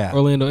 Yeah.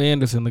 Orlando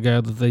Anderson, the guy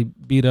that they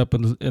beat up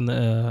in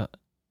the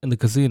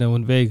casino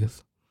in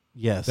Vegas.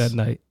 Yes. That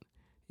night.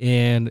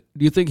 And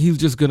do you think he's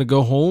just gonna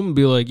go home and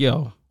be like,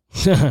 yo,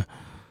 I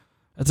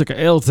took an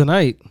L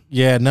tonight?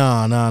 Yeah,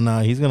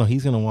 no. He's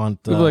gonna want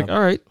He'll be like,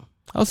 all right,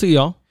 I'll see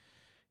y'all.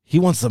 He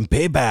wants some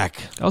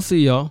payback. I'll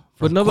see y'all.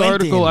 But another Quentin.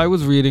 article I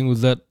was reading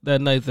was that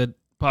night that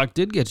Pac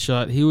did get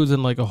shot, he was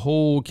in like a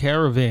whole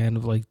caravan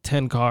of like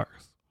 10 cars.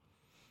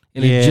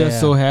 And it just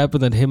so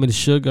happened that him and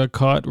Suge got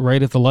caught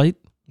right at the light.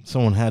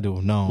 Someone had to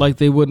have known. Like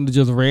they wouldn't have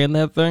just ran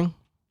that thing.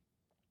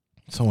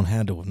 Someone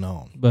had to have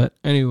known. But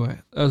anyway,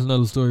 that's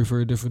another story for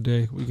a different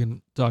day. We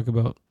can talk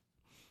about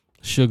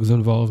Suge's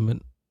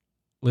involvement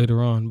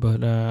later on.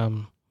 But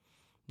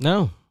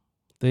no,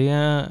 they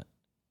got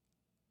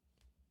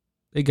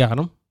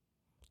him.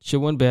 Shit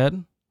went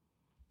bad.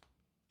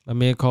 My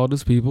man called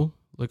his people.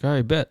 Like, all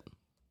right, bet.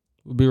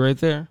 We'll be right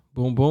there.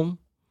 Boom, boom.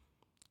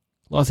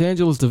 Los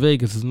Angeles to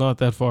Vegas is not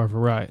that far of a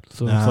ride.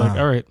 So it's like,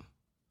 all right,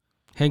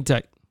 hang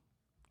tight.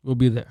 We'll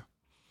be there.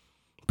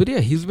 But yeah,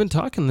 he's been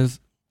telling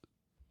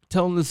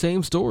the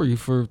same story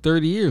for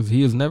 30 years.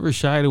 He has never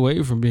shied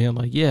away from being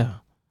like, yeah,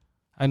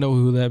 I know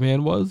who that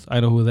man was. I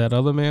know who that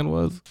other man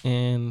was.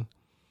 And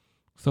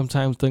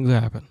sometimes things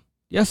happen.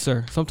 Yes,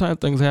 sir. Sometimes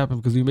things happen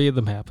because you made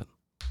them happen.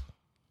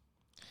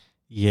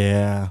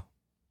 Yeah.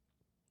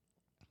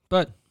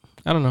 But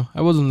I don't know.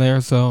 I wasn't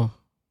there, so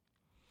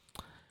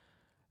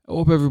I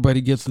hope everybody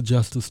gets the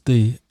justice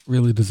they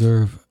really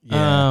deserve.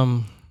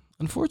 Yeah.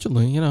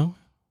 Unfortunately,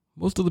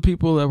 most of the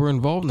people that were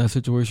involved in that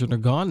situation are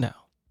gone now.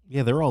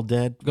 Yeah, they're all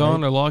dead.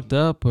 Gone right? or locked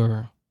up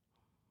or...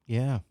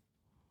 Yeah.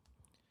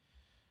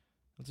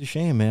 It's a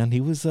shame, man. He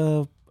was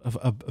a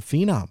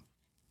phenom,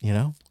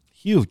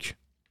 Huge.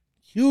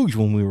 Huge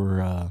when we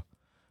were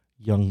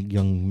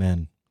young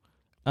men.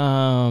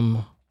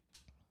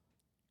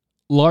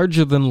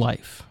 Larger than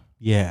life.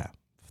 Yeah.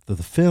 The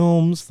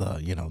films,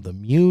 the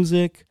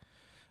music.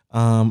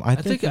 I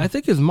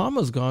think his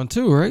mama's gone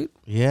too, right?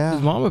 Yeah.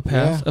 His mama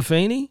passed. Yeah.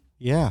 Afeni?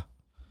 Yeah.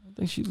 I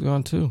think she's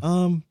gone too.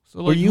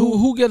 So were you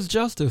who gets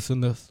justice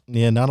in this?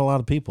 Yeah, not a lot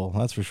of people,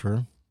 that's for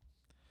sure.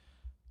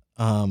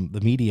 The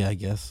media, I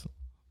guess.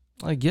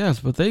 I guess,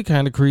 but they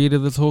kind of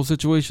created this whole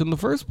situation in the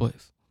first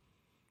place.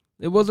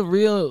 There wasn't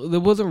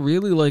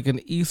really like an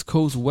East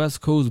Coast,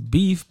 West Coast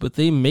beef, but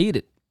they made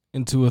it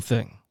into a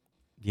thing.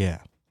 Yeah.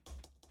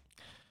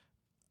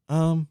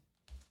 So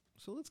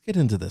let's get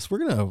into this.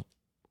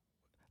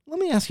 Let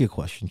me ask you a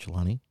question,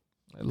 Jelani.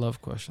 I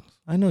love questions.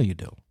 I know you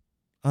do.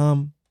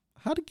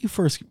 How did you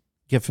first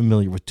get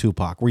familiar with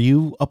Tupac? Were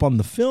you up on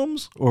the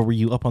films or were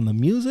you up on the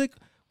music?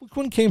 Which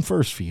one came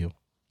first for you?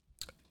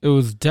 It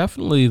was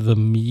definitely the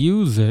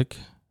music,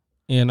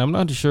 and I'm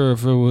not sure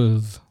if it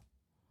was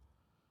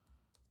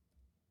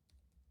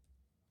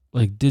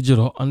like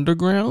Digital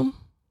Underground.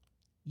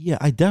 Yeah,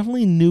 I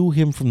definitely knew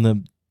him from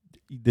the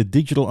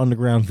Digital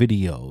Underground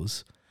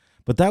videos,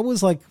 but that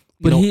was like,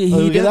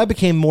 that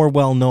became more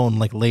well known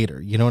like later.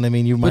 You know what I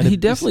mean? He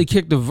definitely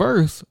kicked a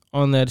verse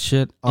on that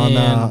shit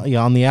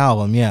on the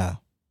album. Yeah,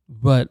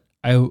 but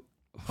this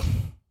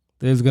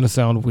is gonna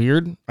sound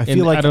weird. I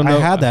feel like I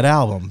had that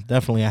album.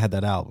 Definitely, I had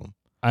that album.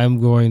 I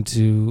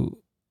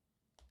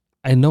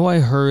know I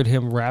heard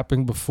him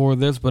rapping before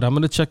this, but I'm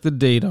gonna check the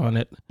date on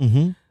it.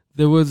 Mm-hmm.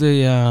 There was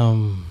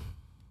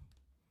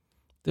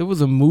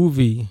a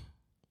movie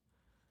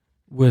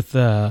with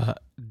Dan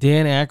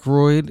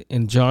Aykroyd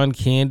and John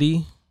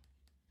Candy.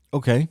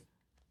 Okay.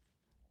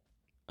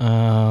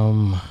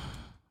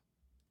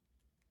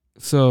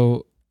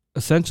 So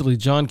essentially,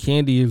 John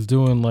Candy is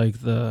doing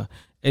like the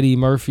Eddie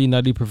Murphy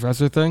Nutty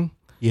Professor thing.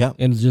 Yeah.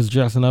 And just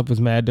dressing up as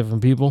mad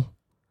different people.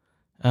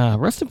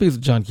 Rest in peace to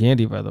John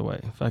Candy, by the way.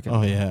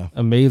 Fucking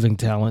amazing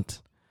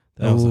talent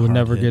that we would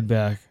never get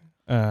back.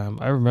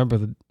 I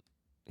remember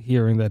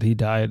hearing that he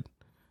died.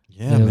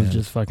 Yeah, man. It was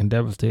just fucking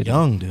devastating.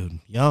 Young, dude.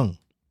 Young.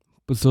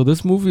 But so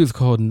this movie is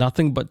called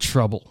Nothing But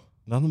Trouble.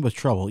 Nothing But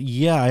Trouble.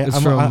 Yeah.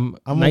 It's from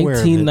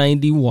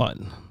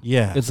 1991.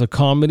 Yeah. It's a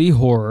comedy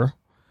horror.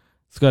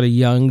 It's got a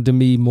young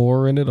Demi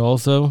Moore in it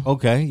also.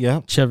 Okay,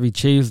 yeah. Chevy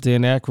Chase,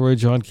 Dan Aykroyd,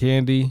 John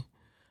Candy.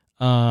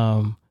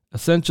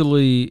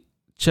 Essentially,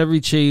 Chevy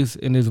Chase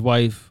and his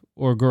wife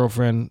or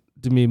girlfriend,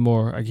 Demi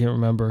Moore, I can't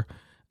remember,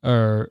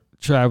 are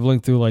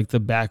traveling through like the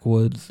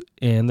backwoods,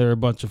 and they're a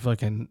bunch of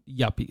fucking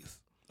yuppies.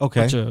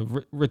 Okay. Bunch of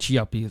rich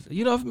yuppies.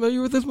 You not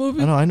familiar with this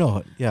movie? I know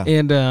it. Yeah.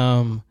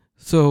 And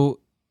so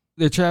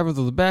they're traveling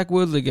through the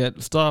backwoods. They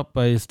get stopped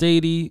by a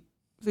statey.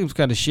 Seems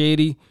kind of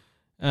shady.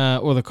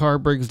 Or the car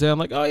breaks down.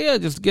 Like, oh yeah,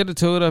 just get it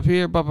towed up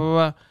here. Blah, blah,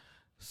 blah.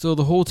 So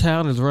the whole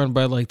town is run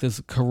by like this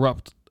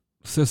corrupt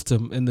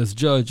system, and this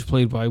judge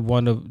played by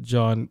one of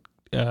Dan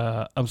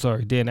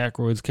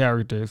Aykroyd's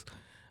characters.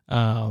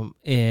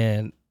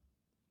 And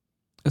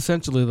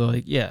essentially they're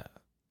like, yeah,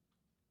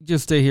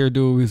 just stay here,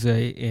 do what we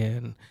say.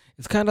 And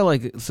It's kind of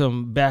like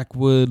some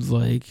backwoods,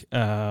 like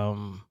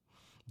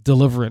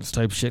Deliverance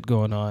type shit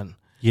going on.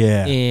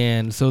 Yeah.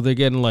 And so they're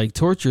getting like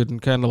tortured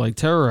and kind of like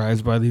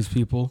terrorized by these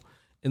people.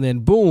 And then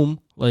boom,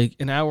 like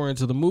an hour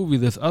into the movie,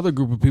 this other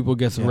group of people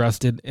gets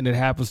arrested, and it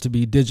happens to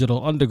be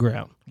Digital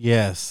Underground.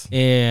 Yes.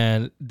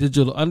 And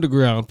Digital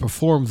Underground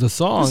performs a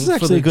song. This is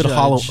actually a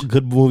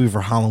good movie for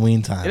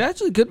Halloween time. It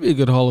actually could be a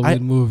good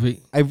Halloween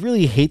movie. I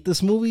really hate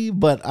this movie,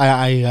 but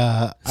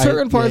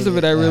certain parts of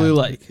it I really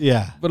like.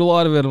 Yeah. But a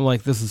lot of it I'm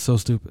like, this is so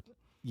stupid.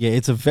 Yeah,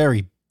 it's a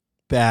very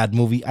bad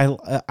movie.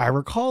 I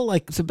recall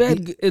like it's like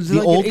the an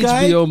old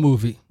HBO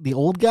movie. The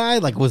old guy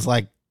was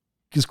like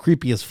just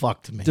creepy as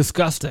fuck to me.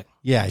 Disgusting.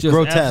 Yeah, just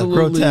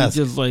grotesque.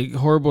 Just like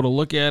horrible to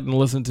look at and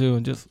listen to,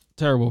 and just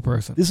terrible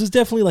person. This was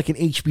definitely like an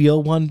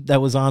HBO one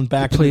that was on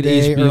back in the played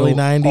day, HBO early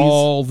 90s.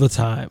 all the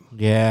time.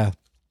 Yeah.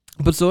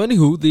 But so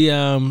anywho, the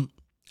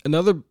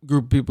another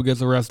group of people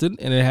gets arrested,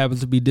 and it happens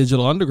to be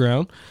Digital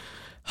Underground.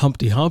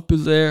 Humpty Hump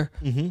is there.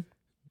 Mm-hmm.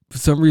 For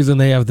some reason,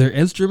 they have their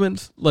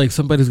instruments. Like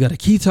somebody's got a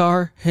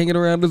guitar hanging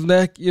around his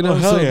neck, you know.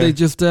 So they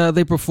just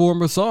they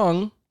perform a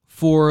song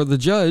for the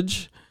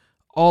judge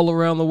all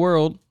around the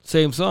world.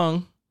 Same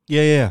song.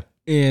 Yeah.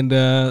 And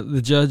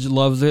the judge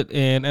loves it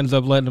and ends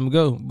up letting him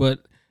go.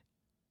 But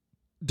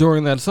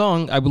during that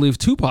song, I believe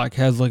Tupac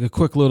has like a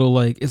quick little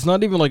like. It's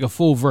not even like a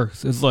full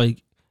verse. It's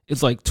like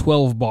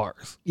 12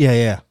 bars.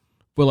 Yeah.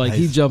 But like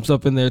he jumps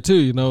up in there too,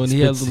 you know, and he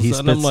has little.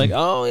 And I'm like, some.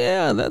 oh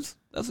yeah, that's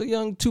a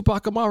young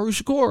Tupac Amaru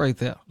Shakur right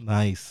there.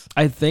 Nice.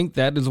 I think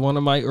that is one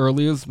of my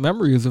earliest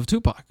memories of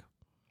Tupac.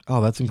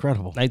 Oh, that's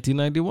incredible.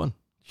 1991.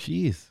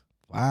 Jeez.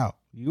 Wow.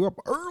 You were up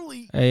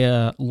early.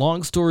 A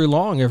long story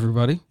long,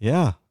 everybody.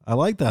 Yeah. I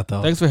like that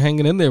though. Thanks for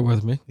hanging in there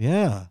with me.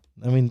 Yeah.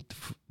 I mean,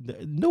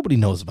 nobody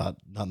knows about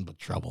Nothing But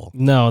Trouble.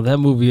 No, that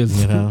movie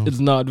is it's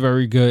not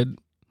very good.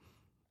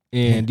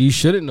 And you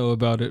shouldn't know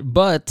about it.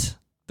 But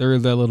there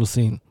is that little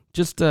scene.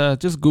 Just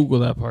Google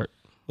that part.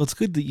 Well, it's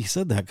good that you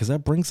said that because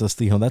that brings us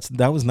to,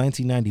 that was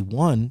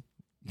 1991,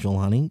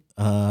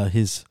 Jelani.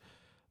 His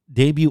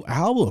debut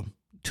album,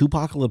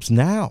 Tupacalypse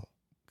Now,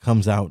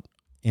 comes out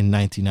in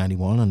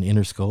 1991 on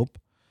Interscope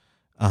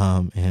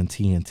and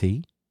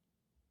TNT.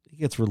 It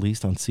gets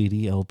released on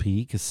CD,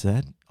 LP,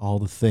 cassette, all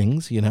the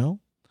things,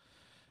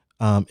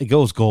 It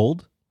goes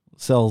gold,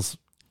 sells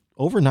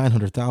over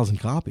 900,000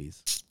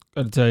 copies.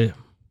 Gotta tell you,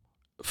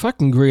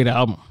 fucking great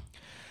album.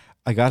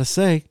 I gotta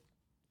say,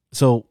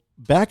 so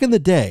back in the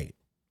day,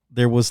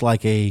 there was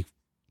like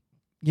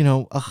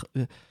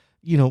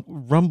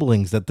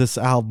rumblings that this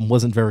album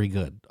wasn't very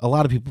good. A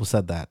lot of people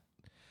said that.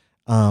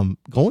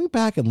 Going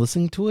back and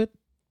listening to it,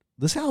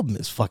 this album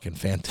is fucking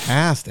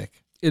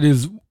fantastic. It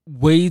is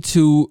way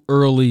too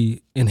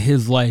early in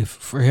his life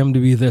for him to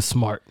be this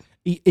smart.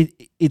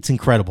 It's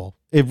incredible.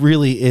 It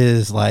really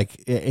is like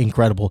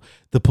incredible.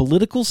 The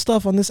political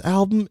stuff on this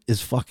album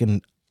is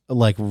fucking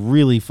like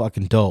really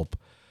fucking dope.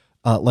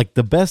 Like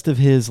the best of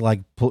his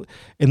and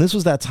this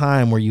was that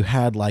time where you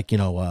had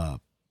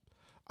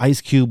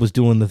Ice Cube was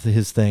doing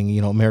his thing,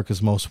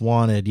 America's Most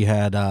Wanted. You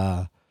had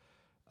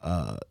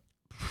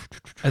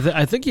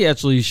I think he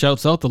actually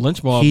shouts out the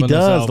lynch mob. He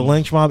does, the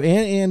lynch mob,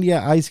 and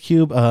Ice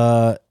Cube. You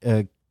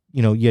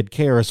had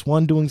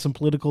KRS-One doing some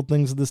political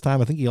things at this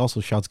time. I think he also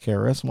shouts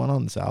KRS-One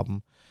on this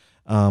album,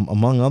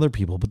 among other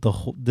people. But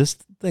this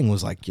thing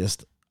was I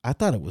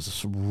thought it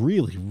was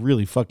really,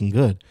 really fucking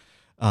good.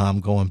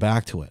 Going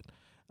back to it.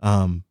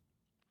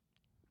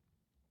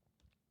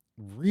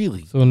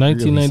 Really. So in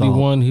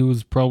 1991, really he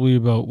was probably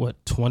about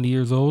 20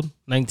 years old?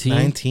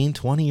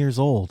 20 years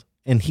old.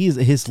 And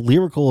his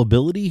lyrical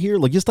ability here,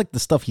 just the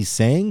stuff he's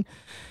saying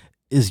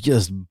is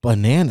just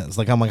bananas.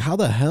 I'm like, how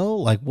the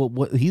hell?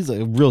 What he's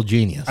a real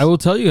genius. I will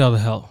tell you how the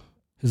hell.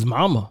 His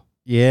mama.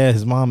 Yeah,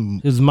 his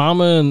mom. His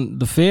mama and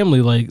the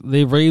family,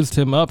 they raised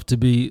him up to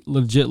be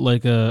legit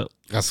a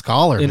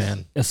scholar,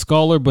 man. A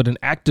scholar, but an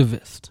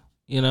activist.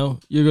 You're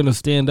going to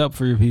stand up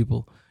for your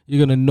people.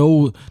 You're going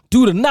to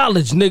do the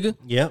knowledge, nigga.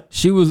 Yep.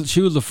 She was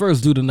the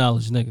first do the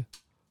knowledge, nigga.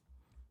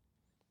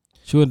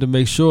 She wanted to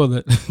make sure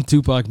that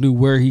Tupac knew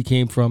where he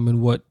came from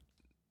and what.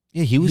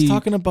 Yeah, he was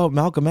talking about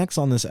Malcolm X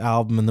on this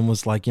album and then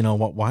was like,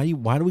 why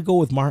do we go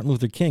with Martin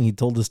Luther King? He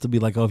told us to be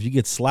like, if you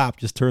get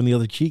slapped, just turn the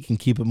other cheek and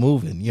keep it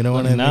moving. You know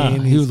what I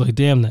mean? He was like,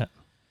 damn that.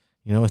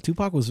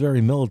 Tupac was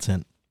very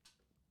militant.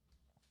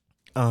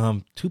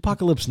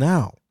 Tupacalypse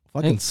Now,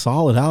 fucking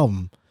solid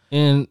album.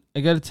 And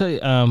I got to tell you,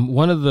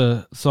 one of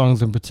the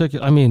songs in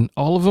particular,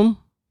 all of them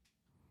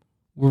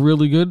were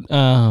really good,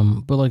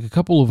 but a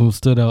couple of them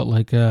stood out.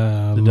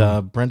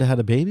 Did Brenda Had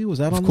a Baby? Was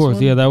that on this one? Of course,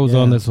 yeah, that was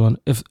on this one.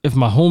 If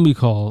My Homie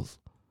Calls.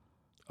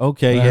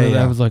 Okay,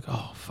 I was like,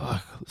 oh,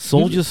 fuck.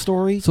 Soldier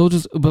Story?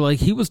 But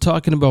he was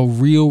talking about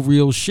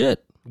real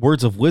shit.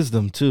 Words of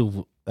Wisdom,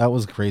 too. That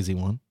was a crazy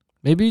one.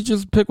 Maybe you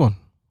just pick one.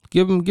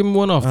 Give him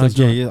one off this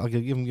Yeah, I'll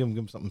give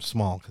him something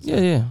small.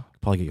 Yeah.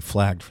 Probably get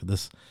flagged for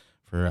this.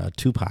 For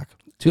Tupac.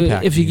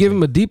 If you give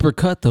him a deeper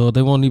cut, though,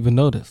 they won't even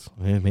notice.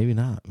 Yeah, maybe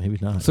not.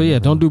 So yeah,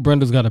 don't do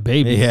Brenda's Got a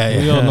Baby. Yeah.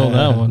 We all know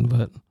that one,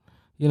 but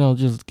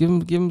just give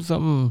him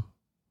something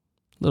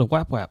little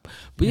whap.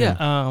 But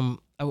yeah,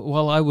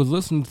 while I was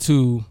listening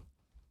to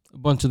a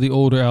bunch of the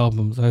older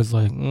albums, I was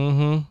like,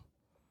 now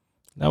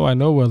I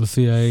know why the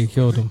CIA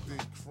killed him.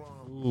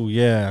 Ooh,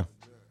 yeah.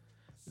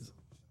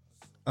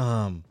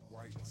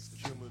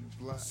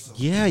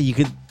 Yeah, you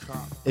could.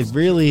 It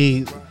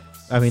really.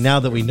 I mean, now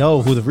that we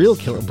know who the real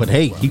killer, but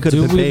hey, he could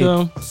have been paid.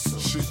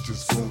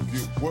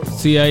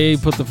 CIA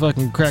put the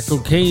fucking crack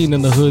cocaine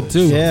in the hood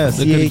too. Yeah,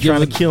 CIA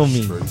trying to kill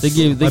me. They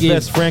gave my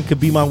best friend could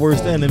be my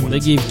worst enemy. They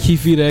gave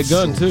Keefy that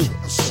gun too.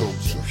 A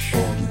soldier,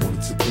 all he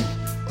wanted to be.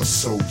 A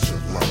soldier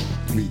like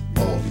me,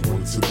 all he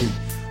wanted to be.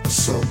 A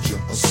soldier,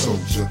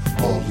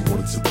 all he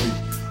wanted to be.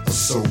 A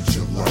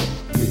soldier like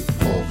me,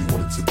 all he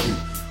wanted to be.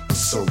 A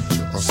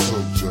soldier,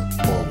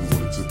 all he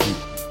wanted to be.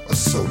 A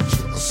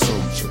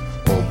soldier,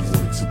 all he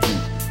wanted to be.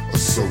 A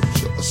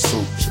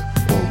soldier,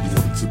 all he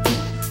wanted to be.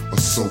 A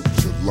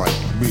soldier like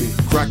me.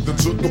 Cracked and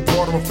took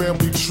apart of my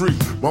family tree.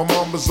 My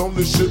mama's on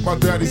this shit, my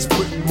daddy's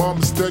splitting.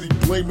 Mama's steady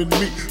blaming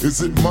me.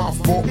 Is it my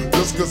fault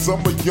just cause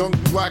I'm a young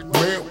black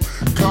male?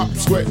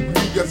 Cops sweating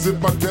me as if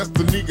my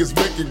destiny is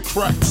making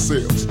crack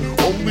sales.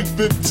 Only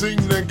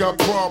 15 ain't got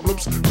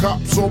problems.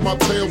 Cops on my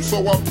tail,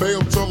 so I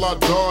bail till I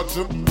dodge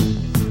them.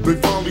 They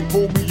finally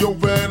pulled me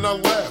over and I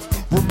laugh.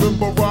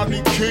 Remember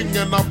Rodney King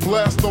and I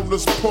blast on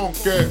this punk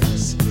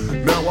ass.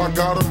 Now I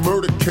got a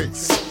murder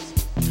case.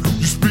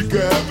 You speak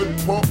of heaven,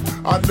 punk,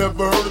 I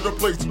never heard of the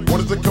place.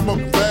 Wanted to come up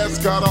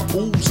fast, got a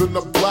ooze in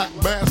the black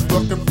mask,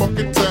 ducking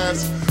fucking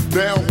tasks.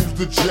 Now who's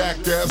the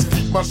jackass?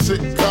 Keep my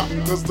shit cocked,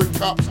 cause the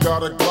cops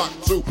got a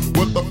Glock too.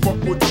 What the fuck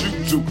would you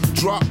do?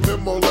 Drop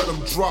him or let him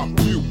drop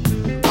you?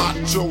 I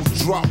chose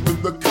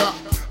dropping the cop.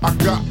 I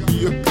got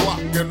me a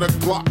Glock and a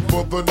Glock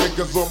for the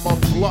niggas on my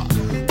block.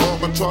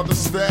 Mama tried to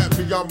stab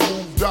me, I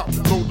moved out.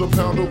 Sold a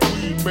pound of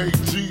weed, made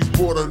G's,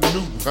 bought a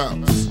new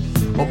house.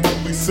 I'm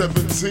only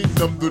 17,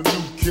 I'm the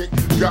new king.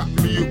 Got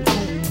me a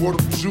crew, for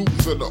them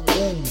Jews and a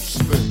ooze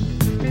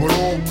thing. But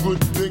all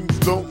good things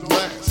don't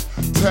last.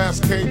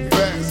 Task came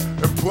fast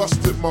and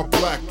busted my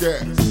black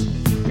ass.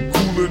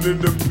 Cooling in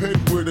the pen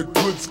where the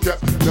goods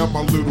kept. Now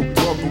my little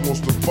brother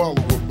wants to follow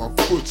in my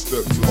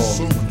footsteps.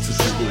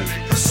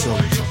 A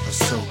soldier.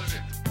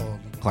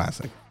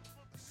 Classic.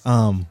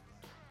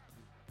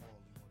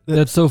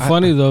 That's so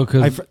funny though,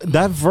 because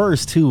that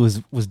verse too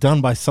was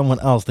done by someone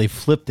else. They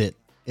flipped it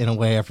in a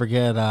way. I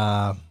forget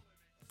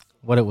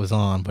what it was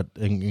on, but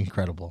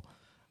incredible.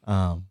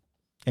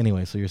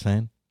 Anyway, so you're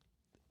saying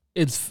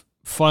it's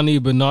funny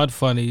but not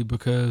funny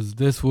because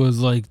this was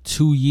like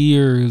 2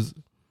 years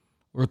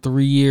or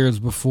 3 years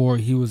before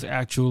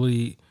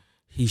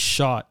he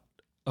shot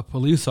a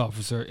police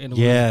officer and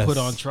was put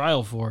on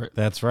trial for it.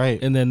 That's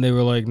right. And then they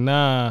were like,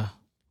 nah,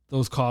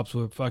 those cops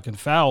were fucking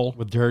foul.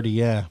 With dirty,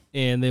 yeah.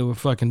 And they were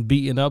fucking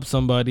beating up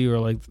somebody or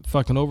like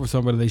fucking over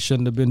somebody. They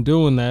shouldn't have been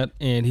doing that.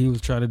 And he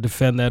was trying to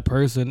defend that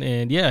person.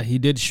 And yeah, he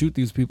did shoot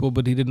these people,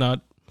 but he did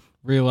not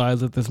realize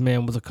that this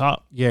man was a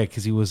cop. Yeah,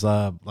 because he was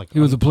he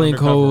was a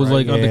plainclothes,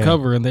 right? like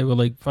undercover, and they were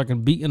like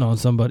fucking beating on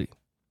somebody.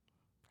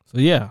 So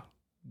yeah,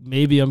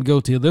 maybe I'm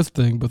guilty of this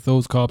thing, but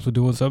those cops are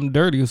doing something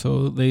dirty,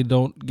 so they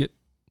don't get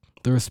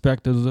the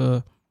respect as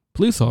a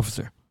police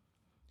officer.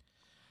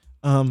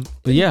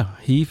 But yeah,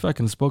 he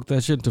fucking spoke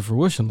that shit into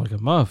fruition like a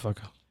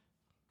motherfucker.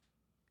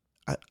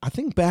 I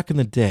think back in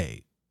the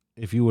day,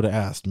 if you would have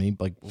asked me,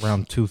 like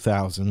around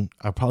 2000,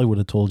 I probably would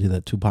have told you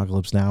that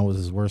Tupacalypse Now was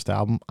his worst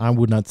album. I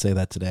would not say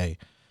that today.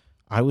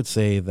 I would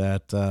say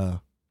that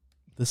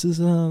this is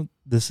up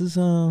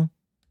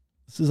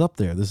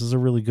there. This is a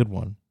really good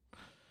one.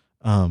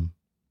 I'm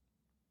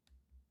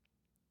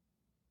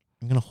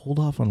gonna hold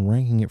off on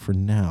ranking it for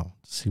now.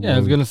 See, yeah, I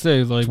was gonna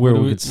say like where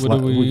we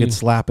could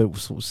slap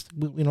it.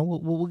 You know,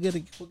 we'll get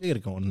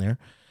it going there.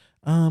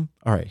 All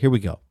right, here we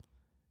go.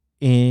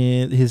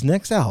 And his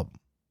next album,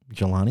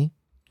 Jelani.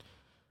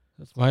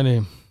 That's my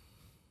name.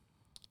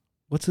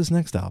 What's his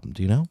next album?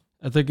 Do you know?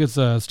 I think it's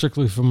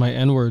strictly from my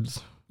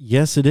N-words.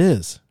 Yes, it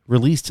is.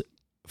 Released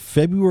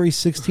February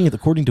 16th,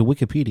 according to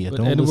Wikipedia. But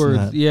Don't N-words,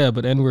 listen to that. yeah,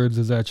 but N-words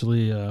is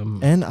actually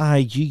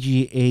Niggaz.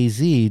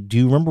 Do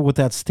you remember what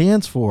that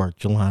stands for,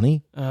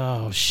 Jelani?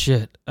 Oh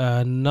shit!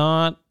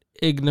 Not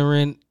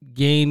ignorant,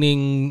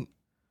 gaining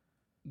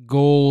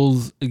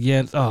goals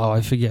against. Oh,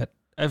 I forget.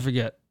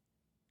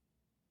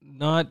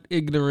 Not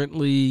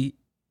ignorantly.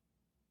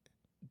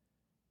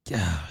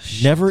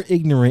 Never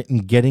ignorant in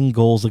getting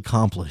goals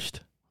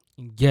accomplished.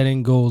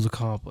 Getting goals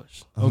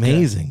accomplished.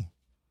 Amazing. Okay.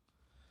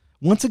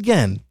 Once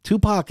again,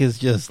 Tupac is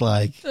just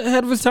like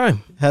ahead of his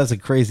time. Has a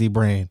crazy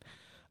brain.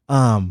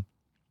 Now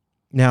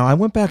I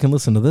went back and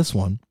listened to this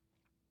one.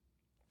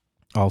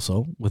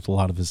 Also, with a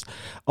lot of his.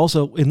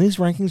 Also, in these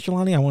rankings,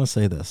 Jelani, I want to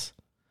say this.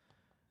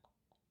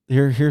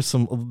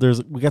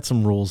 We got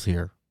some rules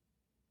here.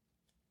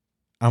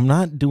 I'm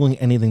not doing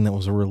anything that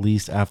was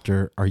released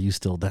after Are You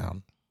Still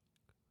Down?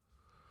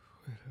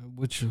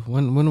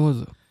 When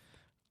was it?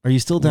 Are You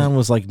Still Down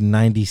was like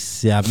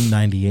 97,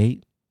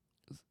 98.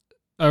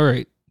 All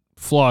right.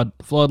 Flawed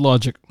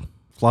logic.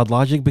 Flawed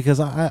logic because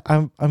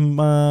I'm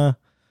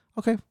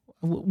okay.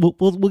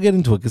 We'll get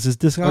into it because his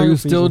discography. Are You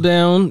Still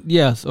Down?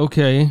 Yes.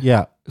 Okay.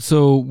 Yeah.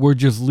 So we're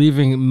just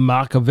leaving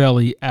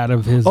Machiavelli out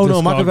of his. Oh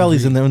no,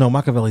 Machiavelli's in there. No,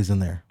 Machiavelli's in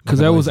there. Because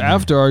that was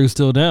after Are You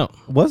Still Down?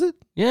 Was it?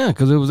 Yeah,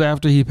 because it was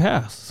after he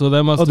passed. So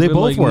that must. Oh, have they been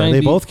both like were. 90...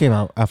 They both came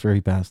out after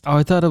he passed. Oh,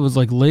 I thought it was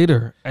like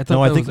later. I thought.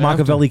 No, that I think was after.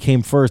 Machiavelli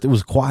came first. It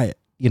was quiet,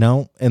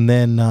 and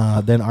then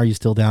Are You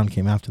Still Down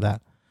came after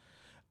that.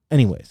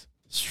 Anyways,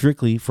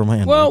 strictly for my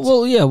Androids.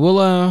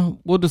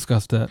 We'll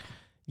discuss that.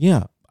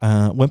 Yeah,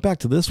 went back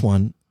to this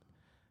one.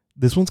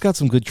 This one's got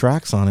some good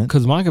tracks on it.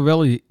 Because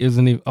Machiavelli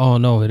isn't even. Oh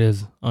no, it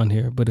is on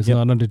here, but it's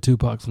not under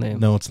Tupac's name.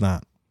 No, it's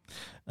not.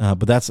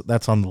 But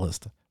that's on the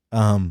list.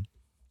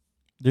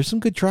 There's some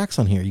good tracks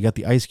on here. You got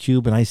the Ice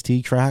Cube and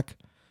Ice-T track,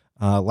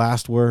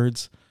 Last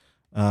Words.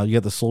 You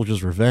got the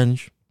Soldier's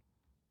Revenge.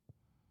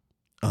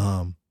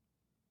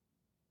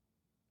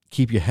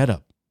 Keep Your Head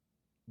Up,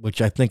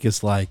 which I think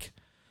is like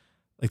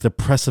the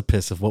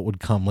precipice of what would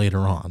come later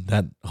on.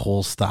 That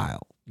whole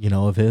style,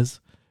 of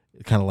his.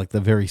 Kind of like the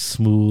very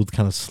smooth,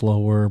 kind of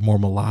slower, more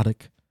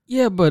melodic.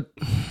 Yeah, but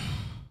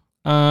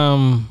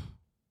I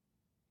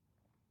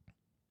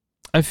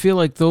feel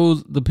like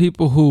the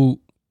people who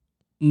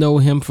know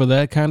him for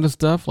that kind of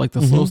stuff, like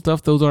the slow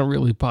stuff, those aren't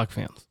really Pac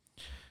fans.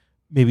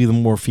 Maybe the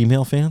more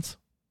female fans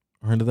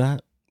are into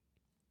that.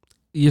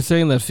 You're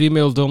saying that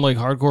females don't like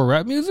hardcore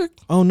rap music?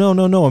 Oh no,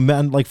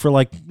 man, like for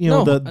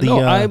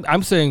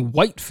I'm saying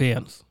white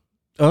fans.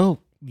 Oh.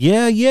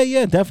 Yeah,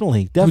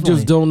 definitely. Who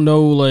just don't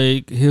know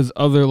like his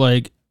other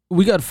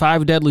we got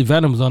 5 Deadly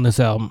Venoms on this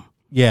album.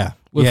 Yeah,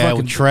 with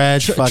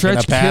Tretch,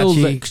 Tretch kills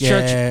it.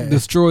 Tretch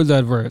destroys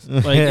that verse.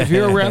 Like if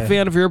you're a rap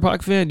fan, if you're a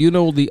Pac fan, you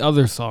know the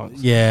other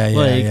songs.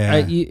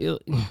 Yeah.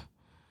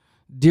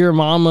 Dear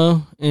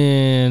Mama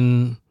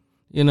and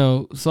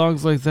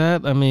songs like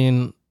that. I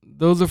mean,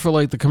 those are for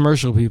like the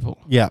commercial people.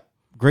 Yeah,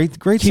 great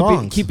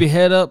songs. Keep your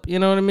head up. You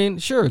know what I mean?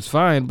 Sure, it's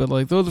fine, but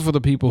like those are for the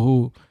people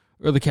who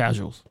are the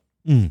casuals.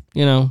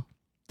 They're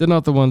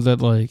not the ones that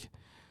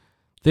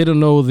they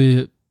don't know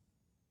the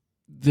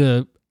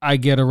I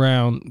get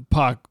around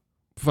Pac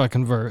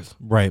fucking verse.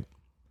 Right.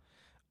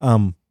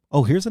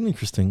 Here's an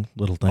interesting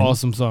little thing.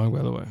 Awesome song,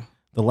 by the way.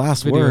 The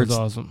Last Video Words, is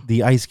awesome.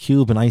 The Ice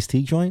Cube and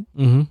Ice-T joint,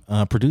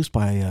 produced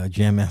by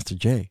Jam Master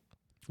Jay.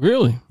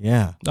 Really?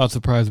 Yeah. Not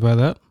surprised by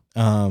that.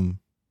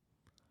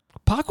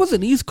 Pac was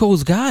an East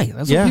Coast guy.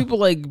 That's what people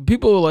like.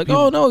 People were like,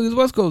 "Oh no, he's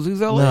West Coast. He's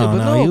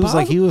LA."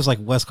 He was like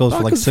West Coast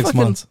for like 6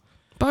 months.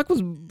 Pac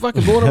was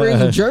fucking born and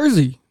raised in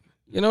Jersey.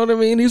 You know what I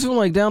mean? He's from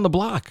like down the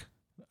block.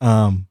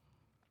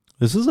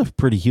 This is a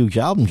pretty huge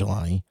album,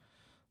 Jelani.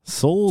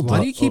 Sold. Why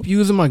do you keep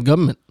using my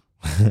government?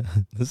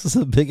 This is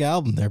a big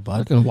album there,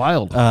 bud. Fucking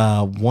wild.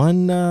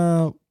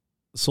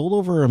 Sold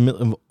over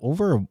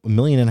 1.5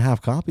 million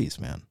copies,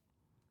 man.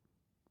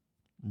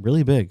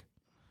 Really big.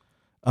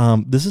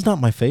 This is not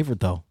my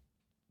favorite though.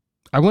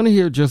 I want to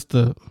hear I just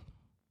want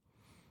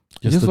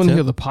to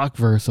hear the Pac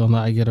verse on the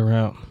I Get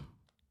Around.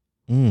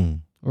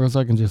 Or else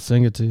I can just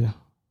sing it to you.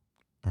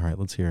 All right,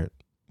 let's hear it.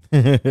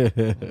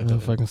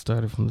 If I can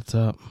start it from the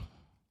top.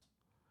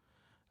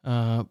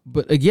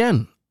 But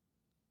again,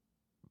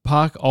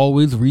 Pac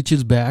always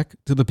reaches back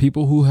to the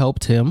people who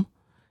helped him.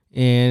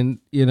 And,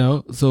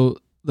 so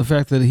the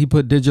fact that he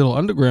put Digital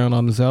Underground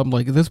on this album,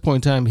 like at this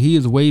point in time, he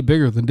is way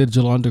bigger than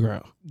Digital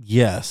Underground.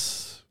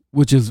 Yes.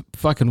 Which is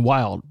fucking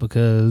wild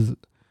because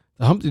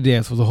the Humpty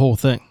Dance was a whole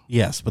thing.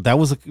 Yes, but that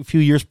was a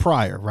few years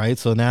prior, right?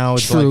 So now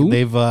it's like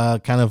they've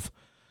kind of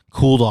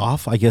cooled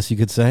off, I guess you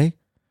could say.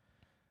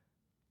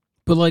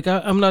 But like,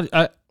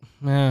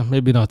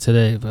 maybe not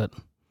today, but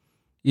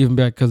even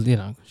back because,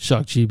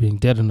 Shock G being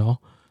dead and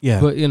all.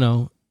 Yeah. But,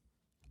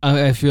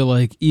 I feel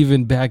like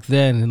even back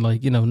then in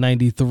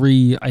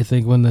 93, I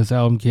think when this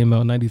album came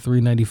out,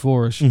 93,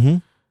 94-ish,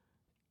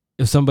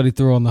 if somebody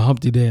threw on the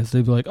Humpty Dance,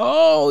 they'd be like,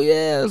 oh,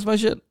 yeah, that's my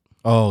shit.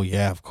 Oh,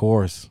 yeah, of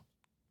course.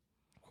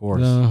 Of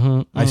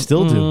course. I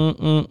still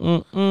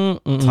do.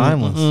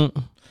 Timeless.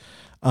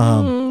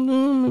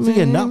 So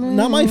yeah,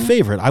 not my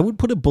favorite. I would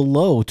put it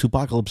below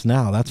Tupacalypse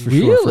Now. That's for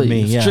sure for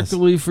me. Yes.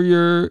 Strictly for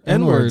your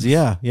N-words.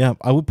 Yeah.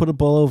 I would put it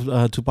below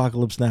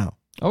Tupacalypse Now.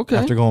 Okay.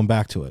 After going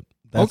back to it.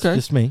 That's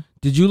just me.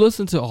 Did you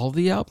listen to all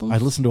the albums? I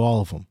listened to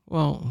all of them.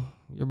 Well,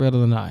 you're better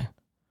than I.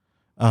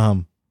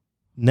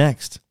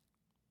 Next,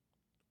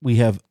 we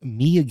have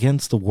Me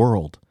Against the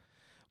World,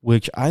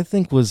 which I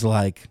think was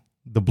like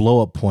the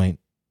blow up point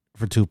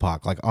for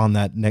Tupac. Like on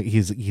that,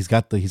 he's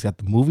got the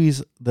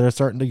movies that are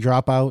starting to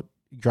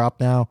drop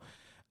now.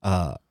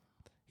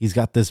 He's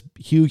got this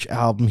huge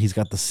album. He's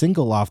got the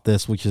single off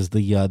this, which is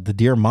the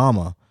Dear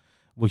Mama,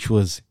 which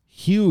was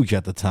huge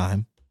at the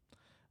time.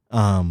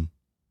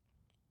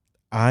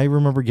 I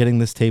remember getting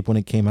this tape when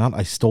it came out.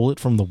 I stole it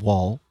from the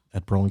wall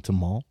at Burlington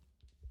Mall.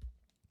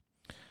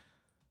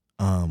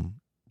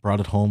 Brought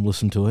it home,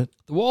 listened to it.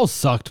 The wall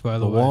sucked, by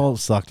the way. The wall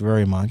sucked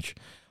very much.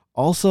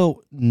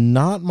 Also,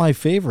 not my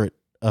favorite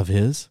of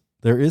his.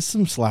 There is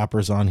some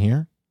slappers on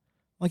here.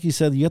 Like you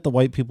said, you got the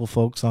white people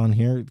folks on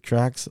here,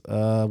 tracks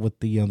with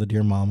the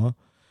Dear Mama.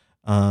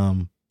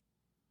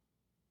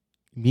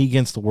 Me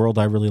Against the World,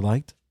 I really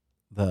liked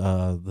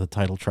the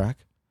title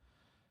track.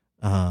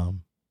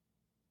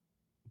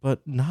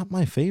 But not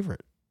my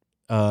favorite.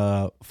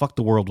 Fuck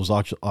the World was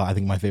actually, I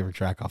think, my favorite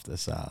track off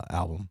this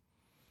album.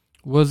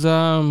 Was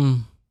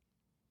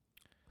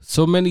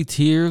So Many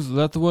Tears, was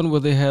that the one where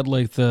they had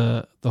like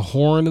the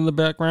horn in the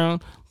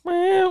background?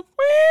 I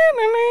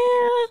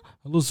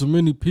lose so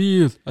many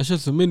tears. I shed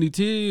so many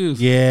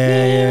tears.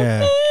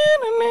 Yeah.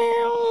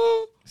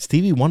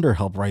 Stevie Wonder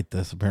helped write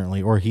this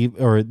apparently, or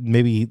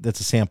maybe that's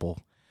a sample.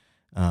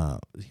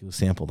 He was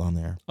sampled on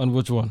there. On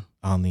which one?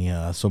 On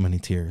the So Many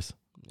Tears.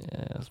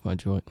 Yeah, that's my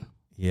joint.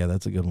 Yeah,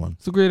 that's a good one.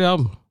 It's a great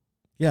album.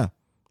 Yeah.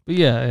 But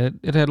yeah,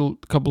 it had a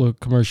couple of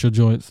commercial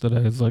joints that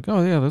I was like,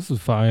 oh yeah, this is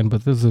fine,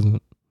 but this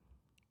isn't.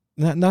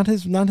 Not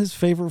his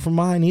favorite for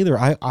mine either.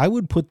 I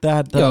would put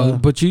that.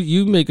 But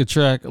you make a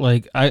track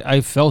like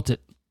I felt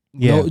it.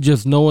 Yeah.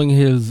 Just knowing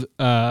his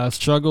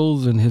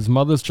struggles and his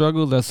mother's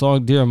struggles. That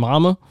song, Dear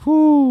Mama.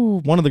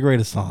 Whew, one of the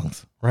greatest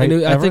songs, right?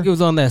 I think it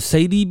was on that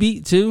Sadie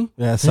beat too.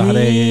 Yeah, Sadie.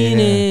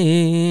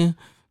 Yeah.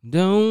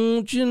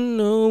 Don't you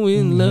know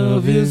in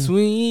love is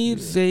sweet,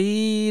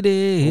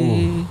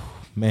 Sadie. Ooh,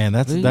 man,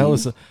 that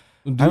was. I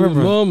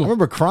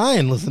remember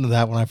crying listening to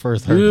that when I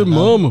first heard it. Dear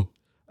Mama.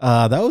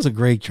 That was a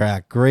great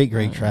track. Great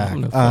track.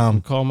 I'm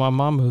gonna call my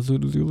mama as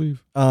soon as you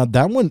leave.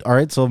 That one. All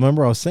right. So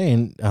remember, I was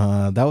saying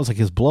that was like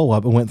his blow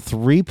up. It went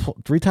three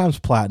times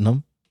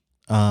platinum.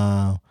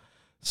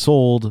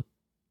 Sold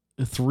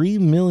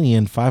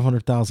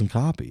 3,500,000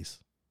 copies.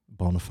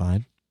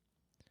 Bonafide.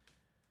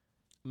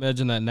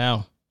 Imagine that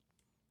now.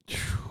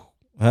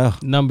 Well,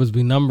 numbers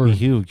be numbers.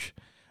 Huge.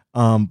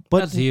 But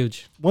that's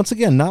huge. Once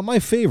again, not my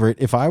favorite.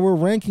 If I were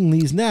ranking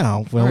these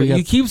now,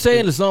 you keep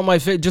saying it's not my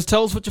favorite. Just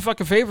tell us what your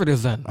fucking favorite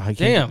is then.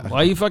 Damn, why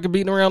are you fucking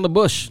beating around the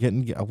bush?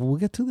 We'll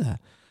get to that.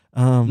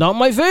 Not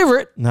my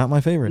favorite. Not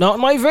my favorite. Not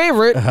my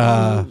favorite.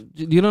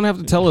 You don't have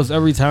to tell us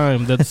every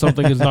time that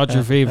something is not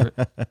your favorite.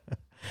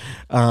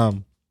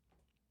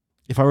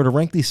 If I were to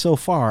rank these so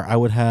far, I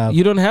would have.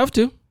 You don't have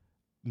to.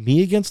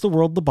 Me Against the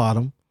World, the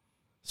bottom.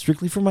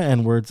 Strictly for My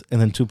N-Words, and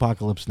then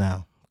Tupacalypse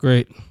Now.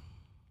 Great.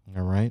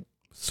 All right.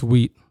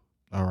 Sweet.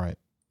 All right.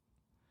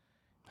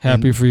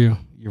 Happy for you.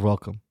 You're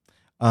welcome.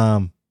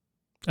 I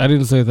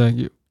didn't say thank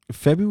you.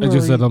 February. I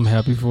just said I'm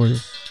happy for you.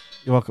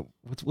 You're welcome.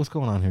 What's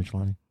going on here,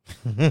 Chwani?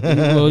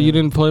 Well, you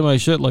didn't play my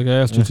shit like I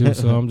asked you to,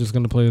 so I'm just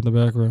going to play it in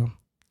the background.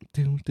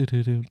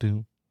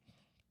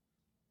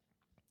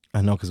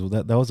 I know, because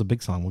that was a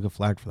big song. We'll get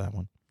flagged for that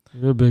one.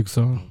 You're a big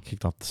song.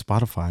 Kicked off the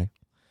Spotify.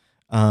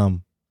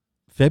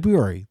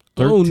 February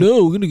 13th. Oh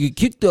no, we're gonna get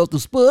kicked off the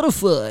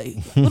Spotify.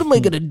 What am I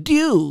gonna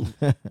do?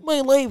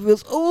 My life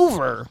is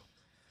over.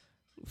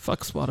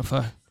 Fuck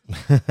Spotify.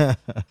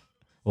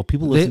 Well,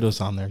 people listen to us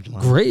on there.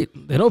 July.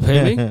 Great. They don't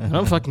pay me. I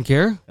don't fucking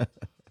care.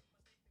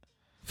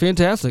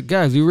 Fantastic.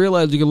 Guys, you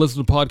realize you can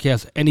listen to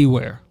podcasts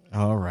anywhere.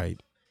 All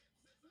right.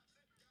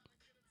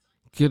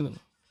 Kidding.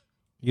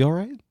 You all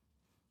right?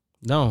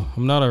 No,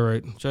 I'm not all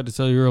right. I tried to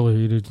tell you earlier.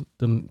 You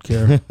didn't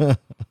care.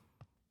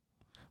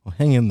 Well,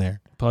 hang in there.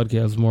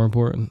 Podcast is more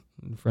important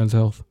than friends'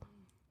 health.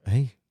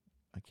 Hey,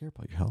 I care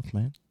about your health,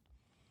 man.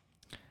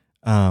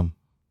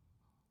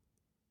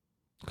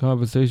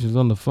 Conversations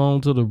on the phone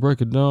till they break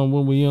it down.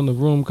 When we in the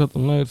room, cut the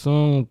lights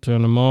on,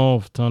 turn them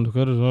off. Time to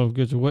cut it off.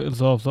 Get your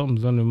wettings off.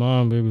 Something's on your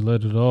mind, baby.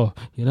 Let it off.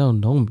 You don't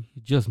know me.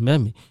 You just met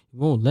me. You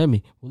won't let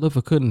me. Well, if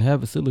I couldn't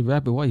have a silly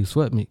rap it, why you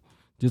sweat me?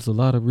 Just a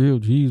lot of real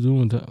G's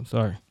doing time.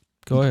 Sorry.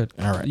 Go ahead.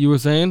 All right. You were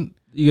saying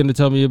you're going to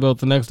tell me about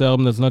the next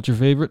album that's not your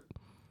favorite?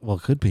 Well,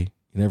 it could be.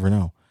 You never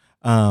know.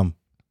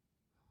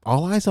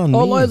 All Eyes on Me.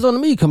 All Eyes on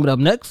Me coming up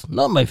next.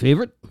 Not my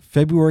favorite.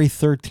 February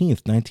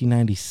 13th,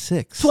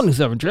 1996.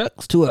 27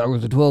 tracks, 2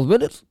 hours and 12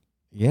 minutes.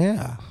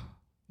 Yeah.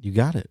 You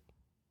got it.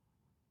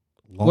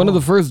 Long. One of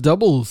the first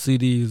double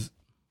CDs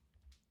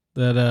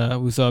that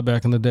we saw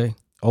back in the day.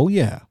 Oh,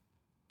 yeah.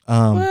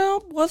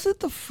 Well, was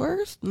it the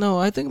first? No,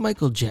 I think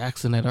Michael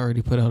Jackson had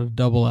already put out a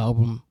double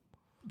album.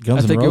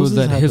 Guns I think N' Roses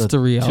it was that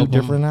History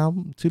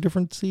album. Two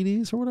different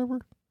CDs or whatever.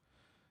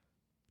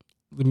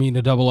 You mean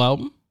a double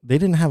album? They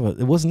didn't have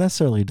it wasn't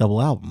necessarily a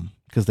double album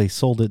because they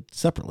sold it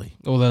separately.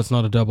 Oh, that's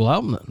not a double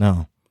album then.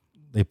 No.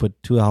 They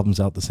put 2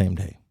 albums out the same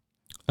day.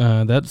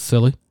 That's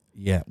silly.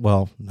 Yeah,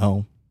 well,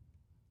 no.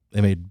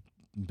 They made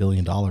 $1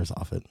 billion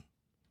off it.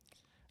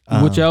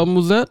 Which album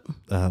was that?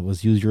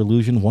 Was Use Your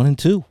Illusion 1 and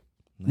 2,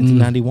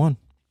 1991.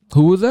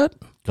 Who was that?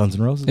 Guns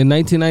N' Roses. In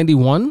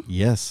 1991?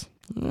 Yes.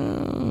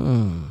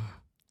 And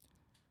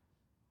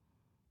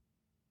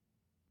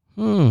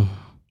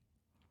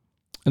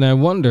I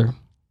wonder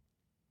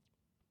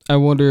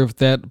if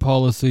that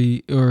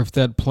policy or if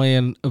that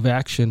plan of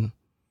action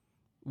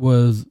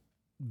was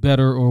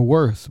better or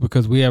worse,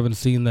 because we haven't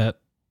seen that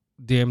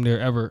damn near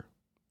ever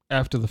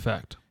after the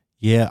fact.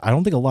 Yeah, I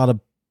don't think a lot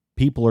of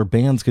people or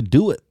bands could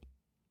do it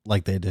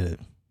like they did it,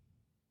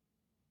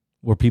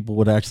 where people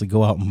would actually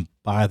go out and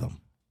buy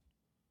them.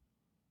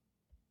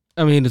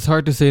 I mean, it's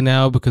hard to say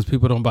now because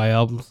people don't buy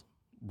albums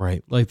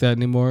right like that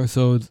anymore.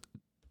 So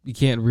you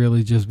can't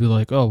really just be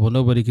like, oh, well,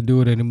 nobody can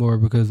do it anymore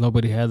because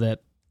nobody had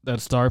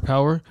that star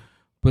power.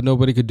 But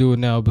nobody could do it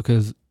now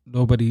because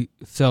nobody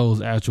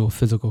sells actual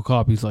physical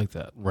copies like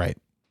that. Right.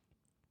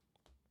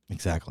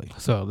 Exactly.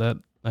 So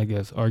I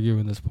guess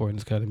arguing this point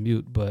is kind of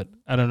mute, but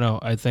I don't know.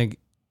 I think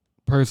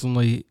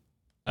personally,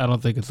 I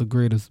don't think it's the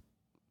greatest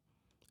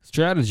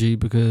strategy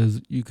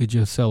because you could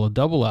just sell a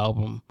double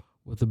album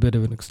with a bit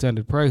of an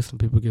extended price and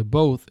people get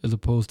both as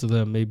opposed to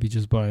them maybe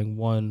just buying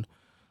one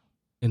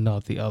and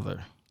not the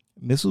other.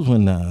 This was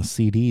when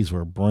CDs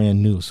were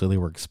brand new, so they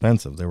were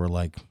expensive. They were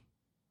like,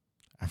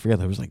 I forget,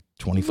 there was like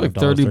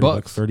 $25,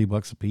 like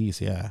 $30 a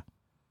piece. Yeah.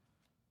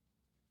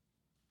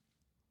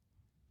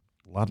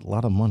 A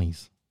lot of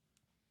monies.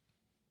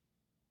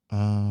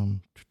 I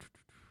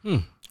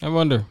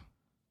wonder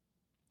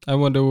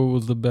what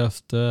was the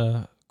best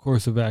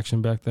course of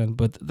action back then.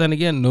 But then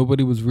again,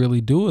 nobody was really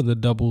doing the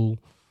double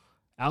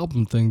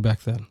album thing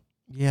back then.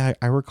 Yeah,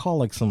 I recall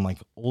like some like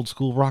old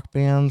school rock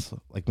bands,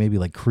 like maybe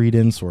like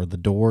Creedence or The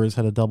Doors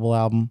had a double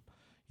album,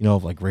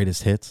 of like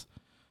greatest hits.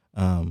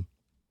 You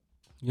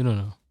don't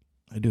know.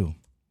 I do.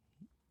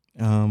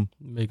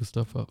 Making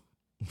stuff up.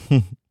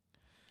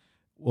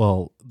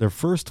 Well, their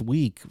first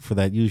week for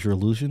that Use Your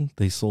Illusion,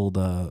 they sold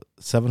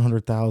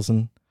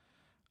 700,000,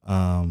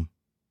 and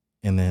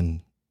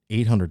then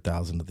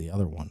 800,000 of the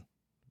other one.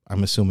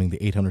 I'm assuming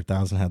the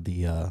 800,000 had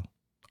the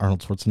Arnold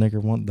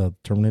Schwarzenegger one, the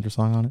Terminator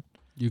song on it.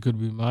 You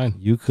could be mine.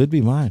 You could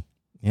be mine.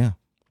 Yeah.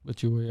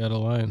 But you're way out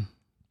of line.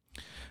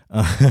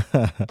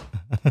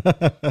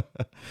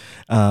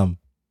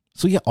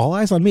 So yeah, All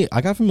Eyes on Me.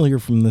 I got familiar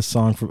from this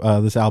song, from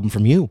this album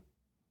from you.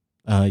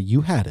 You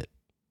had it.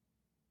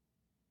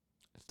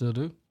 Still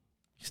do.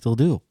 You still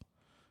do.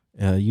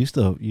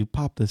 You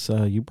popped this.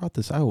 You brought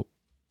this out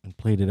and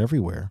played it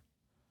everywhere.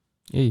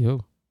 Yeah,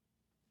 yo.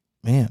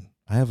 Man,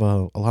 I have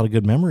a lot of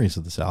good memories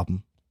of this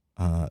album.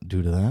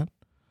 Due to that,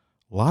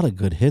 a lot of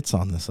good hits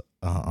on this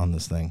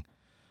thing.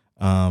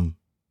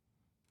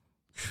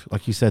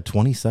 Like you said,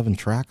 27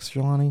 tracks,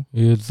 Jelani.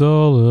 It's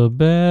all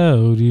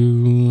about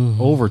you.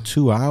 Over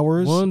 2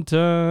 hours. One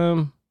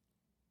time.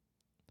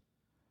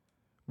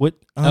 What?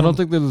 I don't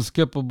think there's a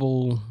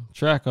skippable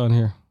track on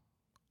here.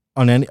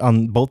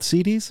 On both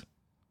CDs?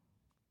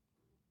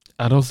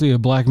 I don't see a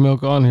Black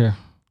Milk on here.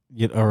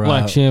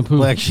 Black Shampoo.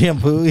 Black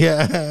Shampoo,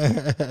 yeah.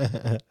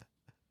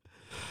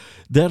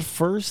 That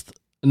first...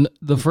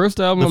 The first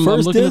album, I'm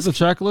looking at the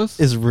track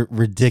list, is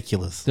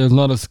ridiculous. There's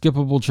not a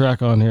skippable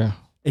track on here.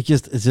 It's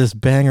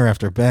just banger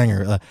after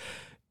banger.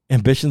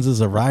 Ambitions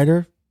as a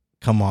Rider,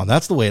 come on,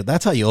 that's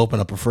how you open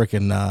up a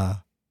freaking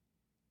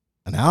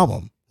an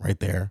album right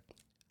there.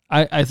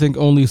 I think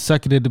only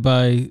seconded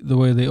by the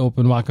way they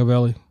open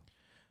Machiavelli.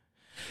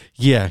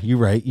 Yeah, you're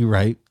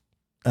right.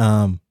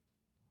 Daz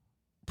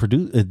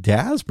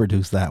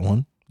produced that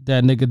one.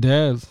 That nigga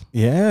Daz.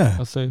 Yeah.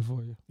 I'll say it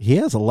for you. He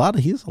has a lot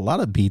of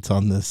beats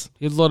on this.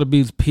 He has a lot of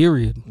beats,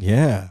 period.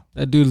 Yeah.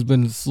 That dude's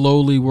been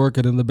slowly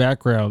working in the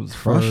background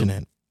crushing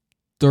it.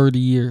 30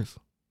 years.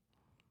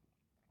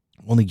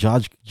 Only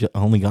God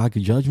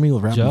could judge me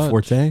with rapping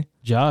Forte.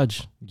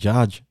 Judge.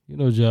 You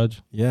know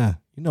Judge. Yeah.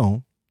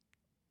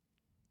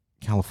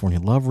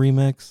 California Love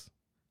remix.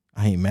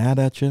 I Ain't Mad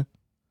at You.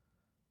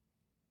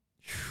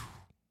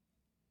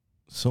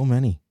 So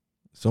many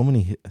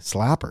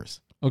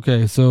slappers.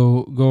 Okay,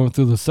 so going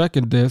through the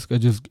second disc,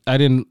 I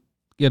didn't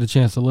get a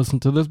chance to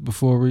listen to this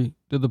before we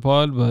did the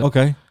pod, but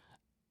okay,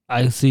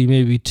 I see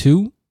maybe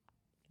 2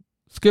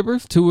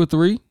 skippers, 2 or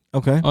 3.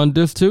 Okay, on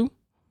disc 2.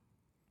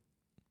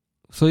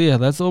 So yeah,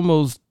 that's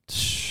almost.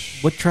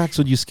 What tracks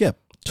would you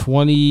skip?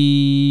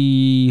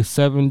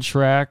 27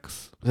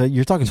 tracks.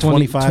 You're talking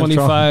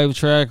 25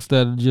 tracks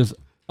that are just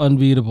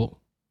unbeatable.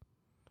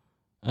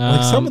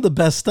 Like some of the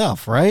best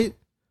stuff, right?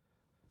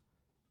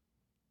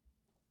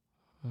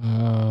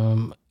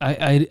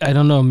 I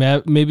don't know.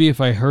 Maybe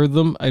if I heard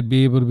them, I'd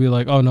be able to be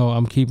like, oh no,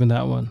 I'm keeping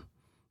that one.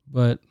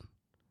 But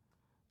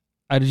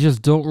I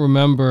just don't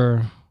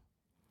remember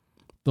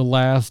the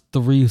last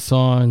 3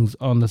 songs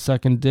on the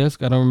second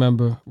disc. I don't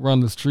remember Run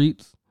the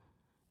Streets,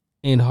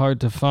 Ain't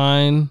Hard to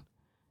Find,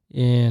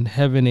 and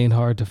Heaven Ain't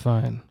Hard to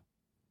Find.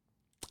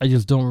 I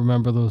just don't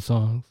remember those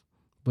songs.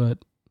 But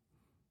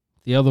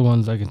the other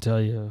ones I can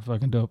tell you are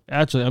fucking dope.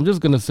 Actually, I'm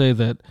just going to say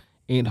that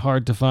Ain't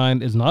Hard to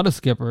Find is not a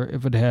skipper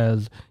if it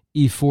has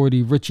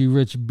E40, Richie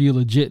Rich, Be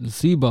Legit, and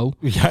SIBO.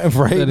 Yeah,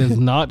 right. That is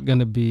not going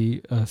to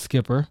be a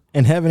skipper.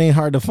 And Heaven Ain't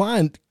Hard to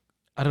Find.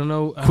 I don't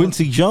know.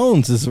 Quincy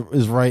Jones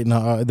is right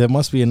now. There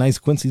must be a nice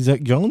Quincy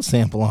Jones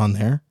sample on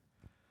there.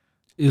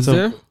 Is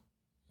there?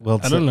 Well,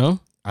 I don't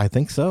know. I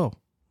think so.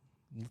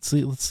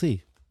 Let's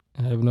see.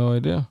 I have no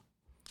idea.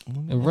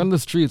 And Run the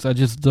Streets, I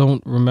just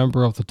don't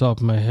remember off the top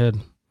of my head.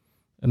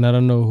 And I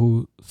don't know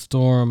who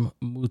Storm,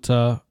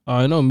 Muta.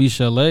 I know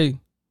Michelle.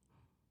 Can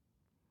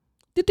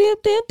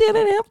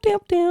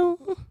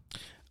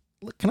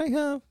I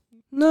have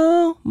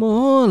No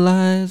More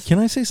Lies? Can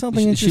I say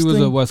something interesting? She was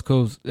a West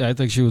Coast. I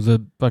think she was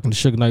a fucking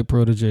Suge Knight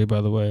protege,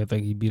 by the way. I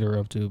think he beat her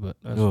up too, but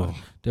that's a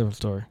different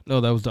story.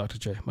 No, that was Dr.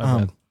 J. My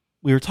bad.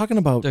 We were talking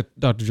about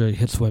Dr. J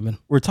hits women.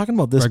 We're talking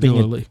about this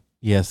regularly.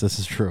 Yes, this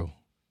is true.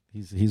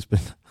 He's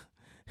been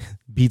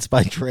Beats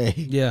by Dre.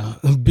 Yeah,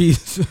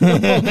 Beats.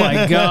 Oh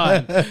my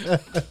God.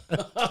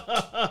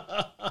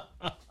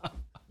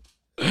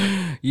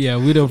 Yeah,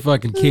 we don't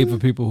fucking cape for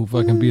people who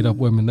fucking beat up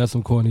women. That's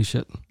some corny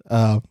shit.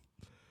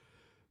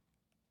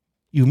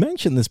 You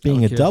mentioned this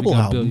being a double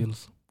album.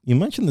 Billions. You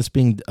mentioned this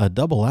being a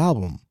double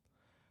album.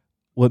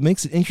 What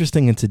makes it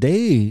interesting in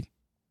today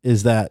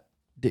is that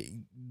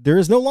there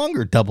is no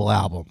longer double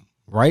album,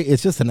 right?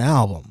 It's just an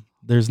album.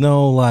 There's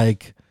no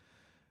like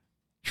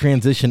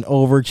transition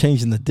over,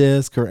 changing the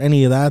disc or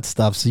any of that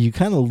stuff. So you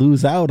kind of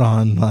lose out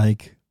on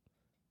like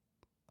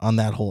on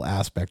that whole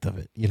aspect of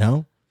it, you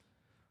know?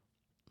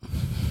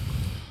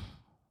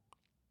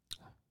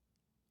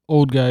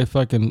 Old guy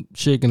fucking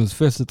shaking his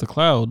fist at the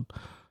cloud.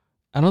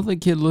 I don't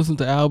think kids listen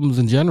to albums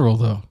in general,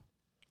 though.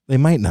 They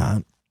might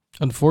not.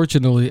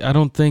 Unfortunately, I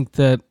don't think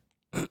that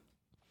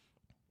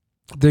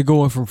they're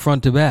going from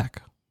front to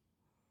back.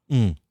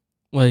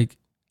 Like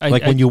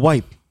when you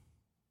wipe.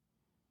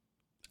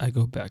 I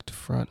go back to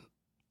front.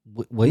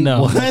 Wait,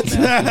 no, what?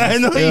 I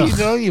know you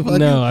know you fucking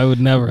no, I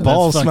would never.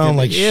 Balls smell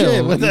like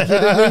shit. What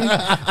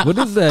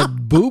is that?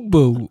 Boo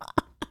boo.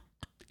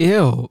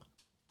 Ew.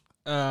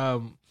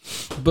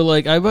 But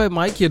like I buy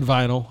my kid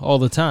vinyl all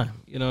the time.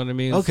 You know what I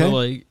mean? Okay. So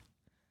like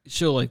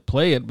she'll like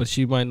play it, but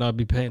she might not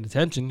be paying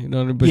attention. You know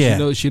what I mean? But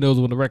Yeah. she knows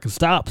when the record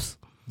stops.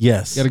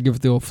 Yes. Got to give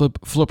it the old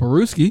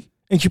flipperooski.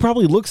 And she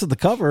probably looks at the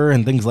cover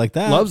and things like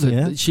that. Loves it.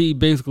 Yeah. She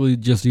basically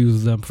just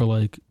uses them for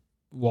like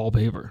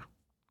wallpaper.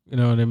 You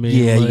know what I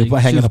mean? Yeah, like, you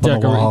hang it up on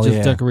the wall. Just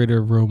Yeah. decorate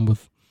her room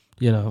with,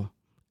 you know,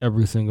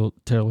 every single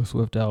Taylor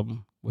Swift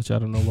album, which I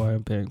don't know why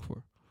I'm paying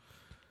for.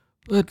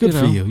 But Good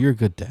for know, you. You're a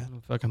good dad.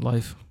 Fucking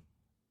life.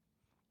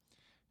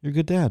 You're a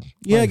good dad.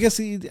 Yeah, I guess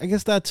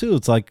that too.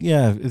 It's like,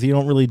 yeah, if you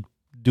don't really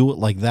do it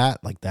like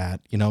that,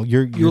 you know,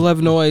 you'll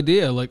have no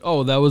idea. Like,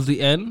 oh, that was the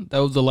end. That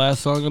was the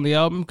last song on the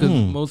album. Because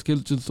most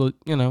kids just,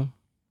 you know,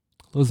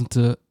 listen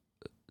to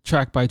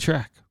track by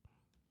track,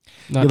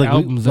 not like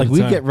albums. we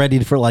get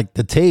ready for like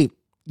the tape.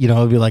 You know,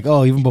 it'd be like,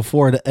 oh, even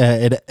before it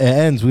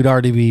ends, we'd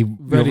already be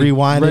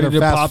rewinding or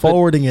fast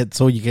forwarding it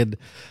so you could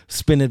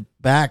spin it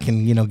back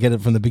and, you know, get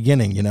it from the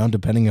beginning, you know,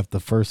 depending if the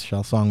first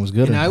song was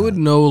good and or not. I would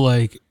know,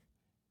 like,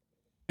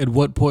 at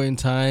what point in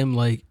time,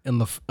 like,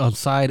 on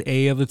side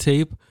A of the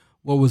tape,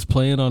 what was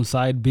playing on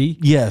side B.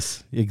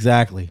 Yes,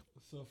 exactly.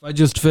 So if I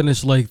just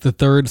finished, like, the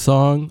third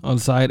song on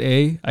side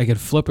A, I could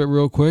flip it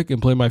real quick and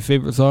play my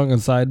favorite song on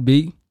side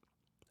B.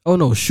 Oh,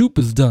 no, Shoop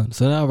is done.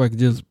 So now I can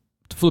just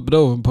flip it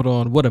over and put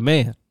on What a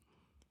Man.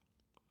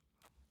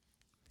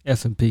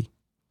 S&P.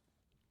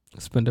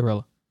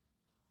 Spinderella.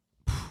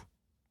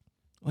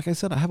 Like I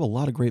said, I have a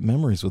lot of great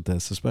memories with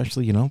this,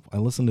 especially, you know, I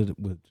listened to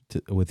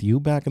it with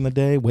you back in the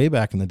day, way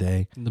back in the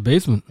day. In the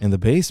basement. In the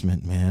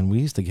basement, man. We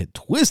used to get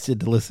twisted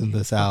to listen to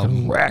this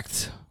album.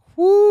 Wrecked.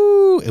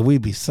 Woo! And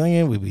we'd be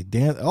singing, we'd be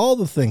dancing, all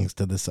the things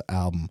to this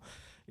album.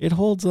 It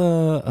holds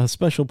a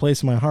special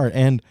place in my heart.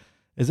 And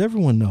as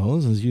everyone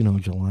knows, as you know,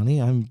 Jelani,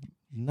 I'm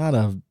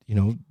not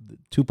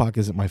Tupac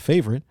isn't my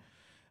favorite,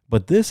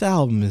 but this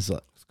album is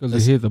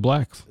because you hate the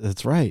blacks.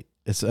 That's right.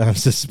 It's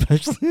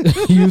especially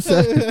you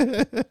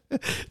said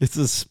it's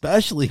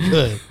especially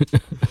good.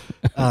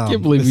 I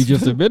can't believe you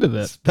just admitted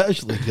that.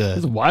 Especially good.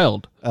 It's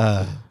wild.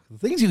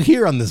 Things you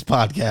hear on this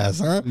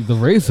podcast, huh? The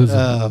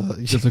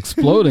racism just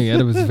exploding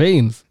out of his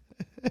veins.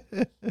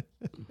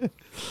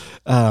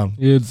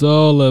 It's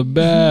all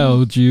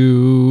about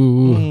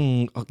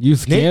you. You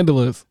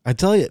scandalous. I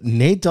tell you,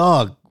 Nate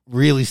Dogg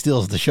really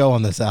steals the show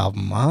on this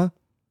album, huh?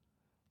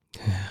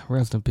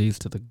 Rest in peace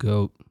to the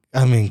GOAT.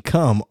 I mean,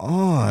 come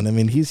on. I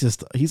mean,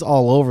 he's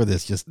all over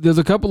this. Just there's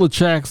a couple of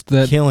tracks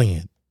that killing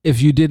it.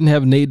 If you didn't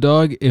have Nate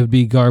Dogg, it would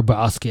be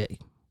Garbosque.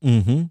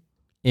 Mm-hmm.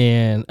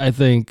 And I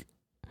think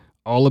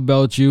All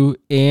About You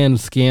and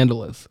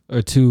Scandalous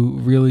are two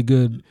really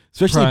good.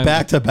 Especially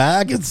back to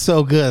back. It's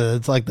so good.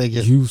 It's like they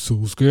just you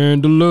so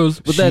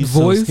scandalous with that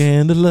voice. So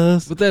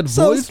scandalous. With that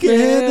so voice,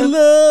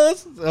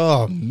 scandalous. Man.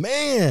 Oh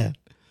man.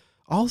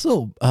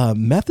 Also,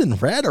 Meth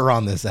and Red are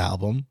on this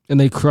album, and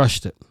they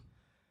crushed it.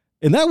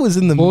 And that was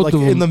in the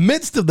in the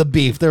midst of the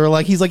beef. They were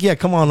like, he's like, yeah,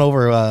 come on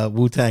over,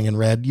 Wu-Tang and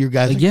Red. You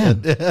guys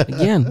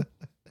again.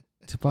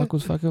 Tupac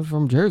was fucking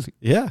from Jersey.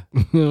 Yeah,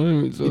 you know what I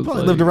mean? So he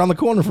probably lived around the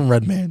corner from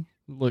Redman.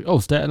 Like, oh,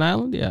 Staten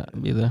Island, yeah,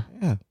 I'd be there.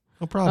 Yeah,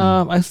 no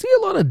problem. I see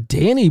a lot of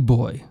Danny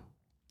Boy.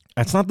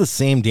 That's not the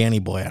same Danny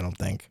Boy, I don't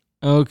think.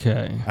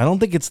 Okay, I don't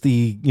think it's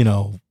the who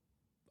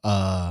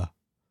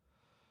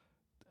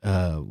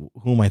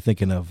am I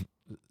thinking of?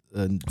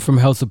 From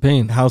House of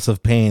Pain. House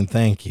of Pain,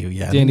 thank you.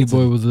 Yeah, Danny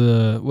Boy was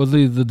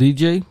he the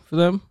DJ for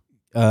them?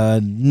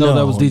 No,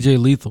 that was DJ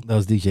Lethal. That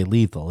was DJ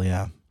Lethal.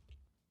 Yeah.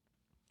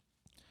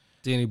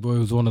 Danny Boy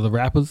was one of the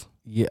rappers.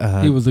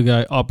 Yeah, he was the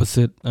guy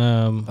opposite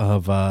of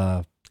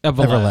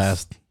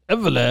Everlast.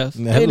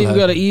 Ain't even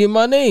got an E in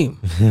my name.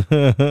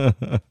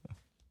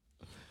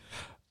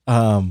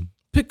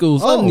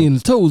 Pickles,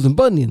 onions, toes, and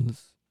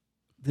bunions.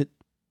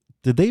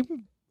 Did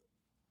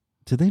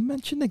they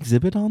mention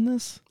Exhibit on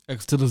this?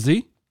 X to the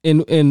Z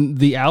in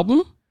the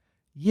album?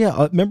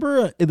 Yeah,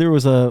 remember there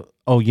was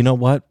you know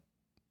what?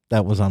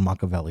 That was on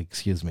Machiavelli.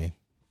 Excuse me,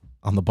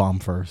 on the Bomb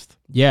First.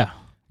 Yeah.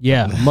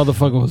 Yeah,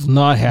 motherfucker was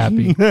not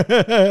happy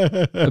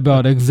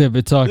about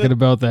Exhibit talking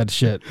about that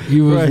shit.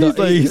 He was.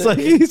 Right.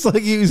 He's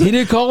like he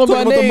didn't call him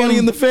by about name. the money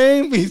and the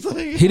fame. He's like,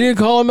 he didn't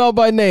call him out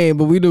by name,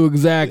 but we knew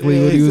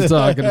exactly what he was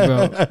talking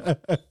about.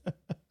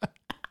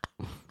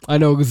 I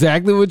know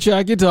exactly what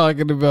track you're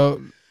talking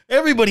about.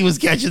 Everybody was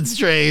catching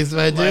strays,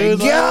 man. Dude.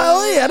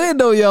 Golly, I didn't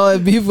know y'all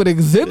had beef with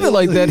Exhibit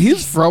like that.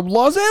 He's from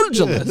Los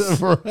Angeles,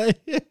 right?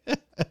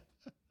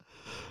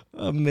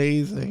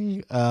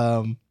 Amazing.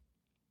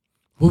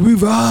 When we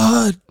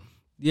ride.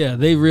 Yeah,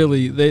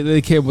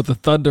 they came with the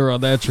thunder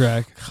on that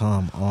track.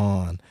 Come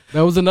on.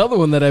 That was another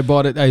one that I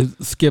bought it. I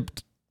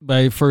skipped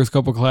my first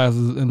couple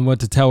classes and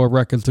went to Tower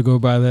Records to go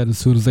buy that as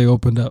soon as they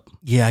opened up.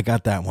 Yeah, I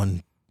got that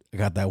one.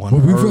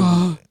 When we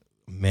ride.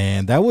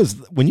 Man, that was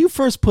when you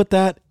first put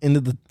that into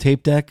the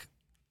tape deck.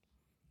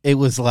 It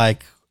was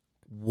like,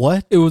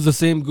 what? It was the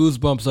same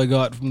goosebumps I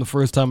got from the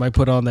first time I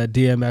put on that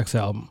DMX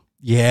album.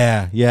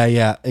 Yeah,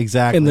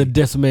 exactly. And the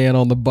Discman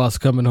on the bus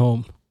coming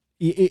home.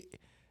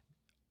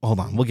 Hold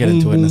on, we'll get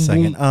into it in a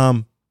second.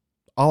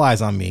 All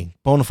Eyes on Me,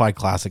 bonafide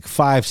classic,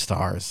 5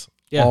 stars,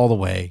 all the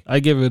way. I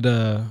give it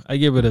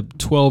a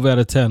 12 out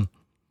of 10.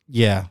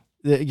 Yeah,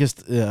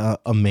 just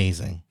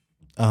amazing.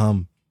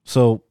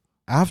 So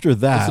after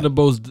that,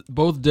 listen to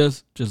both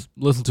discs. Just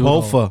listen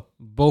to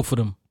both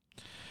of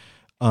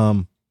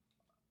them.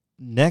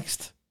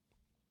 Next,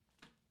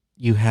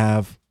 you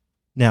have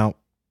now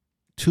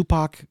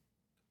Tupac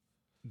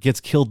gets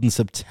killed in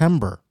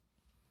September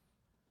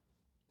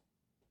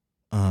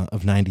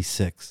of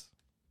 96.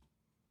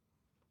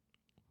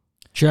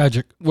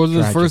 Tragic.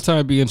 Wasn't his first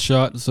time being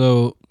shot,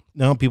 so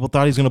no, people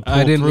thought he was going to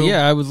pull through.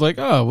 Yeah, I was like,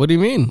 oh, what do you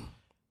mean?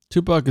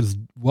 Tupac is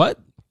what?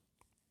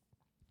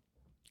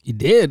 He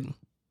did.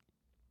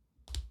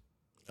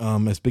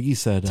 As Biggie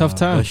said, tough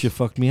time. That shit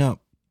fucked me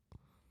up.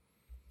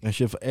 That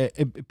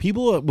shit.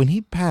 People, when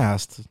he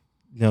passed,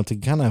 to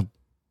kind of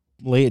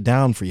lay it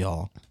down for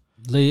y'all.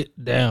 Lay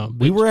it down.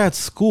 Bitch. We were at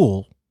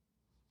school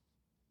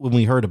when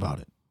we heard about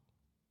it.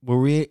 Were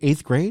we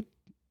 8th grade?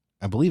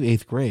 I believe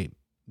 8th grade.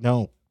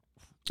 No.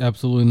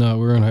 Absolutely not.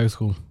 We were in high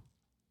school.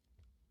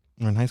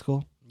 We're in high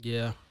school?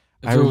 Yeah.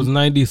 If it was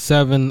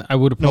 97, I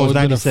would have probably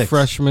been a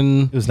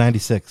freshman. It was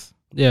 96.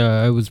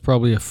 Yeah, I was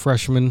probably a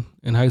freshman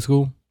in high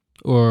school.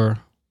 Or...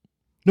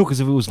 No,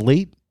 because if it was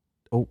late...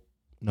 Oh,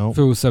 no. If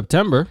it was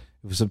September...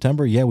 If it was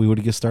September, yeah, we would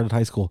have just started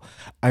high school.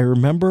 I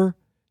remember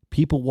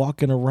people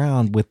walking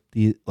around with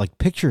the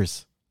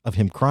pictures of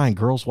him crying.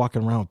 Girls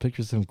walking around with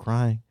pictures of him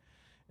crying.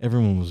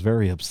 Everyone was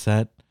very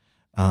upset.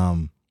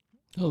 No,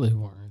 they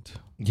weren't.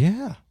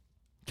 Yeah.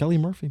 Kelly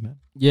Murphy, man.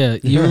 Yeah,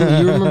 you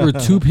remember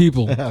two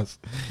people. Yes.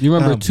 You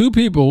remember two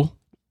people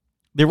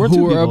there were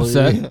who were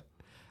upset. Yeah.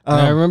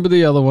 And I remember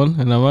the other one,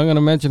 and I'm not going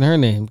to mention her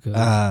name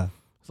because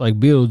it's like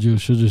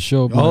Beetlejuice should just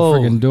show up at the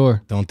friggin'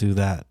 door. Don't do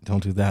that.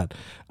 Don't do that.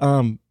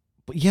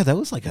 But yeah, that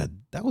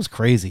was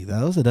crazy.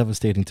 That was a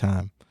devastating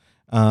time.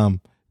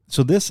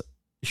 So this,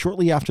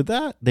 shortly after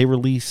that, they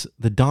release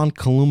the Don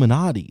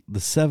Killuminati, the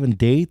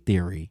 7-Day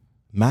Theory,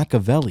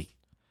 Machiavelli,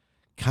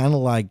 kind of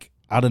like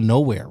out of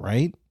nowhere,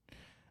 right?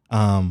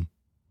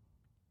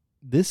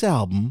 This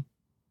album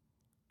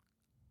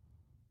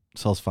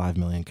sells 5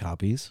 million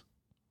copies.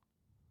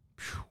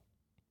 Whew.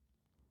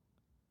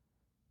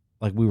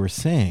 Like we were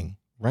saying,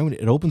 right when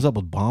it opens up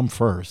with Bomb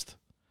First.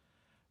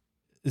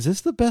 Is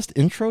this the best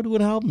intro to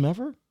an album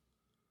ever?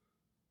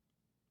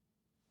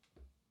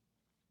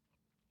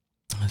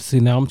 See,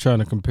 now I'm trying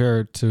to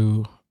compare it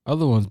to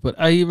other ones, but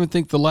I even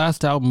think the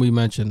last album we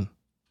mentioned,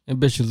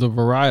 Ambitions of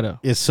a Rider,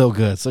 is so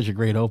good. Such a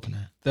great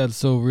opener. That's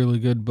so really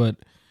good. But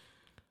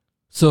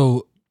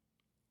so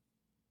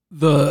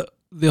the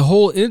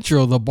whole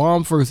intro, the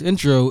Bomb First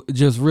intro,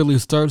 just really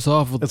starts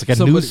off with it's like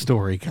a news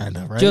story, kind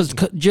of, right?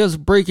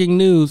 Just breaking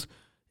news,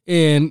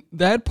 and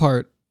that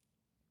part.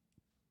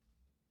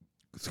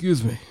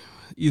 Excuse me,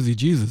 Easy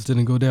Jesus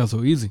didn't go down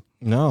so easy.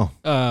 No.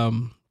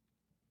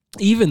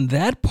 Even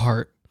that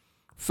part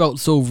felt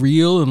so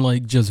real and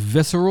like just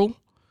visceral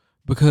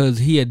because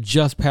he had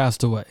just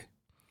passed away.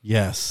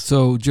 Yes.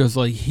 So just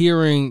like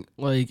hearing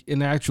like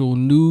an actual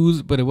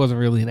news, but it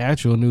wasn't really an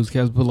actual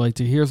newscast, but like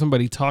to hear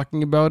somebody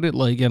talking about it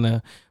like in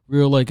a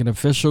real like an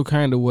official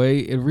kind of way,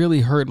 it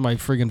really hurt my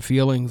friggin'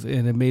 feelings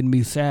and it made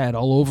me sad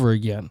all over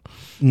again.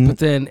 But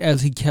then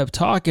as he kept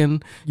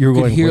talking, you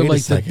could hear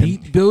like the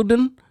beat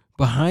building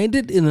behind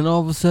it, and then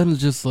all of a sudden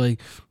it's just like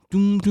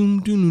doom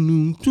doom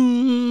doom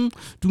doom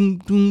doom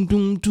doom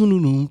doom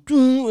doom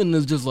doom, and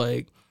it's just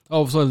like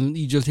all of a sudden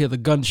you just hear the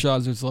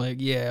gunshots. It's like,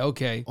 yeah,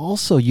 okay.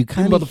 Also, you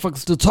kind of motherfuckers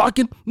still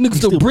talking, niggas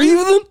still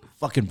breathing,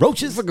 fucking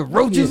roaches,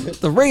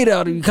 the raid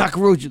out of you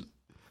cockroaches.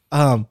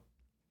 Also,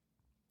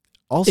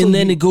 and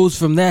then it goes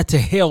from that to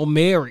Hail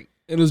Mary,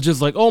 and it was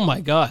just like, oh my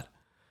god,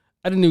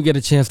 I didn't even get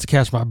a chance to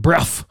catch my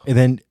breath. And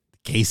then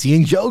Casey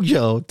and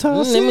JoJo,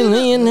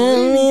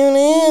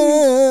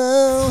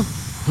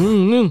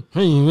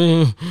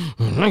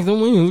 like the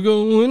wind's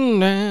going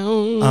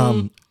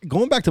down.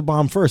 Going back to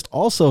Bomb First,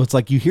 also it's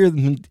like you hear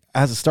them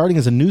starting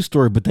as a news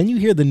story, but then you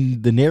hear the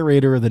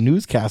narrator or the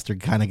newscaster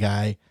kind of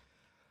guy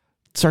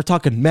start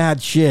talking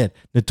mad shit.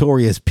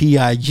 Notorious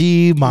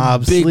P.I.G.,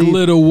 Mob Big Sleep.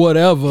 Little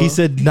whatever. He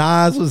said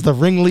Nas was the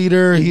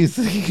ringleader.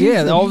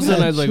 Yeah, all of a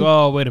sudden I was like,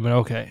 oh, wait a minute.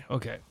 Okay.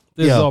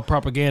 This is Yo. all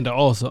propaganda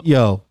also.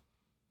 Yo,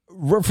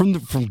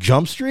 from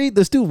Jump Street,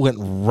 this dude went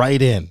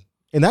right in.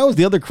 And that was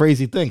the other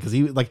crazy thing, because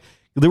he like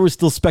there was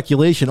still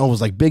speculation. Oh, it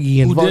was like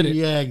Biggie and Who did it?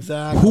 Yeah,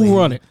 exactly. Who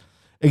run it?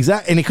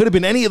 Exactly. And it could have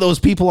been any of those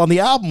people on the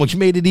album, which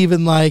made it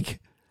even like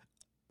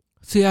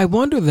See, I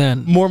wonder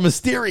then. more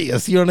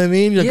mysterious. You know what I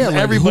mean? Yeah, like,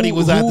 everybody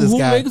was at this who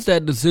guy. Who makes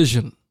that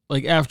decision?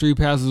 Like after he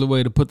passes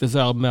away to put this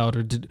album out,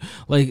 or did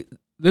like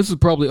this is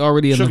probably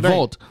already in Suge the Knight.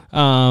 vault.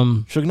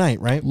 Suge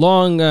Knight, right?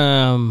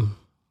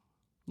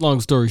 Long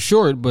story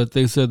short, but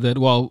they said that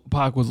while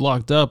Pac was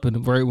locked up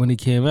and right when he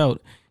came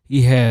out,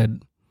 he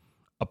had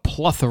a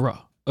plethora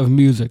of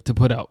music to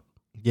put out.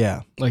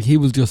 Yeah. Like he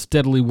was just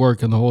steadily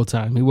working the whole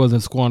time. He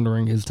wasn't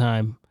squandering his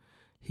time.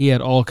 He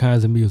had all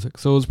kinds of music.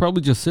 So it was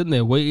probably just sitting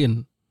there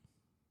waiting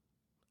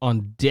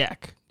on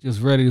deck,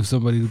 just ready for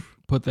somebody to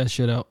put that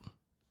shit out.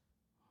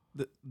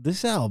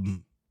 This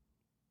album,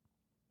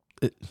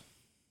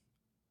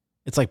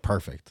 it's like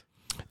perfect.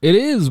 It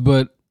is,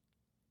 but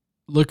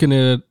looking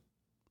at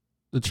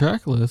the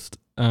track list,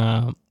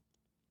 I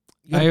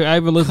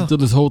haven't listened to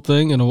this whole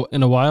thing in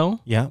a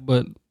while. Yeah,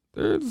 but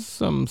there's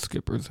some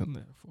skippers in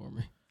there for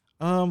me.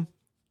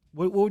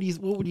 What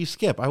would you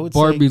skip? I would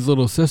Barbie's say,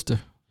 little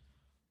sister.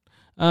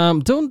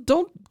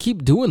 Don't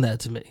keep doing that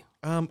to me.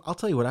 I'll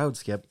tell you what I would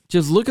skip.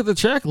 Just look at the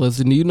track list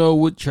and you know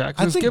what tracks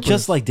I are think skippers.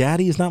 Just Like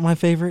Daddy is not my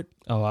favorite.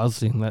 Oh, I'll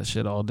sing that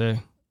shit all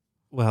day.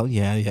 Well,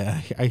 yeah,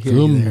 I hear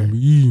Come you there. to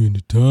me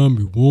anytime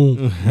you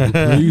want.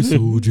 Play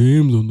Soul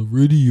James on the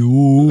radio.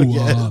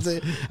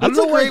 I don't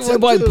know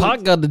why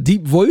Pac got the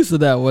deep voice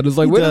of that one. It's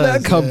like, where did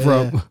that come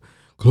from? Yeah.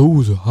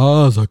 Close your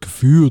eyes, I can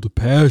feel the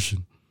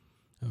passion.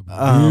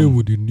 Man,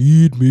 when you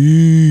need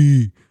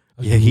me.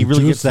 Yeah, he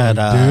really gets that.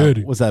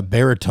 Daddy. What's that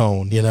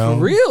baritone? You know,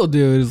 For real,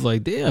 dude. It's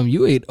like, damn,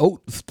 you ate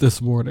oats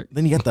this morning.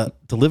 Then you got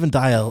to Live and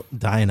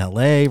Die in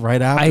L.A.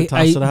 right after.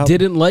 Toss it I out.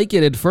 didn't like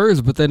it at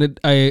first, but then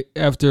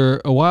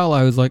after a while,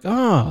 I was like,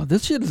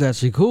 this shit is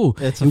actually cool.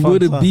 It's a It fun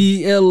would song.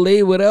 be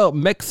L.A. without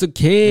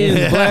Mexicans,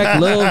 Yeah.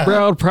 black love,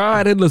 brown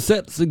pride in the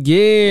sets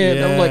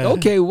again. I'm like, Yeah.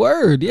 okay,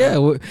 word.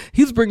 Yeah,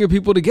 he's bringing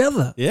people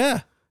together. Yeah.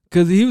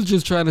 Because he was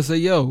just trying to say,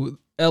 yo,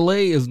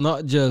 L.A. is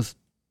not just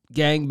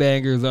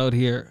gangbangers out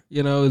here.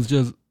 You know, it's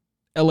just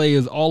L.A.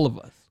 is all of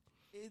us.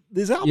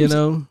 This album, You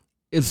know,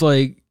 it's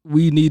like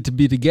we need to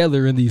be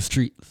together in these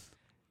streets.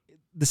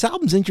 This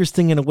album's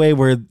interesting in a way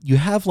where you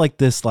have like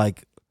this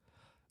like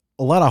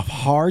a lot of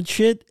hard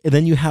shit, and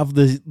then you have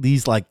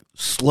these like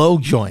slow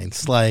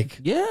joints,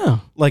 like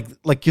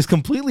just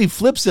completely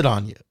flips it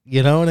on you.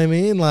 You know what I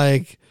mean?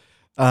 Like,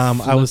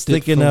 I was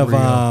Flipped it thinking for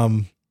of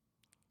real.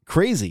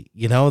 Crazy.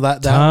 You know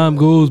that Time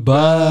goes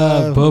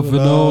by, puffing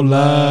on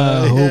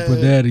lie, Yeah.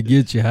 hoping that it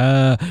gets you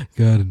high.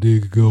 Got a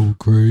nigga go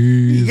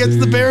crazy. He gets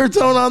the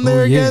baritone on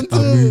there again too.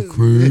 I mean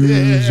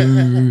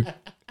crazy.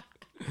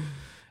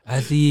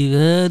 I see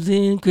Bloods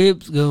and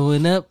Crips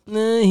going up the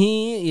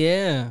hill.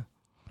 Yeah.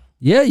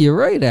 Yeah, you're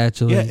right,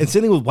 actually. Yeah, and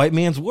same thing with White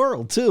Man's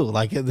World too.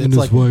 Like it's in this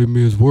like white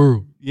man's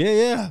world.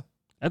 yeah.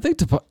 I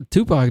think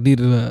Tupac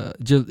needed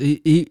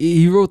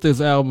he wrote this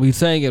album. He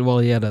sang it while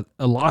he had a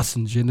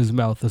lozenge in his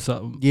mouth or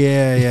something.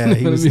 Yeah.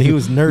 He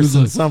was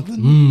nursing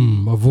something.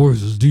 My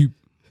voice is deep.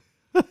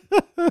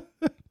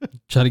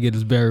 Trying to get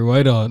his Barry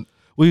White on.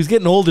 Well, he was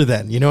getting older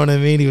then. You know what I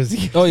mean? He was.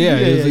 He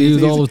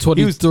was all of 20.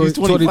 He was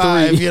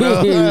 25. You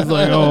know, he was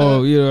like,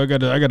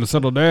 I got to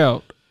settle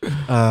down.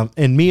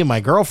 And me and my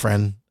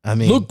girlfriend. I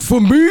mean, Look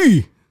for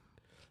me.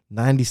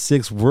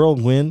 96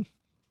 Whirlwind.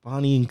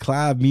 Bonnie and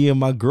Clyde, me and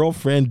my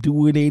girlfriend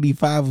doing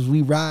 85 as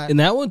we ride. And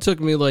that one took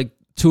me like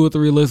 2 or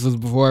 3 listens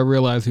before I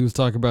realized he was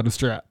talking about a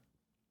strap.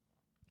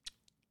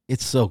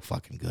 It's so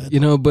fucking good. You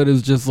know, but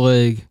it's just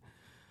like,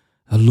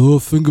 I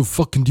love finger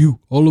fucking you.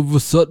 All of a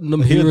sudden,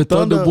 I'm hearing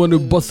thunder when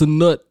it bust a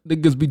nut.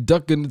 Niggas be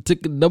ducking the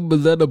ticket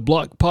numbers at a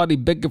block party,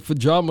 begging for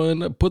drama,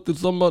 and I put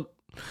this on my.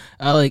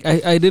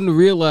 I didn't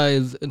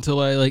realize until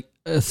I like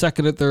a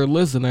second or third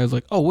listen. I was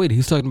like, oh wait,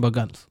 he's talking about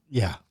guns.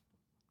 Yeah,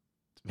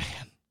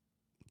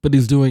 but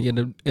he's doing it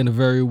in a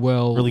very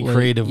well, really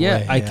creative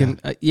way. I can.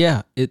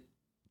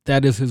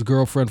 That is his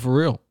girlfriend for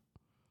real.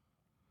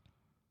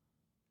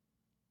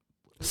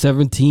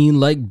 17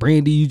 like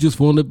Brandy, you just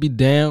want to be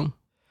down.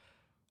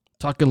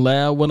 Talking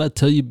loud when I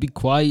tell you be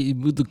quiet. You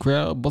move the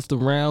crowd, busting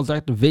rounds,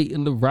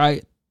 activating the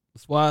riot.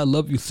 That's why I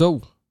love you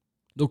so.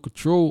 No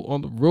control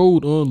on the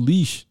road,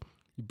 unleash.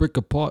 You break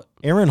apart.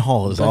 Aaron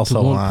Hall is Back to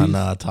also One on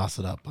Piece. Toss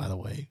It Up, by the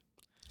way.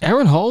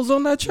 Aaron Hall's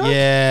on that track?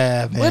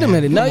 Yeah, man. Wait a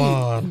minute. Come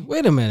on.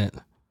 Wait a minute.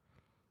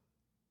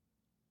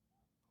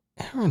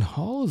 Aaron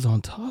Hall is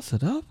on Toss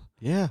It Up?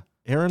 Yeah.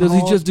 Aaron Does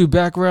Hall? he just do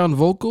background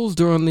vocals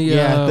during the...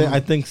 Yeah, I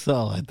think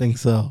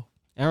so.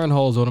 Aaron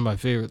Hall is one of my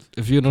favorites.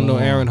 If you don't know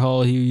Aaron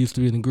Hall, he used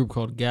to be in a group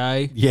called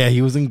Guy. Yeah,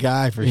 he was in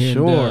Guy for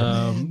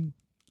sure.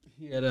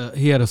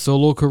 He had a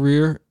solo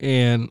career,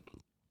 and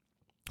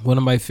one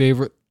of my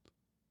favorite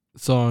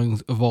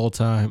songs of all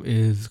time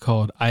is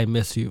called "I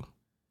Miss You"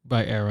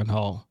 by Aaron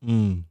Hall.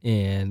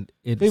 And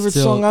it's Favorite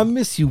still, song, I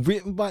Miss You,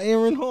 written by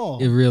Aaron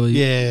Hall. It really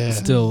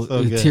so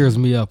it good. tears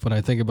me up when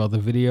I think about the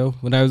video.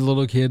 When I was a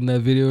little kid and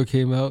that video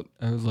came out,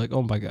 I was like,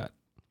 oh my God.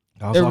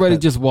 Everybody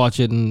just watch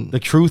it. And the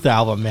Truth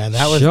album, man.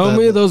 That was show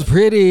me those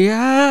pretty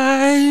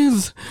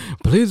eyes.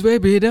 Please,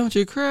 baby, don't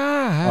you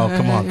cry. Oh,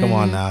 come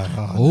on now.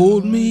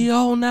 Hold me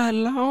all night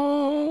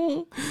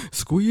long.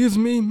 Squeeze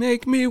me,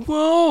 make me want.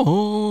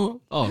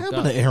 Oh, What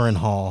happened to Aaron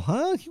Hall,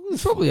 huh?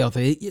 He's probably out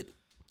there.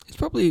 He's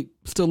probably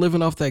still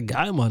living off that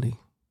guy money.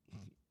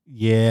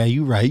 Yeah,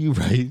 you right.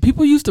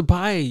 People used to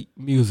buy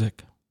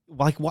music.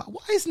 Like, why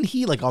isn't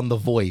he like on The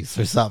Voice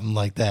or something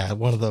like that?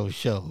 One of those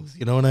shows.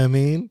 You know what I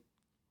mean?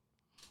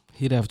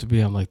 He'd have to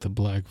be on like the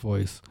Black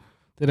Voice.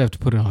 They'd have to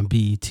put it on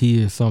BET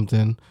or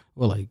something.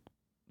 Or like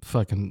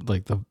fucking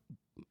like the,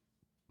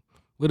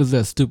 what is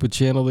that stupid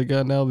channel they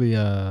got now?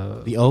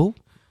 The O?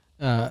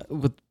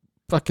 With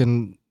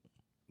fucking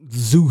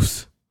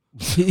Zeus.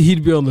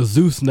 He'd be on the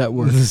Zeus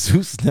network. The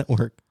Zeus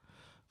network.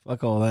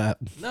 Fuck all that.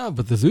 No,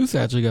 but the Zeus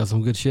actually got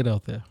some good shit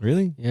out there.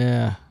 Really?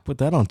 Yeah. Put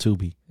that on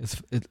Tubi.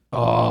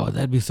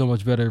 That'd be so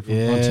much better on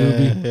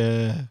Tubi.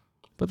 Yeah.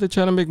 But they're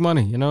trying to make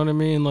money, you know what I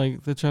mean?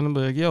 Like, they're trying to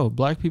be like, yo,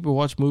 black people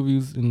watch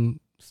movies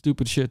and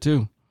stupid shit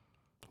too.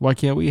 Why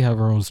can't we have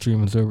our own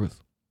streaming service?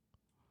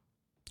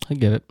 I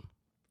get it.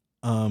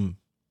 All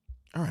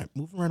right,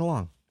 moving right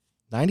along.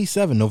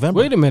 97, November.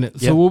 Wait a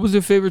minute. So what was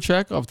your favorite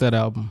track off that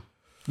album?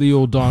 The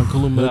old Don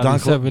Killuminati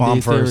 7 Bomb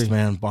Day first, Theory.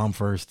 man. Bomb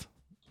first.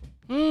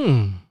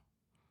 The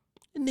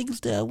niggas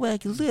start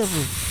whack as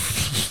ever.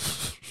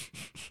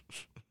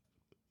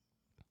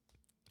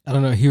 I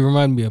don't know. He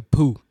reminded me of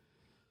Poot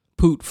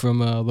from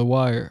The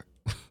Wire.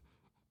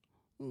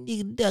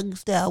 Nigga Doug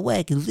style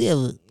whack as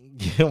ever.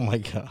 Oh my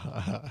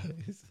God.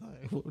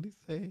 What would he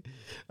say?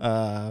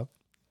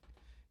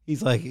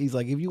 He's like,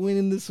 if you ain't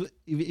in this,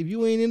 if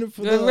you ain't in it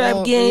for the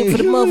rap game, for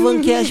the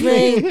motherfucking cash,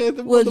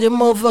 man, what's their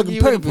motherfucking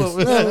purpose?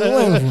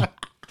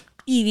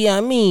 Edie,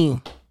 I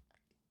mean.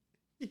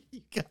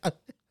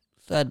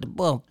 Start the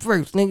ball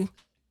first, nigga.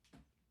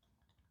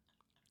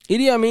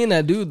 Edie, I mean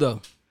that dude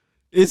though.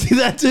 Is he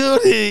that dude?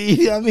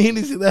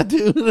 Is he that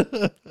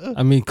dude?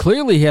 I mean,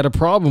 clearly he had a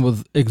problem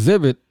with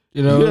Exhibit.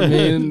 You know what I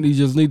mean? He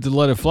just needs to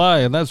let it fly,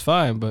 and that's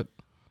fine. But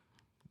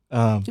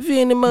if you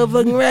in the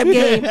motherfucking rap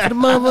game, for the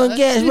motherfucking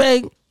cash,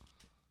 right?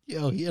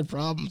 Yo, he had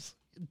problems.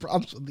 He had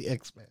problems with the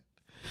X-Men.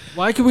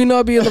 Why could we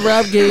not be in the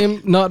rap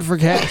game, not for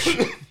cash?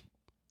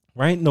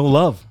 Right? No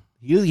love.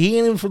 He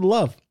ain't in for the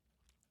love.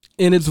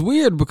 And it's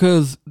weird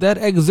because that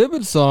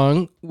Exhibit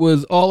song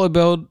was all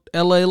about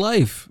LA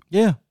life.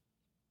 Yeah.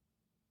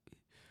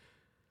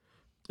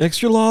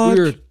 Extra large.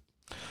 Weird.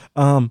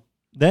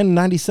 Then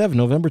 97,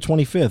 November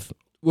 25th.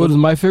 What is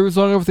my favorite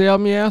song off the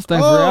album, you asked?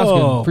 Thanks for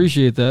asking.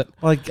 Appreciate that.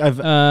 Like I've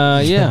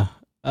yeah.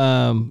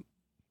 I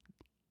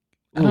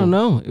don't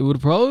know. It would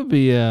probably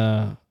be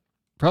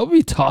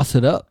Toss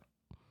It Up.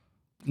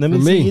 Let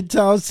me see you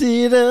toss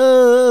it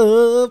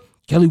up.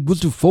 Kelly,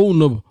 what's your phone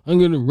number? I'm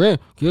getting ran.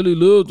 Kelly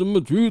loves my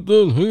truth.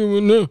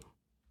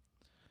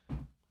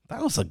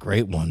 That was a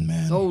great one,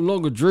 man. No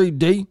longer Dre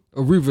Day,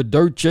 Arriva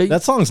Dirt J.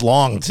 That song's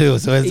long too,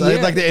 so it's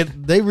like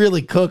they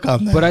really cook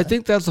on that. But I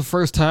think that's the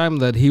first time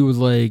that he was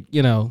like,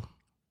 you know,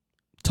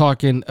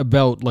 talking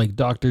about like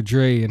Dr.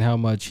 Dre and how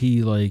much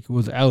he like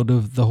was out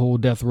of the whole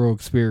death row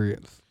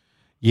experience.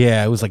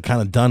 Yeah, it was like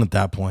kind of done at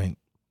that point,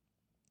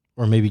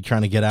 or maybe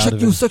trying to get out Check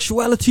of your it.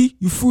 sexuality,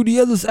 you fruity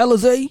others,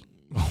 Alizé.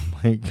 Oh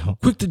my God!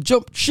 Quick to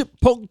jump ship,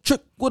 punk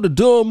trick with a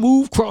dumb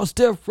move, cross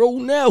death row.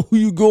 Now who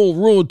you gonna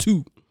run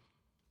to?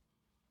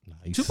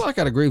 Nice. Tupac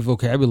had a great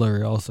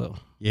vocabulary also.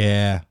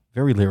 Yeah,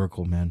 very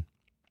lyrical, man.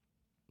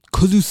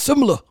 Cause he's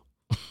similar.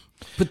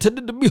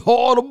 Pretended to be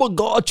hard. Oh my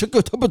God, check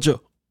your temperature.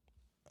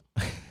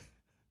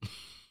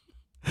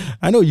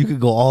 I know you could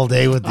go all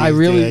day with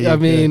these. I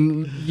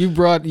mean, you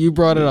brought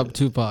it up,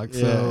 Tupac,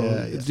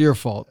 so it's your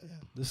fault.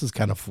 This is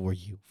kind of for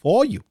you.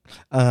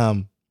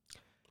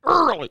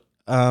 Early.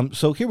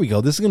 So here we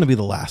go. This is going to be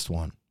the last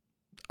one.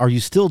 Are you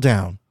still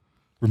down?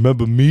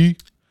 Remember me?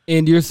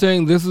 And you're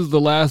saying this is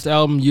the last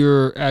album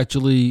you're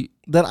actually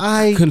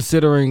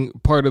considering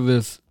part of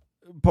this,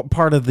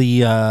 part of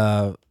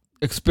the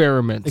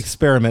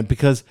experiment,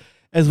 because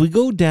as we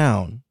go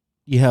down,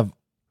 you have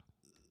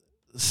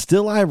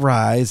Still I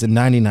Rise in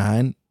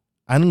 99.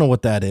 I don't know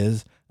what that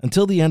is.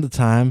 Until the End of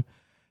Time,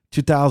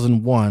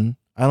 2001.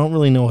 I don't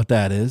really know what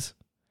that is.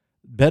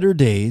 Better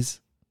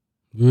Days.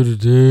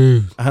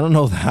 I don't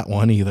know that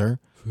one either.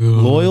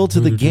 Loyal to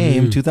the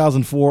Game,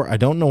 2004. I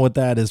don't know what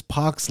that is.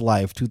 Pac's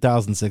Life,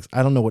 2006.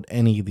 I don't know what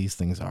any of these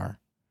things are.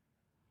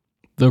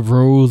 The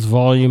Rose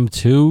Volume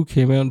 2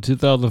 came out in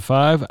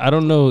 2005. I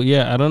don't know.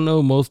 Yeah, I don't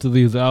know most of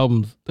these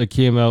albums that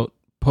came out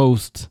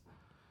post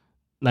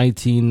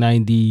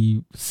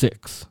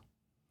 1996.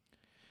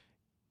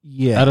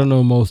 Yeah. I don't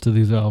know most of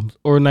these albums.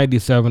 Or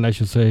 97, I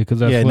should say, because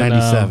that's when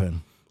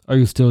 97. Are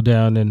You Still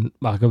Down and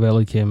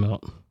Machiavelli came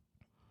out.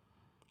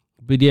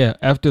 But yeah,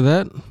 after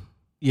that,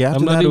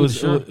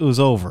 it was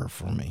over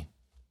for me.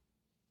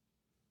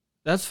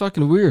 That's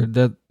fucking weird.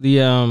 That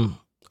the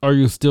Are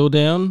You Still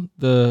Down?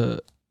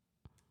 The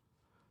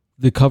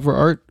the cover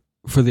art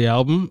for the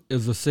album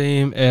is the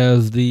same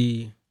as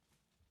the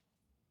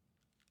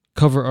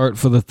cover art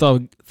for the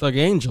Thug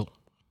Angel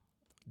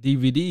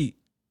DVD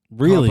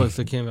Really? complex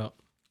that came out.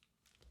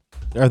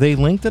 Are they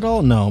linked at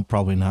all? No,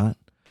 probably not.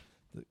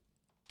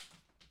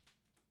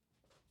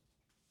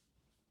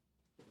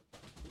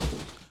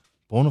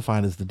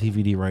 Bonafide is the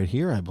DVD right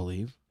here, I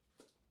believe.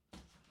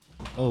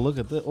 Oh, look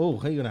at this. Oh,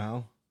 hey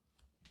now.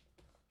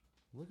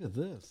 Look at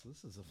this.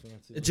 This is a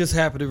fancy. It just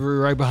happened to be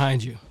right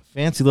behind you.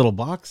 Fancy little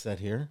box set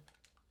here.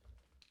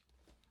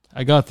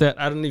 I got that.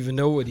 I don't even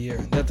know what year.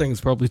 That thing's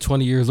probably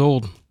 20 years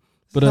old.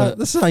 But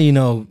this is how you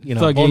know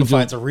Thug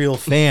Bonafide's a real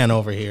fan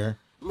over here.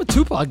 I'm a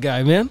Tupac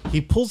guy, man. He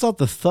pulls out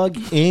the Thug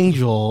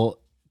Angel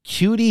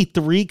Cutie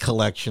 3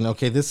 collection.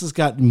 Okay, this has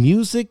got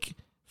music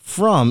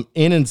from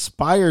and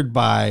inspired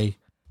by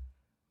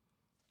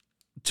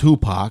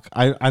Tupac.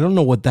 I don't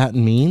know what that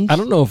means. I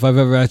don't know if I've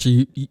ever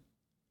actually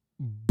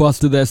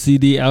busted that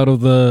CD out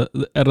of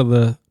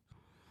the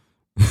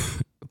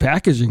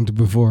packaging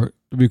before.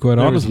 To be quite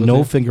honest, There's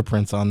no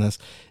fingerprints on this.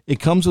 It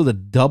comes with a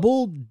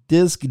double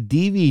disc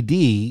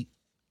DVD.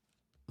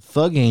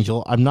 Thug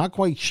Angel. I'm not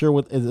quite sure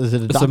what is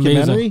it. A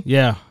documentary? Amazing.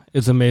 Yeah,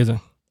 it's amazing.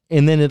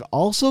 And then it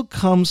also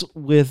comes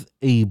with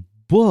a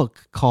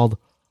book called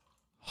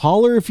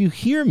 "Holler If You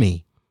Hear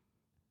Me."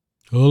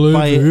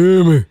 Holler if you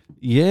hear me.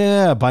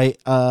 Yeah, by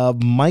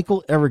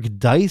Michael Eric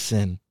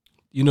Dyson.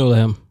 You know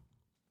him,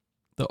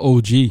 the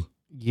OG.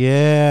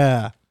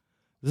 Yeah,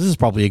 this is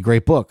probably a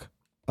great book.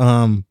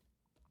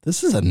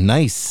 This is a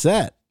nice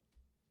set.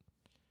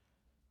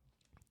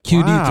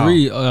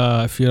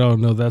 QD3, if you don't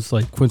know, that's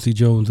like Quincy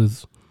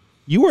Jones's.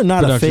 You are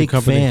not a production fake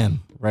company. fan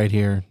right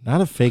here. Not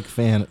a fake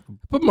fan.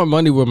 Put my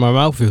money where my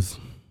mouth is.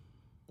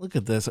 Look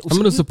at this. I'm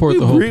going to support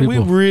the whole people. We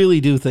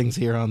really do things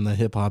here on the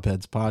Hip Hop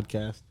Heads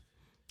podcast.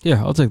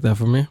 Yeah, I'll take that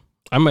from you.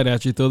 I might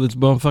actually throw this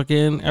bumfuck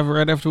in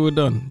right after we're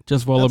done,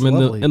 just while That's I'm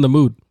lovely. in the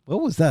mood.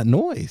 What was that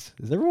noise?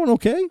 Is everyone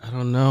okay? I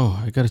don't know.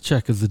 I got to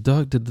check. Did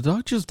the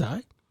dog just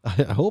die?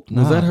 I hope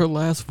not. Was that her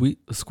last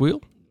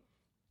squeal?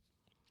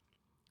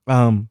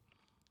 So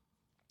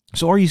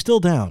are you still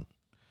down?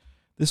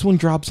 This one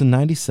drops in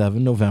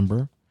 97,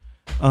 November.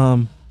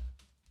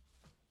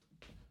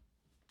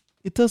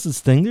 It does its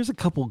thing. There's a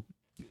couple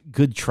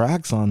good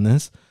tracks on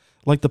this.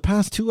 Like the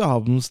past two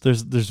albums,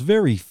 there's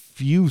very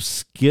few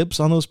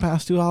skips on those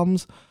past two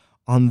albums.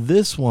 On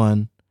this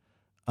one,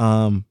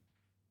 I'm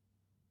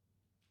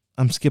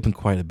skipping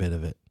quite a bit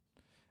of it.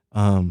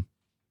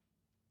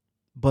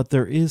 But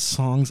there is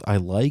songs I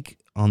like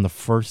on the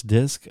first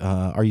disc.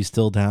 Are You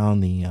Still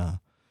Down?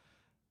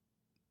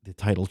 The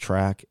title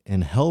track,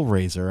 and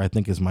Hellraiser, I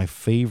think, is my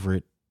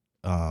favorite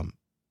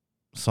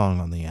song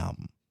on the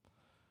album.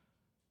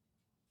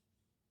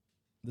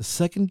 The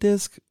second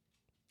disc,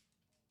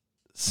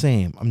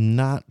 same. I'm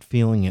not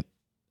feeling it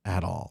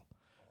at all.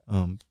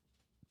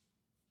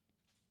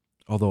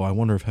 Although I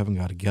wonder if Heaven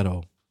Got a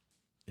Ghetto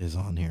is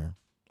on here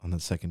on the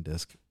second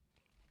disc.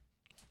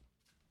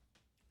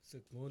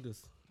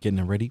 Getting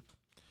it ready.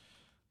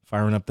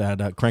 Firing up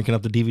that, cranking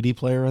up the DVD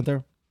player right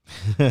there.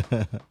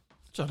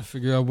 Trying to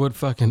figure out what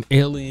fucking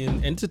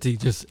alien entity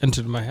just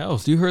entered my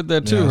house. You heard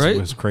that too, right? It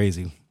was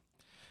crazy.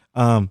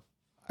 I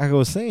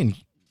was saying,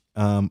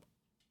 I'm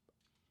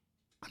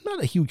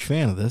not a huge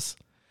fan of this.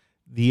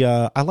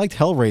 I liked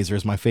Hellraiser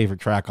as my favorite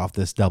track off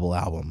this double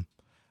album.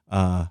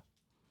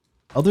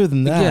 Other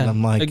than that,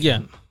 I'm like,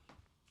 the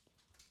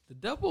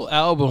double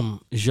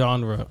album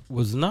genre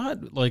was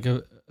not like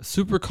a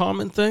super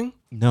common thing.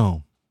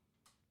 No.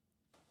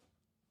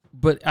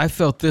 But I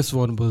felt this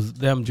one was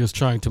them just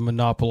trying to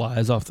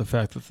monopolize off the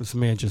fact that this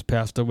man just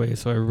passed away,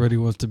 so everybody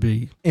wants to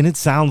be. And it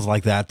sounds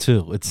like that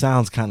too. It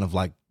sounds kind of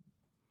like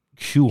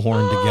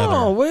shoehorned together.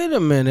 Oh, wait a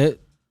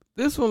minute.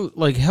 This one,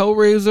 like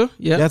Hellraiser.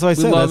 Yeah, that's what I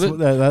said. Love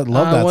I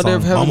love that wonder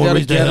song. if Heaven I'm Got a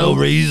the Ghetto.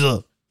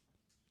 Hellraiser.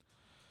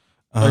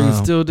 Are You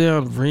Still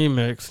Down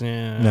remix?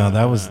 Yeah. No,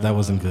 that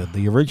wasn't good.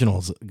 The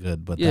original's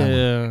good, but that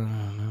yeah.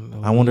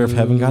 I wonder if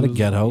Heaven Got a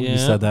Ghetto. You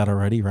said that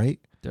already, right?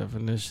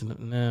 Definition.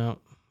 No,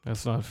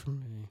 that's not for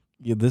me.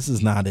 Yeah, this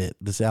is not it.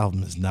 This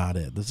album is not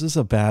it. This is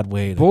a bad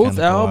way to both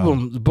kinda go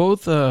albums, out.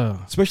 both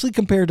Especially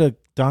compared to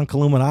Don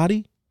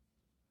Illuminati.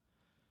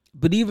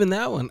 But even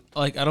that one,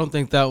 like I don't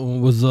think that one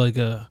was like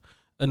a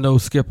no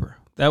skipper.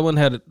 That one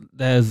has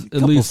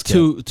at least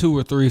two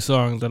or three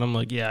songs that I'm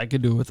like, yeah, I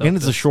could do without. And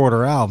it's a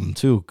shorter album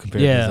too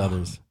compared to these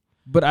others.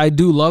 But I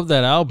do love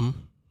that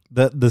album.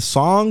 The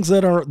songs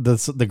that are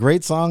the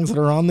great songs that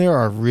are on there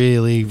are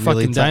really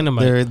Fucking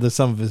dynamite. They're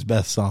some of his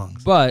best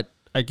songs. But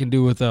I can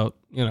do without,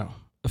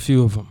 a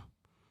few of them.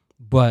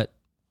 But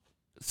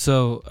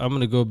so I'm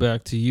gonna go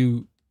back to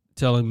you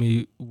telling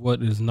me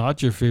what is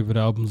not your favorite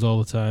albums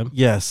all the time.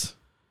 Yes.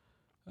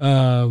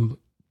 All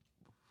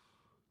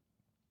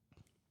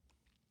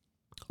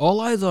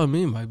Eyes on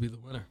Me might be the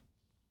winner.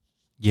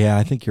 Yeah,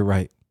 I think you're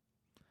right.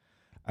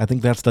 I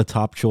think that's the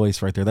top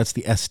choice right there. That's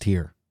the S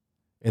tier.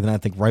 And then I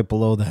think right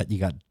below that you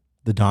got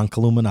the Don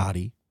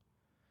Illuminati.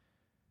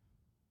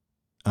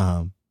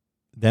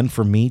 Then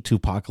for me,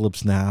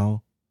 Tupacalypse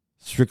Now,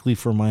 Strictly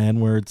for My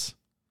N-Words.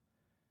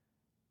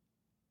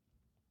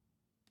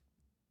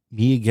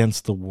 Me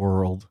Against the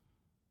World.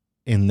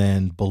 And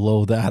then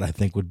below that, I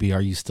think would be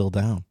Are You Still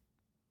Down?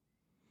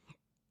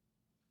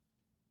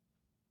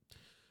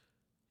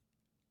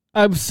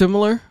 I'm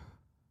similar,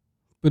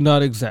 but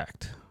not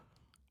exact.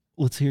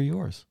 Let's hear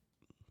yours.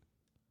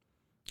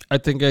 I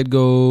think I'd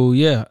go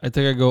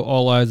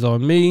All Eyes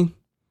on Me,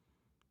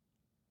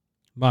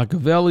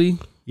 Machiavelli.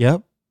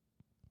 Yep.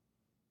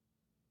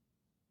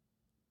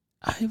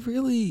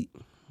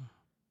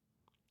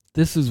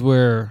 This is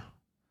where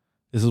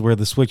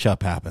the switch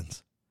up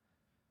happens.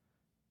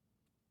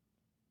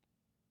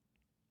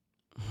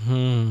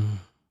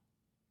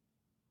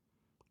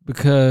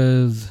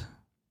 Because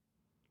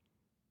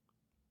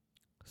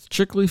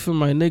Strictly for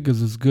My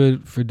Niggas is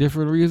good for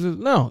different reasons.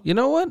 No, you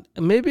know what?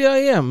 Maybe I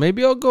am.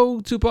 Maybe I'll go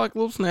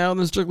Tupacalypse Now and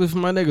then Strictly for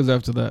My Niggas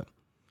after that.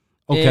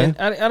 Okay. And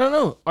I don't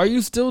know. Are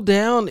You Still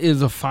Down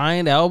is a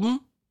fine album.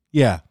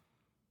 Yeah.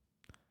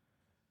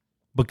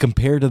 But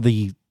compared to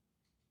the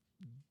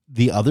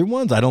other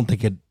ones, I don't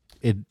think it.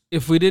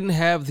 If we didn't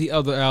have the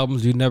other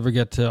albums, you'd never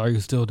get to Are You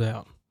Still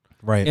Down?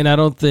 Right. And I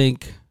don't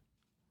think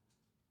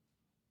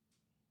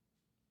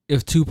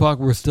if Tupac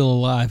were still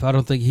alive, I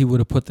don't think he would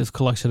have put this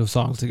collection of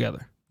songs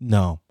together.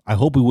 No. I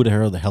hope we would have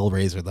heard the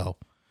Hellraiser, though.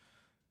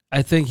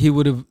 I think he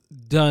would have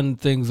done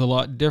things a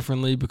lot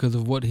differently because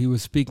of what he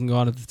was speaking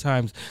on at the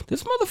times.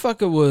 This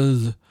motherfucker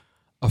was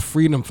a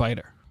freedom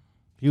fighter.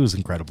 He was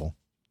incredible.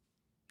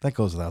 That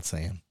goes without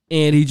saying.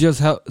 And he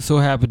just so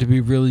happened to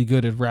be really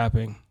good at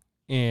rapping.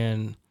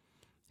 And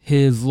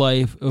his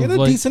life of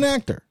a decent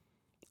actor.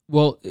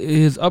 Well,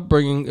 his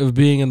upbringing of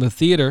being in the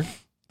theater.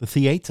 The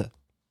theater.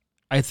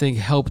 I think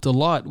helped a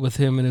lot with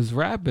him and his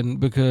rapping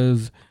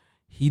because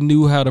he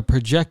knew how to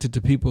project it to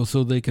people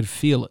so they could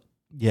feel it.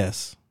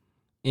 Yes.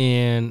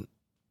 And,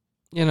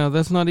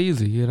 that's not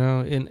easy,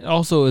 And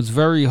also it's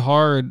very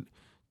hard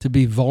to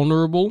be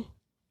vulnerable.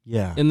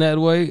 Yeah. In that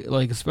way,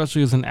 like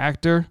especially as an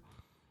actor.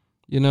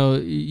 You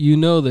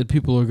know that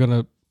people are going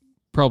to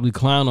probably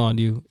clown on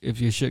you if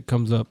your shit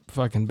comes up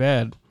fucking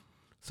bad.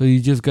 So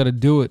you just got to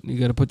do it. You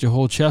got to put your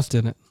whole chest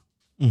in it.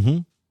 Mm-hmm.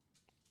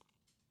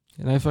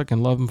 And I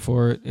fucking love him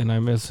for it. And I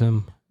miss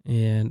him.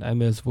 And I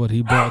miss what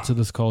he brought to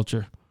this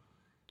culture.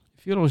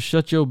 If you don't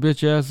shut your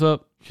bitch ass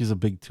up. She's a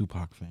big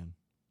Tupac fan.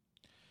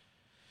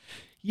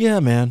 Yeah,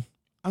 man.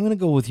 I'm going to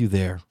go with you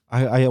there.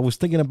 I was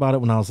thinking about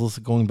it when I was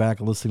going back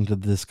and listening to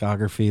the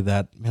discography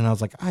that, man, I was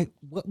like,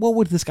 what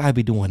would this guy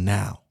be doing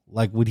now?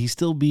 Like, would he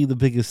still be the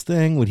biggest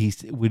thing? Would he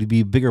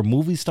be a bigger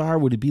movie star?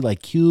 Would he be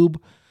like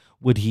Cube?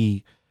 Would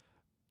he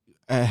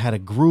had a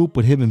group?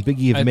 Would him and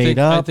Biggie have made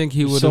up? I think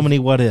he would. So many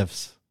what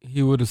ifs.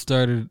 He would have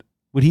started.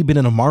 Would he have been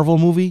in a Marvel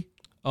movie?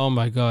 Oh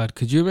my God!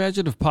 Could you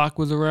imagine if Pac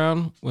was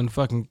around when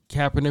fucking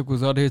Kaepernick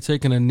was out here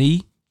taking a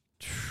knee?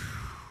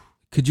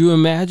 Could you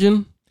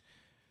imagine?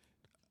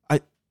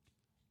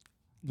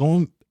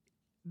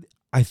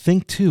 I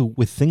think too,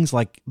 with things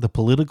like the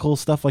political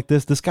stuff like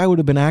this guy would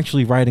have been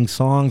actually writing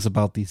songs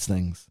about these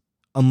things.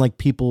 Unlike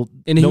people,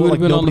 and he would have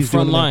been on the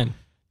front line.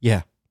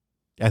 Yeah,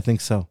 I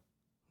think so.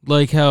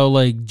 Like how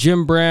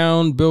Jim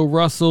Brown, Bill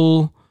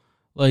Russell,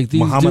 like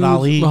these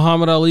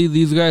Muhammad Ali,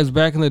 these guys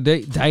back in the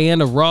day,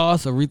 Diana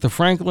Ross, Aretha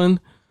Franklin,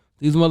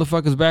 these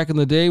motherfuckers back in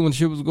the day when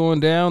shit was going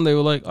down, they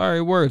were like, all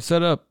right, word,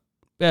 set up,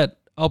 bet,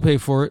 I'll pay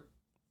for it.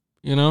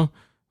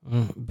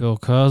 Bill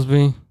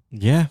Cosby.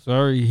 Yeah.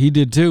 Sorry, he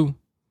did too.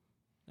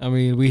 I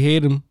mean, we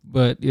hate him,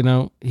 but,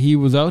 he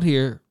was out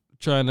here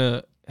trying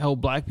to help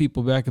black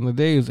people back in the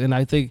days. And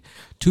I think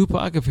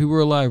Tupac, if he were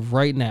alive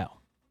right now,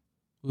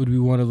 would be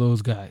one of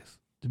those guys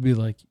to be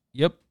like,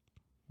 yep,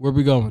 where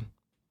we going?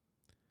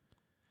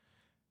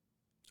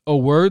 Oh,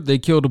 word, they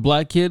killed a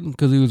black kid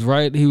because he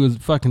was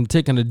fucking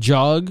taking a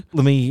jog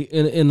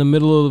in the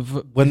middle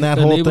of when that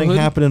whole thing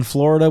happened in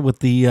Florida with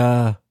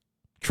the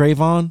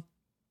Trayvon.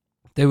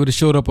 They would have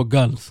showed up with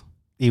guns.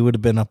 He would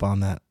have been up on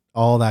that.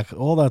 All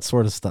that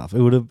sort of stuff.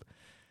 It would have,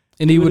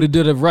 and he would have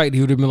did it right. He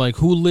would have been like,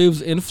 "Who lives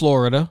in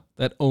Florida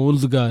that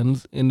owns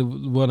guns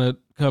and want to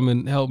come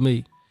and help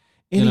me?"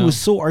 And he was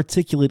so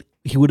articulate.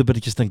 He would have been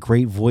just a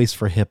great voice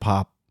for hip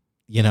hop.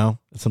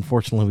 It's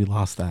unfortunately we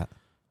lost that.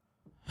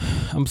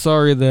 I'm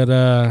sorry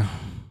that.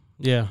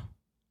 Yeah.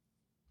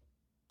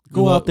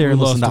 Go out there and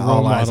listen to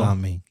All Eyes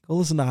on Me. Go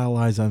listen to All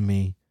Eyes on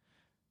Me,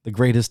 the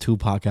greatest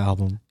Tupac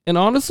album. And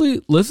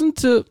honestly, listen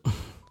to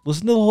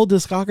the whole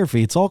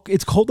discography.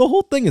 It's cold. The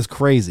whole thing is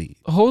crazy.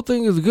 The whole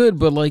thing is good,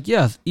 but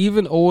yes,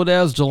 even old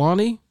ass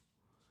Jelani,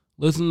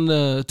 listen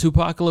to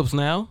Tupacalypse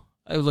Now.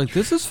 I was like,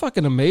 this is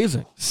fucking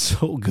amazing.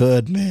 So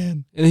good,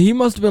 man. And he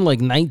must have been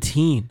like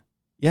 19.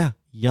 Yeah,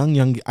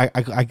 young.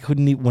 I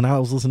couldn't even, when I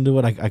was listening to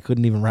it, I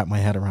couldn't even wrap my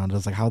head around it. I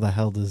was like, how the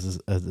hell does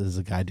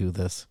a guy do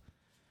this?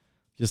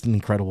 Just an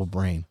incredible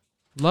brain.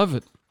 Love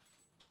it.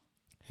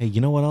 Hey,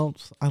 you know what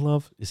else I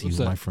love? Is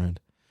you, my friend.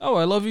 Oh,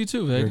 I love you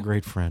too, Veg. You're a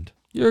great friend.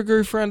 You're a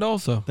great friend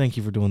also. Thank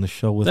you for doing the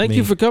show with me. Thank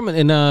you for coming.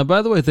 And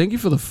by the way, thank you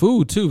for the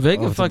food too.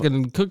 Vega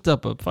fucking cooked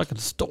up a fucking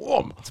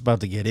storm. It's about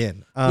to get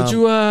in. What'd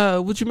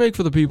you make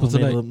for the people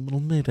tonight?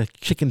 Made a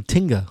chicken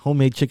tinga.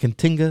 Homemade chicken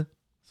tinga.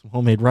 Some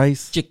homemade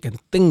rice. Chicken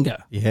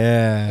tinga.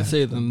 Yeah. I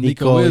say it in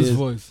Nico Wiz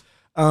voice.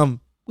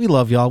 We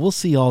love y'all. We'll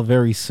see y'all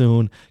very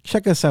soon.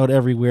 Check us out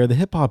everywhere. The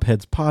Hip Hop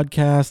Heads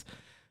podcast.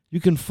 You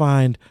can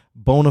find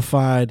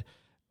Bonafide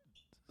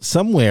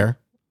somewhere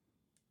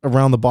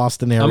around the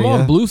Boston area. I'm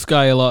on Blue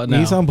Sky a lot now.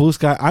 He's on Blue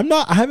Sky.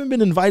 I haven't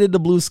been invited to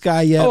Blue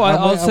Sky yet. Oh,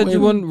 I'll send you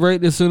one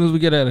right as soon as we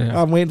get out of here.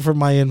 I'm waiting for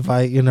my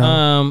invite,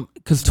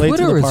 Because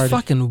Twitter is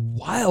fucking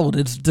wild.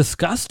 It's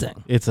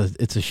disgusting. It's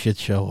a shit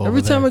show.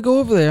 Every time I go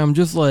over there, I'm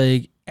just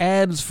like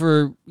ads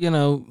for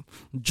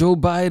Joe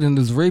Biden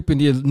is raping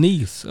his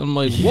niece. I'm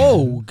like,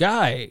 whoa,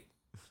 guy,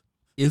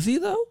 is he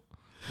though?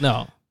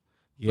 No,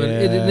 but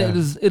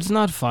it's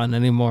not fun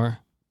anymore.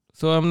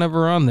 So I'm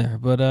never on there.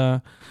 But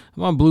I'm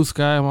on Blue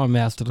Sky. I'm on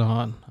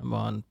Mastodon. I'm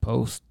on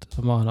Post.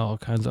 I'm on all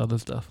kinds of other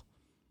stuff.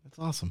 That's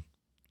awesome.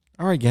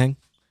 All right, gang.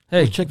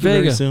 Hey, check you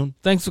Vega, very soon.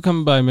 Thanks for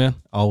coming by, man.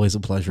 Always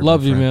a pleasure.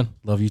 Love you, man.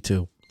 Love you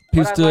too.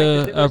 Peace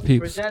to our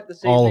peeps.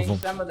 All of them.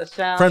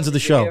 Friends of the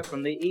show.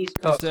 From the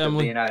East Coast Peace to of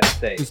Emily. the United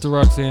States. Peace to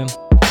Roxanne.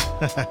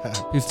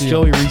 Peace to you.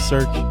 Joey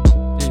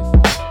Research.